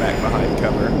and get back behind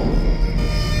cover.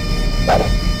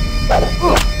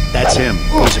 That's him.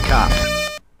 He's a cop.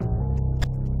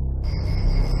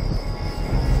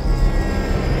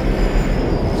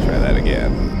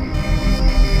 Again.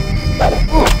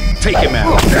 Take him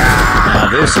out. Now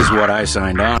this is what I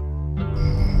signed on.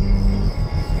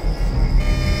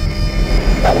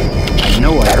 I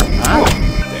know I heard. Huh?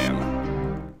 Damn.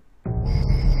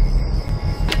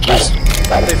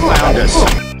 They found us.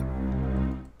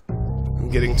 I'm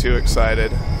getting too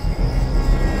excited.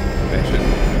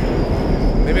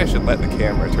 Maybe I should let the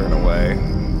camera turn away.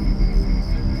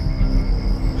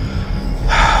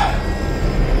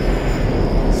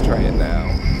 Try it now.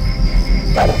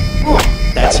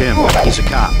 That's him. He's a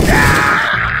cop.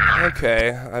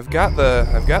 Okay, I've got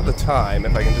the time.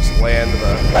 If I can just land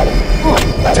the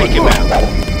take him out.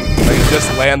 If I can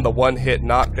just land the one-hit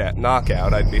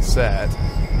knockout, I'd be set.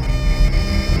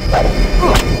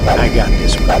 I got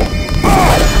this one.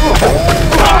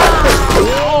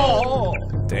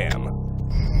 Damn.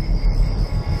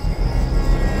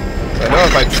 I know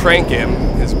if I trank him,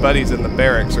 his buddies in the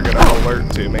barracks are gonna alert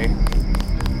to me.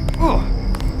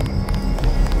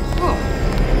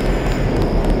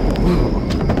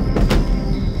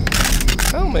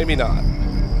 Oh, maybe not.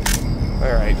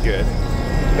 Alright, good.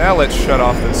 Now let's shut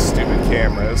off those stupid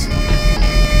cameras.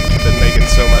 They've been making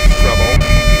so much trouble.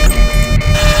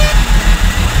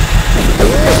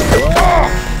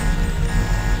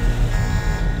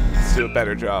 Let's do a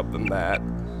better job than that.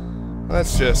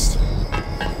 Let's just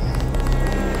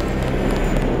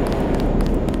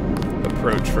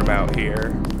approach from out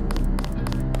here.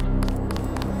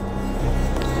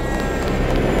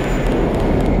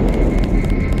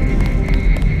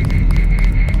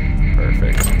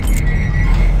 Perfect.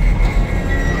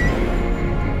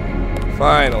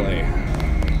 Finally.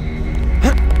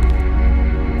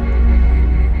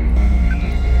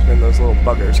 Turn those little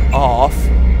buggers off.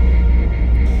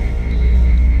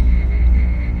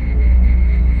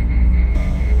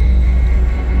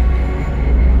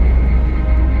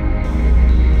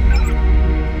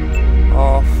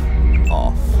 Off.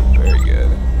 Very good.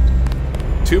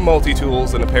 2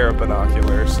 multi-tools and a pair of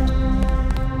binoculars.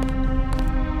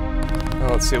 Now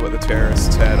let's see what the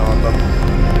terrorists had on them.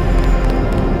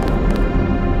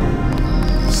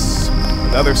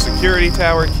 Another security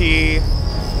tower key,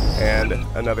 and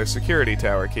another security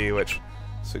tower key, which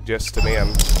suggests to me I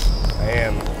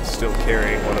am still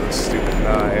carrying one of the stupid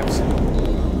knives.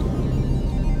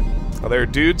 Well, there are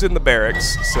dudes in the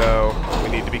barracks, so we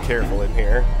need to be careful in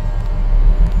here.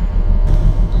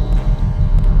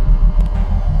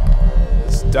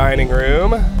 Dining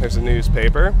room. There's a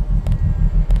newspaper.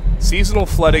 Seasonal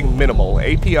flooding minimal.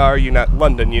 APR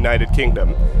London, United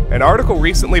Kingdom. An article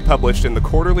recently published in the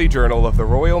Quarterly Journal of the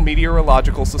Royal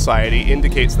Meteorological Society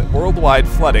indicates that worldwide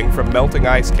flooding from melting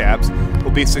ice caps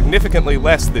will be significantly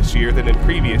less this year than in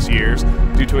previous years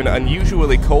due to an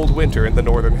unusually cold winter in the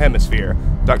Northern Hemisphere.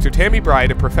 Dr. Tammy Bright,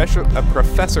 a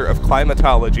professor of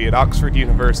climatology at Oxford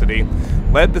University,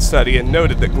 led the study and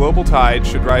noted that global tides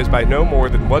should rise by no more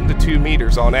than 1 to 2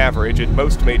 meters on average in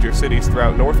most major cities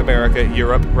throughout North America,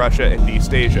 Europe, Russia, and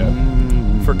East Asia.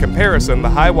 For comparison, the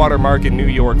high water mark in New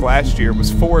York last year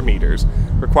was 4 meters,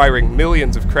 requiring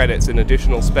millions of credits in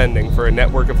additional spending for a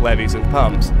network of levees and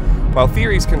pumps. While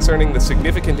theories concerning the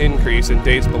significant increase in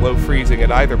days below freezing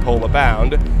at either pole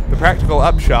abound, the practical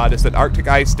upshot is that Arctic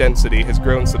ice density has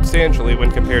grown substantially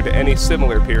when compared to any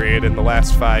similar period in the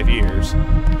last 5 years.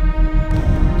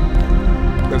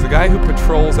 There's a guy who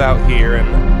patrols out here, and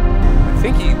I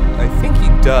think he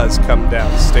does come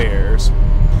downstairs.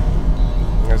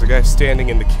 There's a guy standing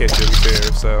in the kitchen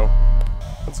too, so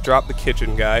let's drop the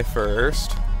kitchen guy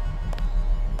first.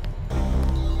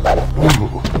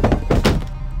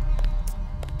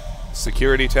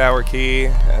 Security tower key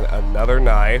and another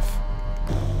knife.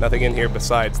 Nothing in here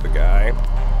besides the guy.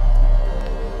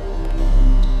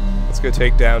 Let's go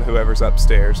take down whoever's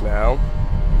upstairs now.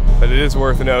 But it is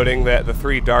worth noting that the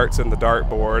 3 darts in the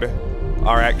dartboard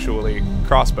are actually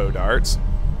crossbow darts.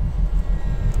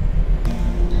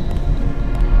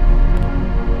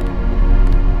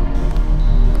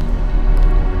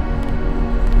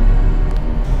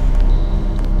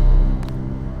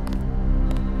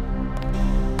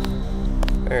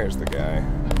 There's the guy.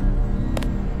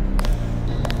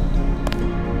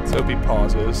 Let's hope he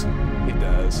pauses. He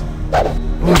does.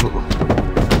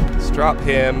 Let's drop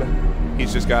him.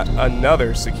 He's just got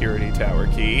another security tower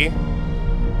key.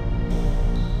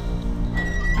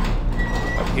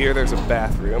 Up here there's a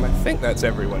bathroom. I think that's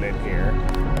everyone in here.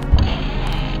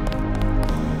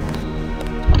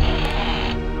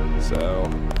 So,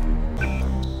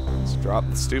 let's drop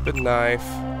the stupid knife.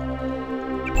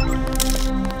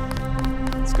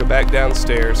 Let's go back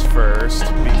downstairs first,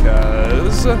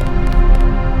 because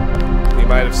he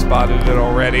might have spotted it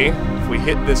already. If we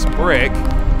hit this brick,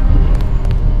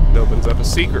 it opens up a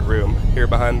secret room here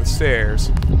behind the stairs,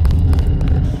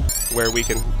 where we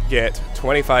can get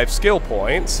 25 skill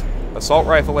points, assault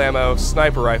rifle ammo,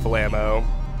 sniper rifle ammo,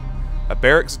 a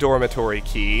barracks dormitory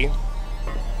key,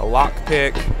 a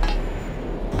lockpick,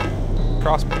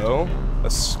 crossbow, a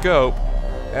scope,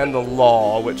 and the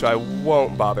law, which I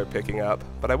won't bother picking up,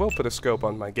 but I will put a scope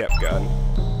on my GEP gun.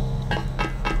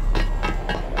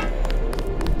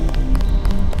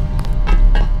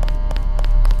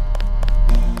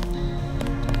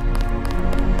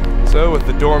 So with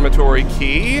the dormitory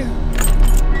key,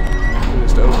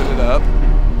 just open it up.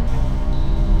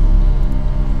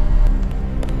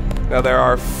 Now there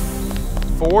are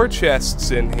 4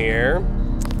 chests in here,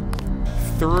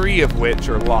 3 of which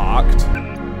are locked.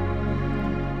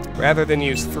 Rather than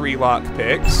use 3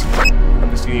 lockpicks, I'm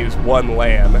just going to use 1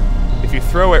 lamb. If you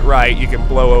throw it right, you can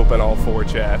blow open all 4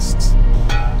 chests.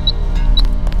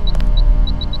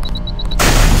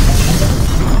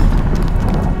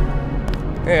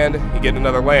 And you get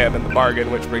another lamb in the bargain,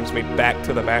 which brings me back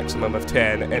to the maximum of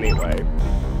 10 anyway.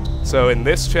 So in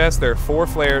this chest, there are 4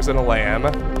 flares and a lamb.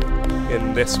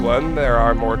 In this one, there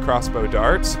are more crossbow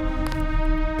darts.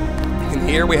 In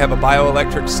here, we have a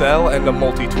bioelectric cell and a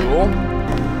multi-tool.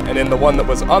 And in the one that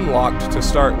was unlocked to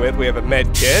start with, we have a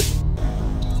med kit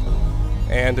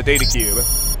and a data cube.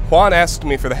 Juan asked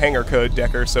me for the hangar code,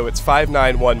 Decker, so it's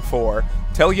 5914.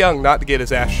 Tell Young not to get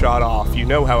his ass shot off. You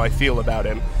know how I feel about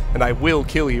him, and I will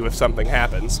kill you if something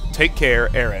happens. Take care,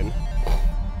 Aaron.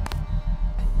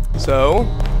 So,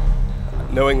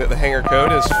 knowing that the hangar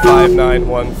code is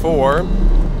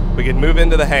 5914, we can move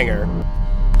into the hangar.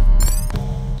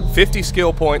 50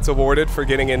 skill points awarded for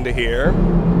getting into here.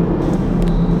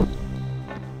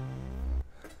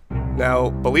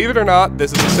 Now, believe it or not,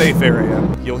 this is a safe area.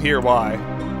 You'll hear why.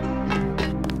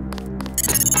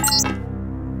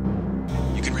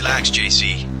 You can relax,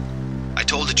 JC. I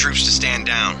told the troops to stand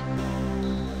down.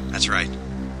 That's right.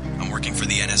 I'm working for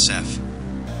the NSF.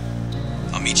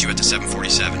 I'll meet you at the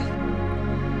 747.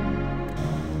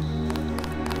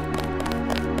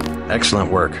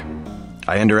 Excellent work.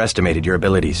 I underestimated your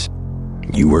abilities.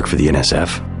 You work for the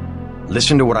NSF?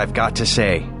 Listen to what I've got to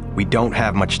say. We don't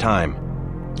have much time.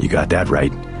 You got that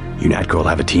right. UNATCO will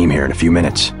have a team here in a few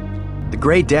minutes. The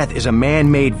Grey Death is a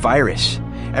man-made virus.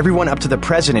 Everyone up to the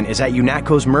President is at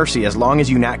UNATCO's mercy as long as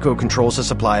UNATCO controls the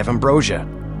supply of ambrosia.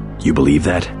 You believe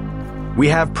that? We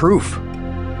have proof.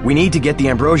 We need to get the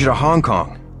ambrosia to Hong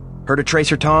Kong. Heard of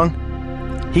Tracer Tong?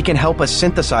 He can help us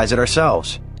synthesize it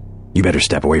ourselves. You better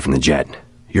step away from the jet.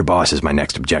 Your boss is my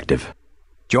next objective.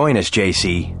 Join us,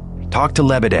 JC. Talk to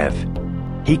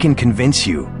Lebedev. He can convince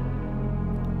you.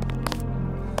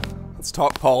 Let's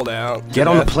talk Paul down. Get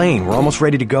on the plane. We're almost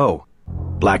ready to go.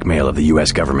 Blackmail of the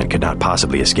U.S. government could not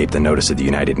possibly escape the notice of the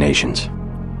United Nations.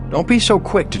 Don't be so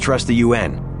quick to trust the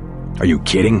UN. Are you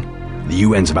kidding? The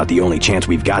UN's about the only chance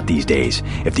we've got these days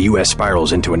if the U.S.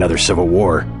 spirals into another civil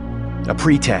war. A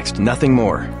pretext, nothing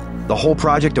more. The whole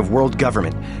project of world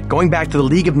government, going back to the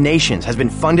League of Nations, has been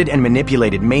funded and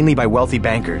manipulated mainly by wealthy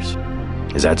bankers.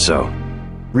 Is that so?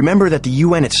 Remember that the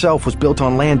UN itself was built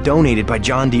on land donated by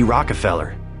John D.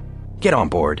 Rockefeller. Get on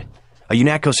board. A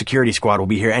UNATCO security squad will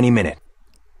be here any minute.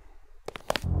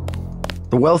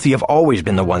 The wealthy have always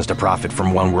been the ones to profit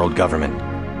from one world government.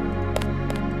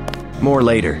 More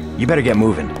later. You better get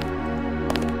moving.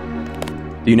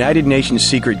 The United Nations'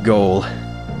 secret goal...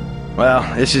 Well,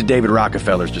 this is David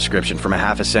Rockefeller's description from a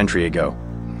half a century ago.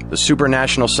 The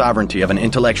supranational sovereignty of an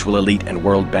intellectual elite and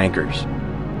world bankers.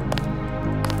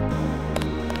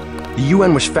 The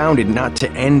UN was founded not to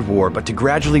end war, but to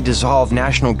gradually dissolve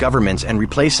national governments and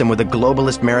replace them with a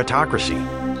globalist meritocracy.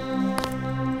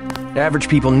 Average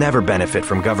people never benefit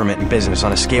from government and business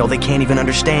on a scale they can't even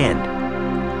understand.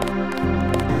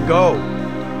 Go.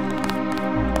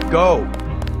 Go.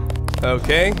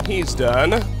 Okay, he's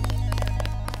done.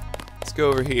 Let's go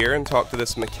over here and talk to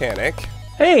this mechanic.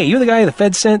 Hey, you're the guy the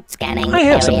Fed sent? Scanning I have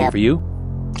area. something for you.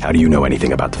 How do you know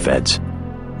anything about the feds?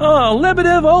 Oh,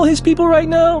 Lebedev, all his people right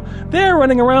now, they're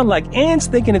running around like ants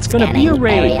thinking it's gonna be a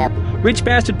raid. Rich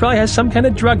bastard probably has some kind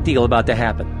of drug deal about to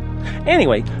happen.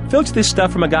 Anyway, filch this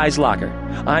stuff from a guy's locker.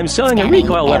 I'm selling a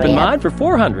recoil weapon mod for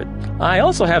 400. I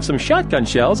also have some shotgun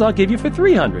shells I'll give you for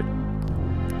 300.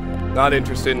 Not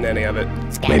interested in any of it.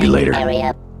 Maybe later.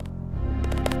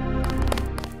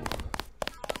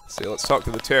 So let's talk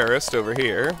to the terrorist over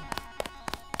here.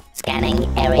 Scanning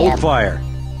area. Hold fire.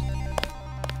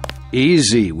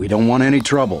 Easy, we don't want any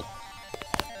trouble.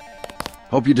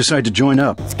 Hope you decide to join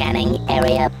up. Scanning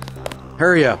area.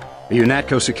 Hurry up. The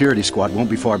UNATCO security squad won't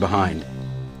be far behind.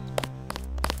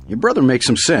 Your brother makes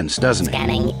some sense, doesn't he?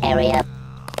 Scanning area.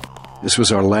 This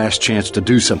was our last chance to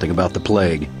do something about the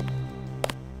plague.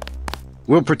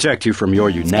 We'll protect you from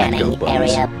your UNATCO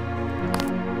bums.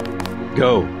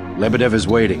 Go. Lebedev is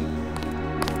waiting.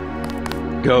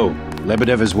 Go.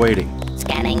 Lebedev is waiting.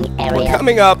 Scanning area. We're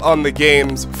coming up on the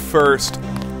game's first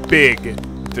big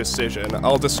decision.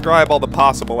 I'll describe all the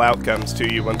possible outcomes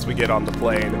to you once we get on the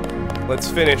plane.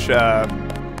 Let's finish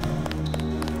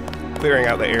clearing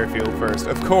out the airfield first.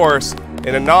 Of course,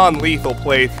 in a non-lethal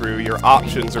playthrough, your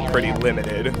options are pretty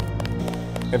limited.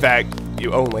 In fact,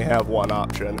 you only have one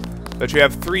option. But you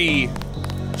have 3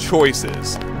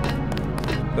 choices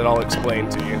that I'll explain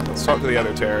to you. Let's talk to the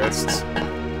other terrorists.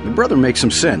 Your brother makes some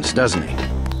sense, doesn't he?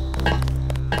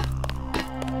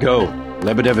 Go.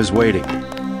 Lebedev is waiting.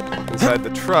 Inside the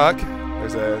truck,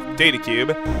 there's a data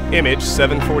cube, image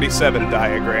 747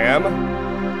 diagram.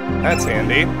 That's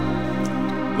handy.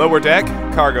 Lower deck,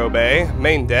 cargo bay,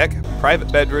 main deck,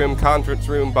 private bedroom, conference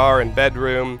room, bar, and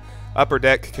bedroom, upper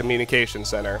deck, communication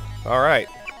center. Alright.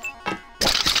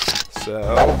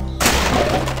 So,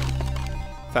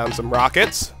 found some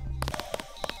rockets.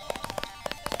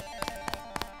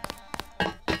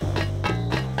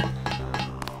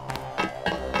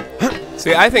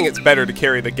 See, I think it's better to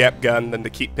carry the GEP gun than to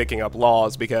keep picking up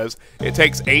laws, because it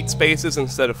takes 8 spaces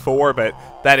instead of 4, but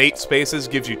that 8 spaces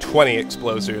gives you 20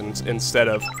 explosions instead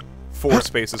of 4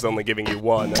 spaces only giving you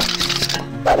 1.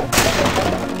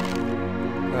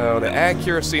 Oh, the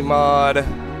accuracy mod.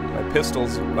 My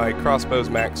crossbow's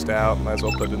maxed out. Might as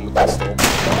well put it in the pistol.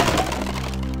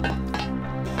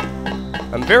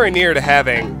 I'm very near to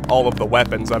having all of the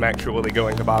weapons I'm actually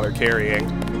going to bother carrying.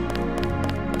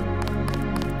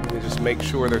 Make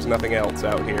sure there's nothing else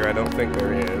out here. I don't think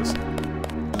there is.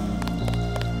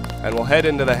 And we'll head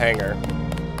into the hangar.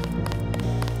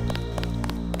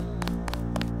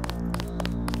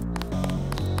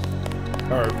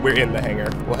 Or, we're in the hangar.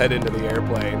 We'll head into the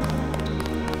airplane.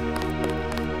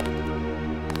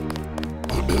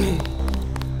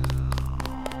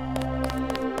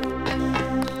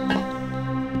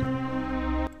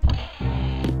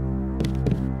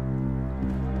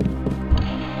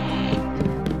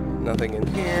 Nothing in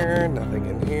here, nothing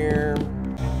in here.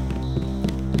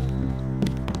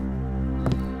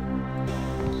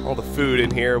 All the food in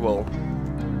here will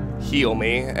heal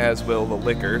me, as will the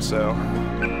liquor, so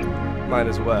might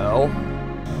as well.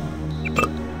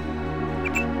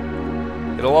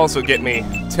 It'll also get me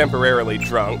temporarily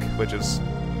drunk, which is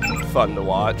fun to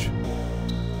watch.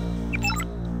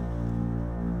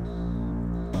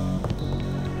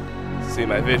 See,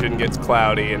 my vision gets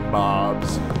cloudy and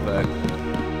bobs, but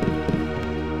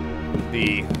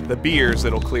the beers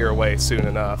it'll clear away soon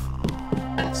enough.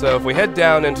 So if we head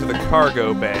down into the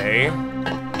cargo bay,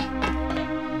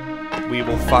 we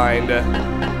will find a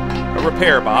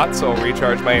repair bot, so I'll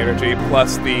recharge my energy,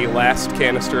 plus the last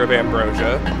canister of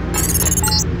ambrosia.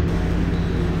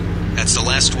 That's the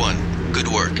last one. Good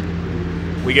work.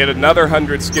 We get another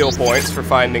 100 skill points for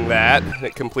finding that, and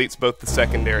it completes both the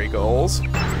secondary goals.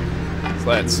 So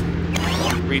let's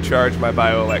recharge my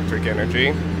bioelectric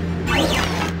energy.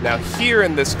 Now here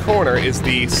in this corner is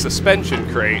the suspension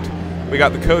crate. We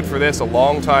got the code for this a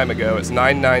long time ago. It's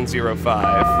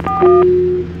 9905.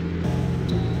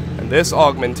 And this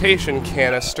augmentation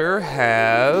canister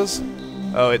has...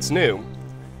 oh, it's new.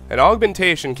 An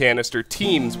augmentation canister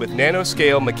teams with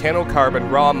nanoscale mechanocarbon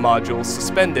ROM modules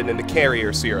suspended in the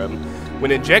carrier serum.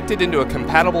 When injected into a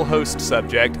compatible host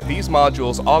subject, these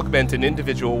modules augment an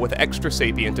individual with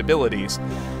extra-sapient abilities.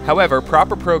 However,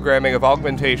 proper programming of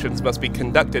augmentations must be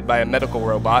conducted by a medical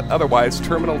robot, otherwise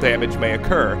terminal damage may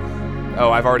occur.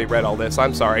 Oh, I've already read all this,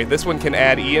 I'm sorry. This one can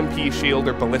add EMP shield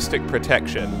or ballistic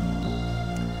protection.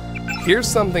 Here's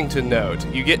something to note.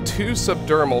 You get 2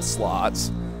 subdermal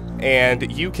slots,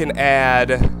 and you can add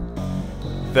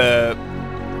the...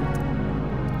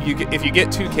 if you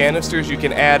get 2 canisters, you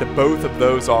can add both of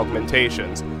those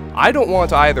augmentations. I don't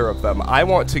want either of them. I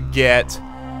want to get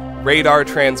radar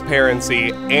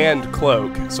transparency and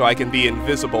cloak so I can be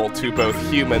invisible to both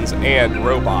humans and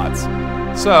robots.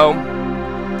 So,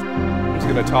 I'm just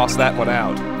going to toss that one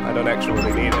out. I don't actually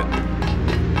need it.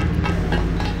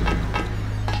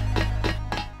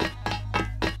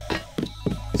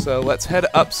 So let's head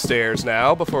upstairs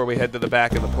now before we head to the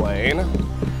back of the plane.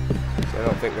 So I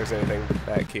don't think there's anything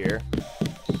back here.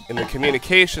 In the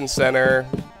communication center,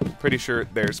 pretty sure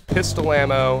there's pistol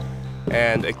ammo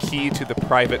and a key to the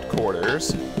private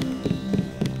quarters.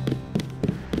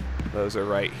 Those are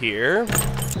right here.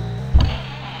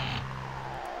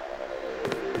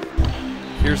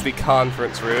 Here's the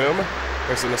conference room.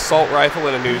 There's an assault rifle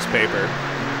and a newspaper.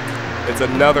 It's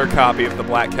another copy of the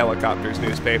Black Helicopters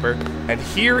newspaper. And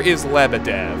here is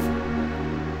Lebedev.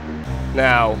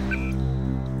 Now,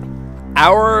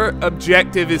 our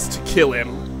objective is to kill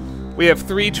him. We have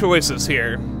 3 choices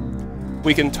here.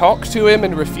 We can talk to him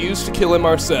and refuse to kill him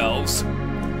ourselves.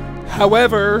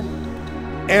 However,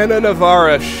 Ana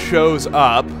Navarra shows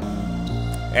up,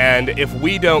 and if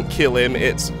we don't kill him,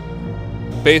 it's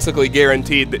basically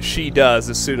guaranteed that she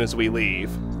does as soon as we leave.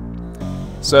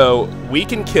 So, we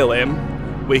can kill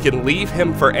him, we can leave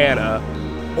him for Ana,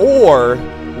 or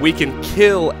we can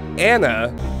kill Ana,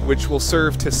 which will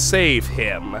serve to save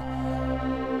him.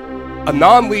 A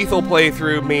non-lethal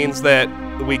playthrough means that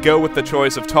we go with the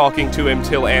choice of talking to him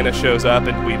till Ana shows up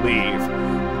and we leave.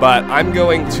 But I'm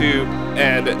going to...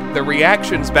 and the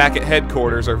reactions back at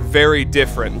headquarters are very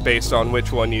different based on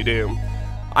which one you do.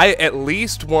 I at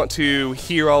least want to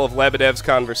hear all of Lebedev's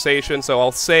conversation, so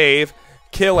I'll save,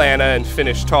 kill Ana, and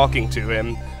finish talking to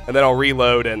him, and then I'll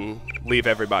reload and leave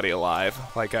everybody alive,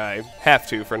 like I have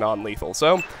to for non-lethal.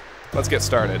 So, let's get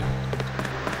started.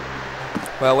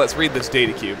 Well, let's read this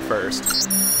data cube first.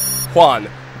 Juan,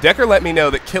 Decker let me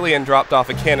know that Killian dropped off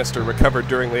a canister recovered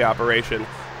during the operation.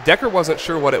 Decker wasn't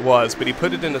sure what it was, but he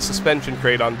put it in a suspension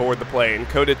crate on board the plane,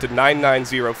 coded to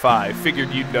 9905. Figured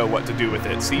you'd know what to do with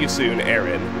it. See you soon,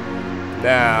 Aaron.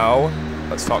 Now,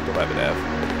 let's talk to Lebedev.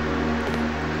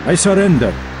 I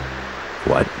surrender.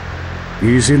 What?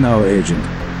 Easy now, Agent.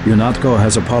 UNATCO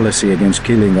has a policy against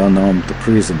killing unarmed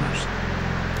prisoners.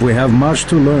 We have much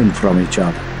to learn from each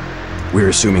other. We're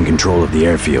assuming control of the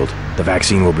airfield. The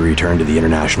vaccine will be returned to the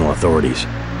international authorities.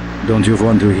 Don't you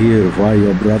want to hear why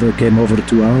your brother came over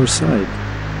to our side?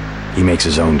 He makes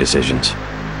his own decisions.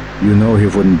 You know he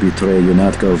wouldn't betray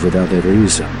UNATCO without a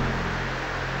reason.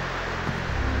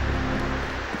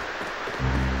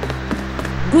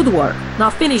 Good work. Now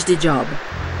finish the job.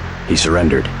 He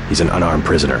surrendered. He's an unarmed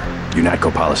prisoner.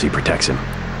 UNATCO policy protects him.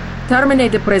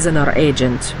 Terminate the prisoner,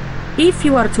 Agent. If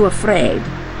you are too afraid,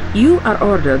 you are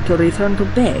ordered to return to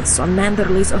base on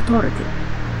Manderley's authority.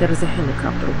 There is a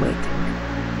helicopter waiting.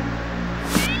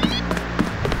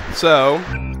 So,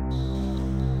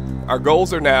 our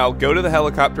goals are now go to the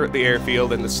helicopter at the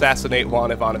airfield and assassinate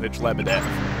Juan Ivanovich Lebedev.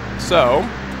 So,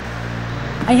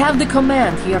 I have the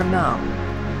command here now.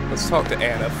 Let's talk to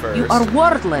Ana first. You are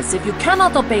worthless if you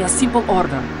cannot obey a simple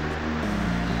order.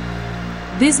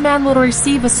 This man will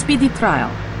receive a speedy trial.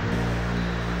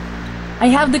 I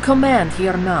have the command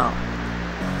here now.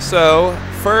 So,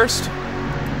 first,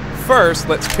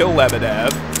 let's kill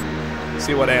Lebedev.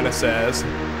 See what Ana says.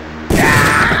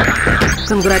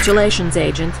 Congratulations,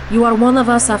 Agent. You are one of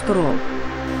us after all.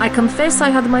 I confess I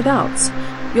had my doubts.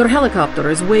 Your helicopter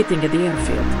is waiting at the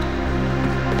airfield.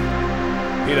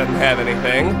 He doesn't have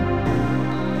anything.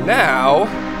 Now,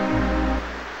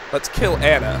 let's kill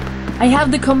Ana. I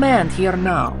have the command here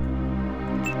now.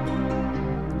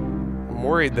 I'm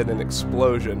worried that an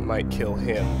explosion might kill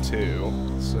him, too.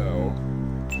 So,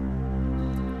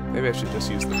 maybe I should just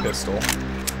use the pistol.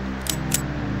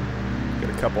 Get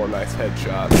a couple of nice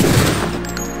headshots.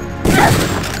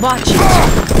 Watch it.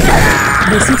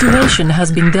 The situation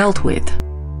has been dealt with.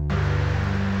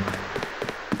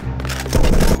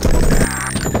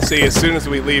 See, as soon as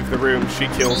we leave the room, she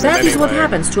kills him That anyway. is what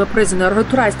happens to a prisoner who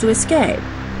tries to escape.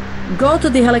 Go to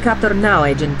the helicopter now,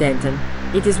 Agent Denton.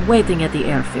 It is waiting at the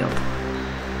airfield.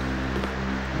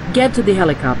 Get to the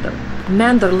helicopter.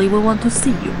 Manderley will want to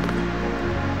see you.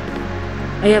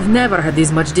 I have never had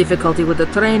this much difficulty with a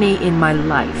trainee in my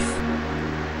life.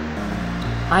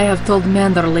 I have told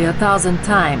Manderley 1,000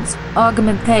 times,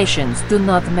 augmentations do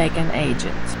not make an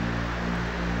agent.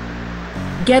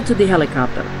 Get to the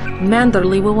helicopter.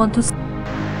 Manderley will want to see.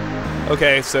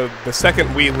 Okay, so the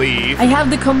second we leave, I have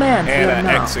the command Ana here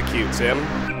now. executes him.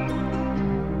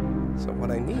 So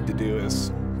what I need to do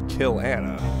is kill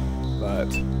Ana, but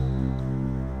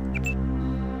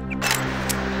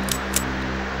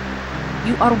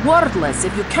You are worthless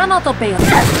if you cannot obey us.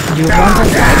 You want to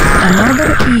fight?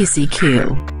 Another easy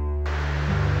kill.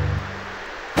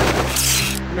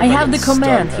 I have the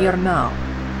command here now.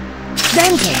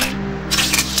 Denton!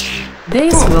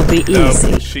 This will be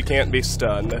easy. No, she can't be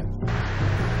stunned.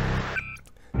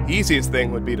 Easiest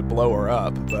thing would be to blow her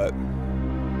up, but...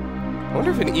 I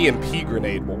wonder if an EMP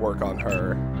grenade will work on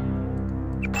her.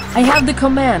 I have the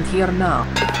command here now.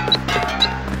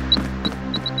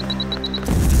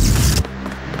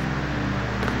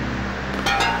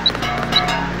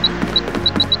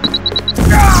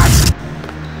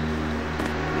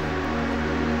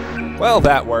 Well,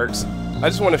 that works. I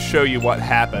just want to show you what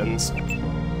happens.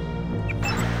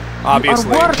 Obviously,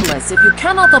 you are worthless if you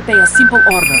cannot obey a simple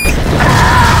order.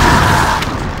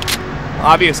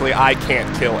 Obviously, I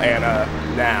can't kill Anna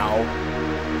now,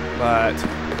 but...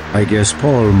 I guess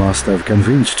Paul must have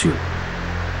convinced you.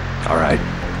 Alright,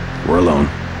 we're alone.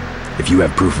 If you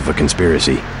have proof of a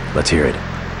conspiracy, let's hear it.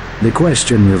 The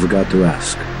question you've got to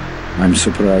ask, I'm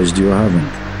surprised you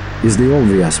haven't, is the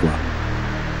obvious one.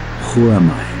 Who am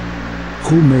I?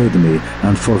 Who made me,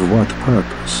 and for what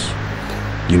purpose?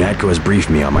 UNATCO has briefed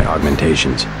me on my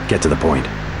augmentations. Get to the point.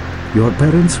 Your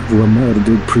parents were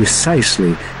murdered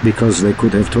precisely because they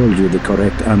could have told you the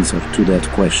correct answer to that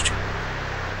question.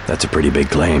 That's a pretty big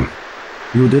claim.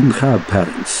 You didn't have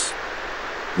parents.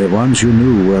 The ones you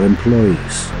knew were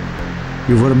employees.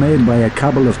 You were made by a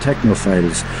cabal of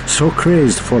technophiles so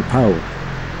crazed for power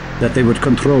that they would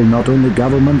control not only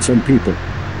governments and people,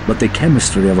 but the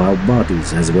chemistry of our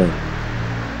bodies as well.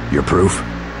 Your proof?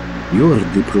 You're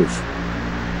the proof.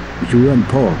 You and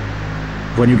Paul.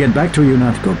 When you get back to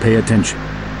UNATCO, pay attention.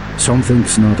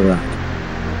 Something's not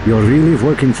right. You're really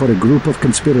working for a group of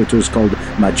conspirators called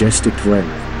Majestic 12.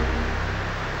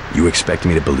 You expect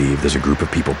me to believe there's a group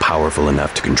of people powerful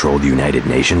enough to control the United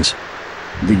Nations?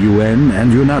 The UN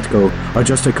and UNATCO are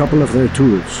just a couple of their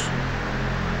tools.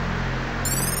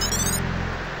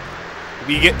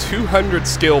 We get 200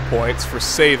 skill points for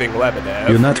saving Lebedev.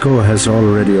 UNATCO has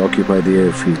already occupied the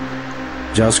airfield.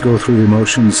 Just go through the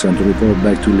motions and report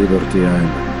back to Liberty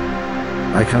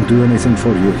Island. I can't do anything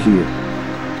for you here.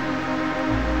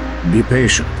 Be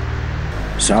patient.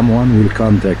 Someone will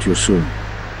contact you soon.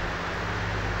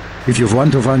 If you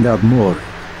want to find out more,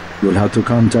 you'll have to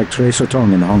contact Tracer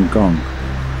Tong in Hong Kong.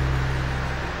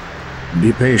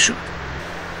 Be patient.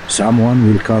 Someone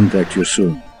will contact you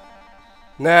soon.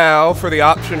 Now, for the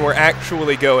option we're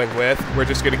actually going with, we're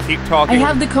just going to keep talking... I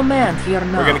have the command here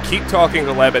now. We're going to keep talking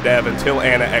to Lebedev until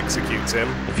Anna executes him.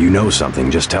 If you know something,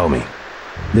 just tell me.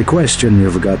 The question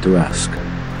you've got to ask,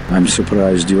 I'm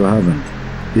surprised you haven't,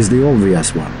 is the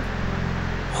obvious one.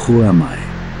 Who am I?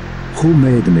 Who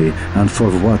made me, and for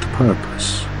what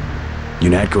purpose?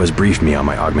 UNATCO has briefed me on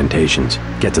my augmentations.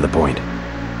 Get to the point.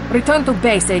 Return to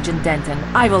base, Agent Denton.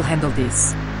 I will handle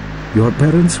this. Your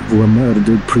parents were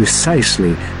murdered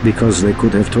precisely because they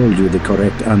could have told you the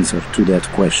correct answer to that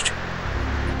question.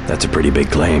 That's a pretty big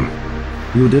claim.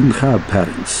 You didn't have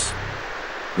parents.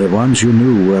 The ones you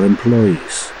knew were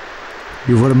employees.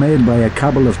 You were made by a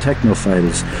cabal of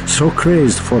technophiles so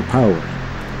crazed for power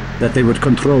that they would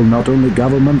control not only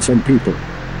governments and people,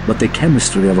 but the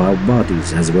chemistry of our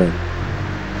bodies as well.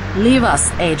 Leave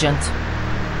us, Agent.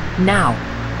 Now.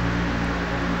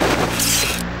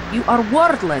 You are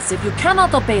worthless if you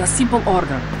cannot obey a simple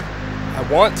order. I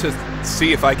want to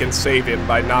see if I can save him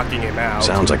by knocking him out.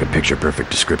 Sounds like a picture-perfect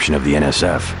description of the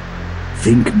NSF.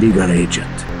 Think bigger,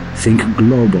 Agent. Think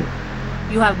global.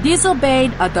 You have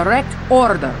disobeyed a direct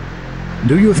order.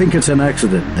 Do you think it's an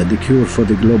accident that the cure for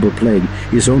the global plague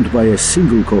is owned by a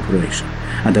single corporation,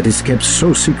 and that it's kept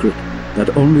so secret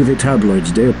that only the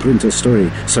tabloids dare print a story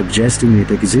suggesting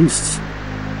it exists?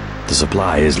 The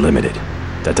supply is limited.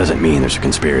 That doesn't mean there's a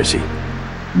conspiracy.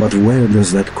 But where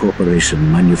does that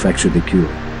corporation manufacture the cure?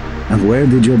 And where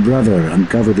did your brother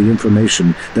uncover the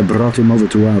information that brought him over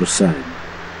to our side?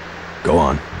 Go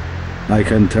on. I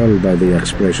can tell by the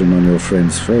expression on your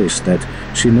friend's face that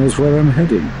she knows where I'm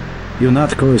heading.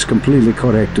 UNATCO is completely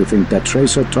correct to think that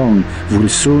Tracer Tong will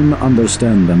soon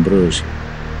understand Ambrosia.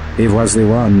 He was the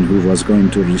one who was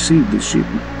going to receive the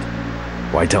shipment.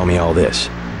 Why tell me all this?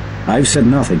 I've said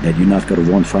nothing that UNATCO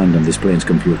won't find on this plane's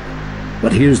computer.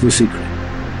 But here's the secret.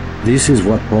 This is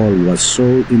what Paul was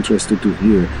so interested to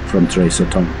hear from Tracer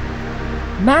Tong.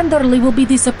 Manderley will be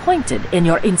disappointed in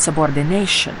your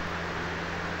insubordination.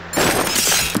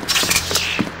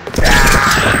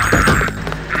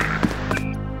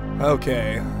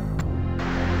 Okay.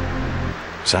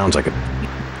 Sounds like a...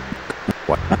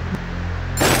 What?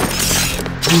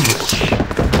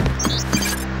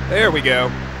 There we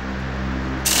go.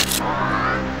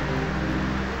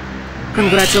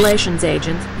 Congratulations,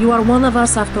 Agent. You are one of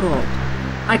us after all.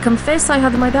 I confess I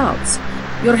had my doubts.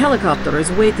 Your helicopter is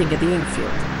waiting at the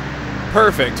airfield.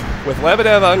 Perfect. With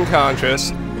Lebedev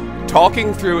unconscious,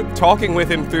 talking with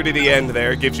him through to the end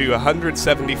there gives you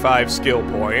 175 skill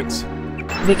points.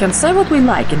 We can say what we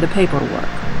like in the paperwork.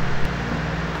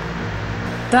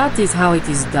 That is how it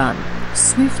is done.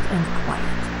 Swift and quiet.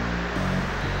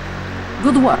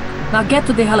 Good work. Now get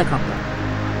to the helicopter.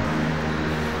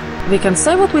 We can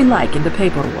say what we like in the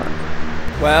paperwork.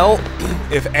 Well,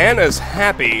 if Anna's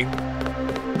happy,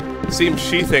 seems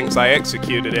she thinks I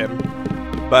executed him.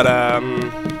 But, I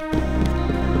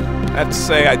have to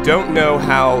say, I don't know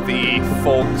how the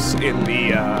folks in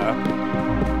the,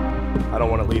 I don't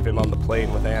want to leave him on the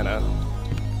plane with Anna.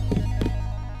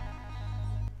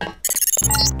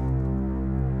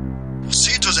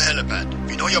 Proceed to the helipad.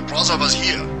 We know your brother was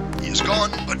here. He is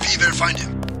gone, but we will find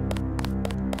him.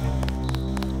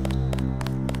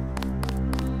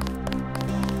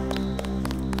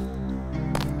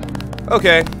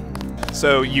 Okay,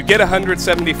 so you get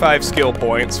 175 skill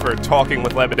points for talking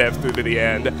with Lebedev through to the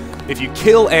end. If you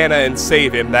kill Anna and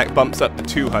save him, that bumps up to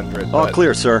 200. All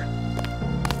clear, sir.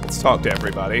 Let's talk to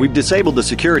everybody. We've disabled the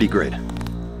security grid.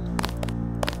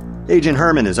 Agent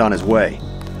Herman is on his way.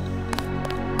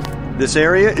 This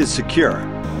area is secure.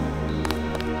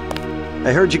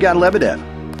 I heard you got Lebedev.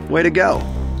 Way to go.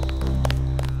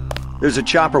 There's a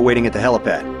chopper waiting at the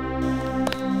helipad.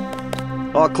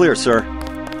 All clear, sir.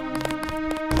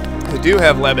 I do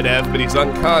have Lebedev, but he's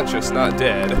unconscious, not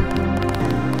dead.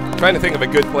 Trying to think of a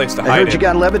good place to hide him. I heard you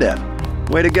got Lebedev.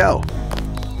 Way to go.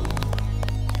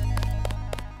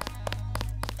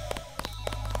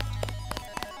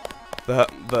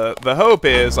 The hope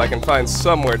is I can find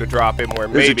somewhere to drop him where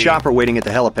There's maybe a chopper waiting at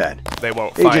the helipad. They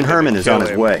won't find him. Agent Herman is on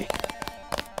his way.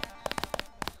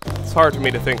 It's hard for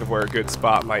me to think of where a good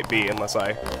spot might be unless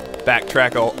I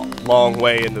backtrack a long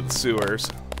way into the sewers.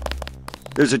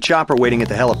 There's a chopper waiting at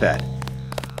the helipad.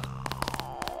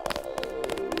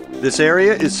 This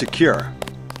area is secure.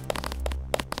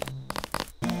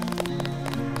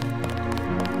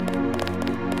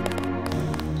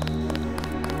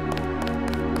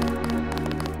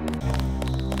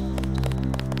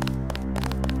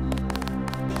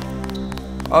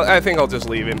 I think I'll just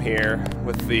leave him here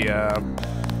with the,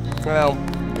 well,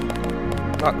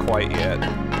 not quite yet.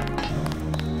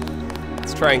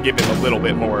 Let's try and give him a little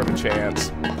bit more of a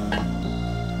chance.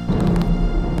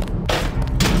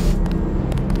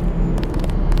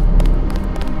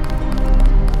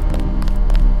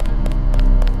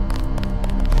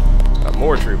 Got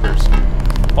more troopers.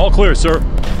 All clear, sir.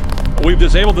 We've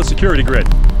disabled the security grid.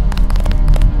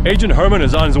 Agent Herman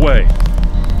is on his way.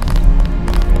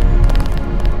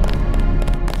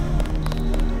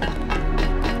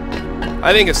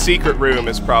 I think a secret room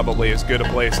is probably as good a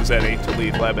place as any to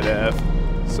leave Lebedev,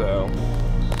 so...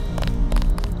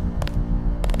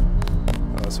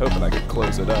 I was hoping I could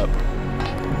close it up.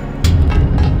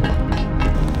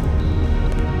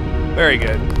 Very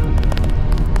good.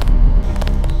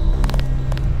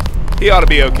 He ought to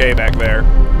be okay back there,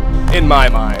 in my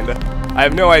mind. I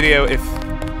have no idea if...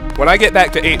 When I get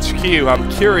back to HQ, I'm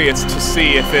curious to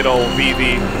see if it'll be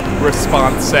the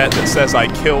response set that says I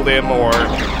killed him or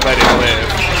let him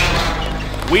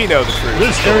live. We know the truth.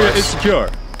 This area is secure.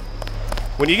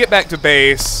 When you get back to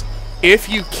base, if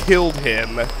you killed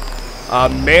him,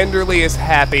 Manderley is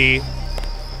happy,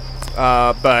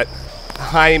 but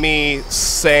Jaime,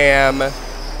 Sam,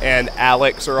 and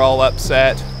Alex are all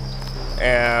upset,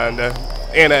 and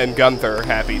Anna and Gunther are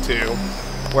happy too.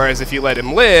 Whereas if you let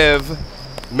him live,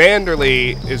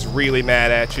 Manderley is really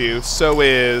mad at you, so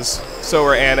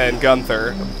are Anna and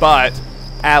Gunther, but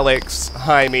Alex,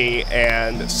 Jaime,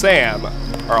 and Sam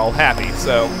are all happy,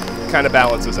 so kind of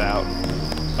balances out.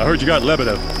 I heard you got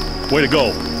Lebedev. Way to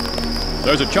go.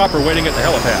 There's a chopper waiting at the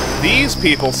helipad. These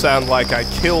people sound like I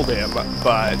killed him,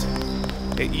 but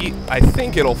I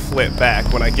think it'll flip back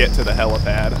when I get to the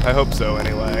helipad. I hope so,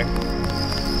 anyway.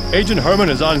 Agent Herman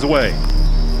is on his way.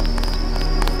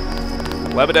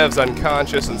 Lebedev's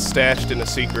unconscious and stashed in a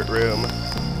secret room.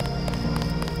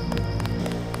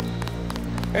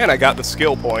 And I got the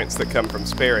skill points that come from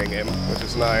sparing him, which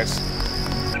is nice.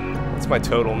 What's my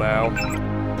total now?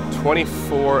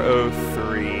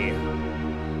 2403.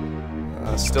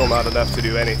 Still not enough to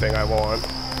do anything I want.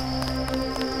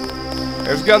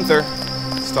 There's Gunther.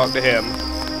 Let's talk to him.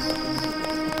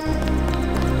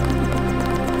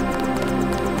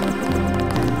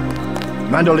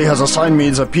 Manderley has assigned me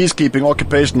the peacekeeping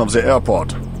occupation of the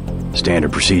airport.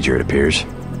 Standard procedure, it appears.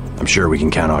 I'm sure we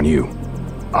can count on you.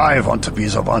 I want to be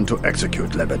the one to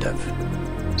execute Lebedev.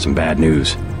 Some bad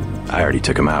news. I already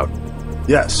took him out.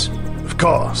 Yes,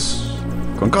 course.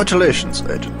 Congratulations,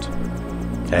 Agent.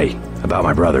 Hey, about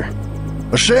my brother.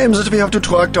 A shame that we have to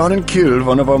track down and kill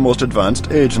one of our most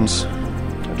advanced agents.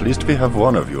 At least we have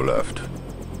one of you left.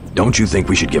 Don't you think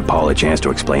we should give Paul a chance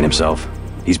to explain himself?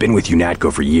 He's been with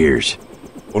UNATCO for years.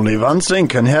 Only one thing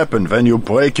can happen when you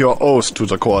break your oath to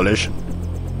the Coalition.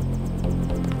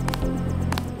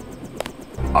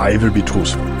 I will be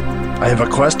truthful. I have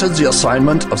requested the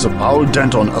assignment of the Paul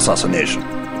Denton assassination.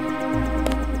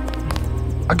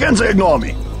 Again, they ignore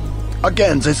me.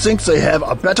 Again, they think they have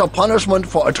a better punishment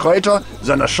for a traitor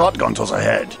than a shotgun to the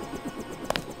head.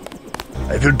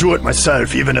 I will do it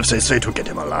myself, even if they say to get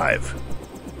him alive.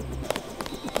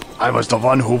 I was the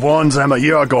one who warned them a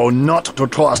year ago not to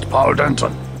trust Paul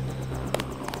Denton.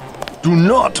 Do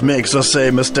not make the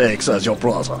same mistakes as your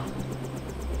brother.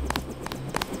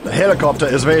 The helicopter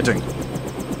is waiting.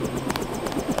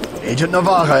 Agent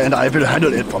Navarra and I will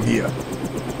handle it from here.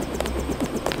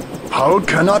 Paul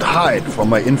cannot hide from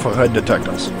my infrared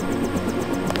detectors.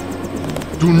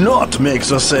 Do not make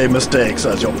the same mistakes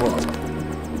as your brother.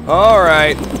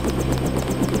 Alright.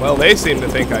 Well, they seem to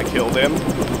think I killed him.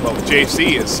 Well,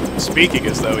 JC is speaking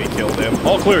as though he killed him.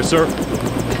 All clear, sir.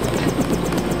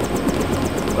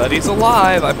 But he's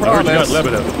alive, I promise. I heard you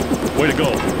got Lebedev. Way to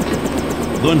go.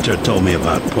 Gunter told me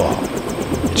about Paul.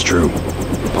 It's true.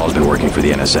 Paul's been working for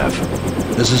the NSF.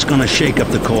 This is gonna shake up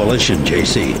the Coalition,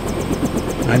 JC.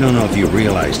 I don't know if you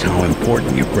realized how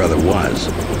important your brother was.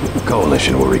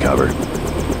 Coalition will recover.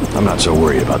 I'm not so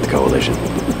worried about the Coalition.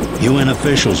 UN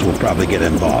officials will probably get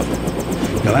involved.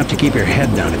 You'll have to keep your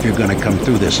head down if you're gonna come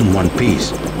through this in one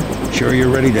piece. Sure you're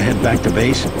ready to head back to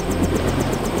base?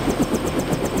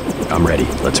 I'm ready.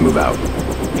 Let's move out.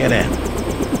 Get in.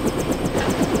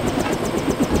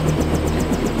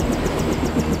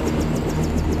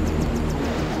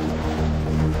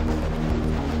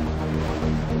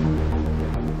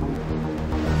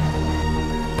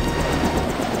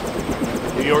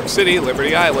 New York City,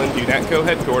 Liberty Island, UNATCO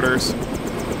headquarters.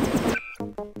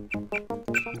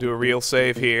 Do a real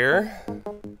save here.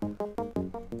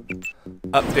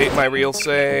 Update my real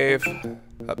save.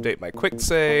 Update my quick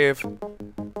save.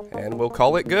 And we'll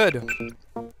call it good.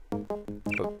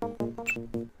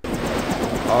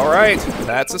 Alright,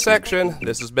 that's a section.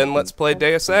 This has been Let's Play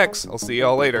Deus Ex. I'll see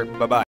y'all later. Bye-bye.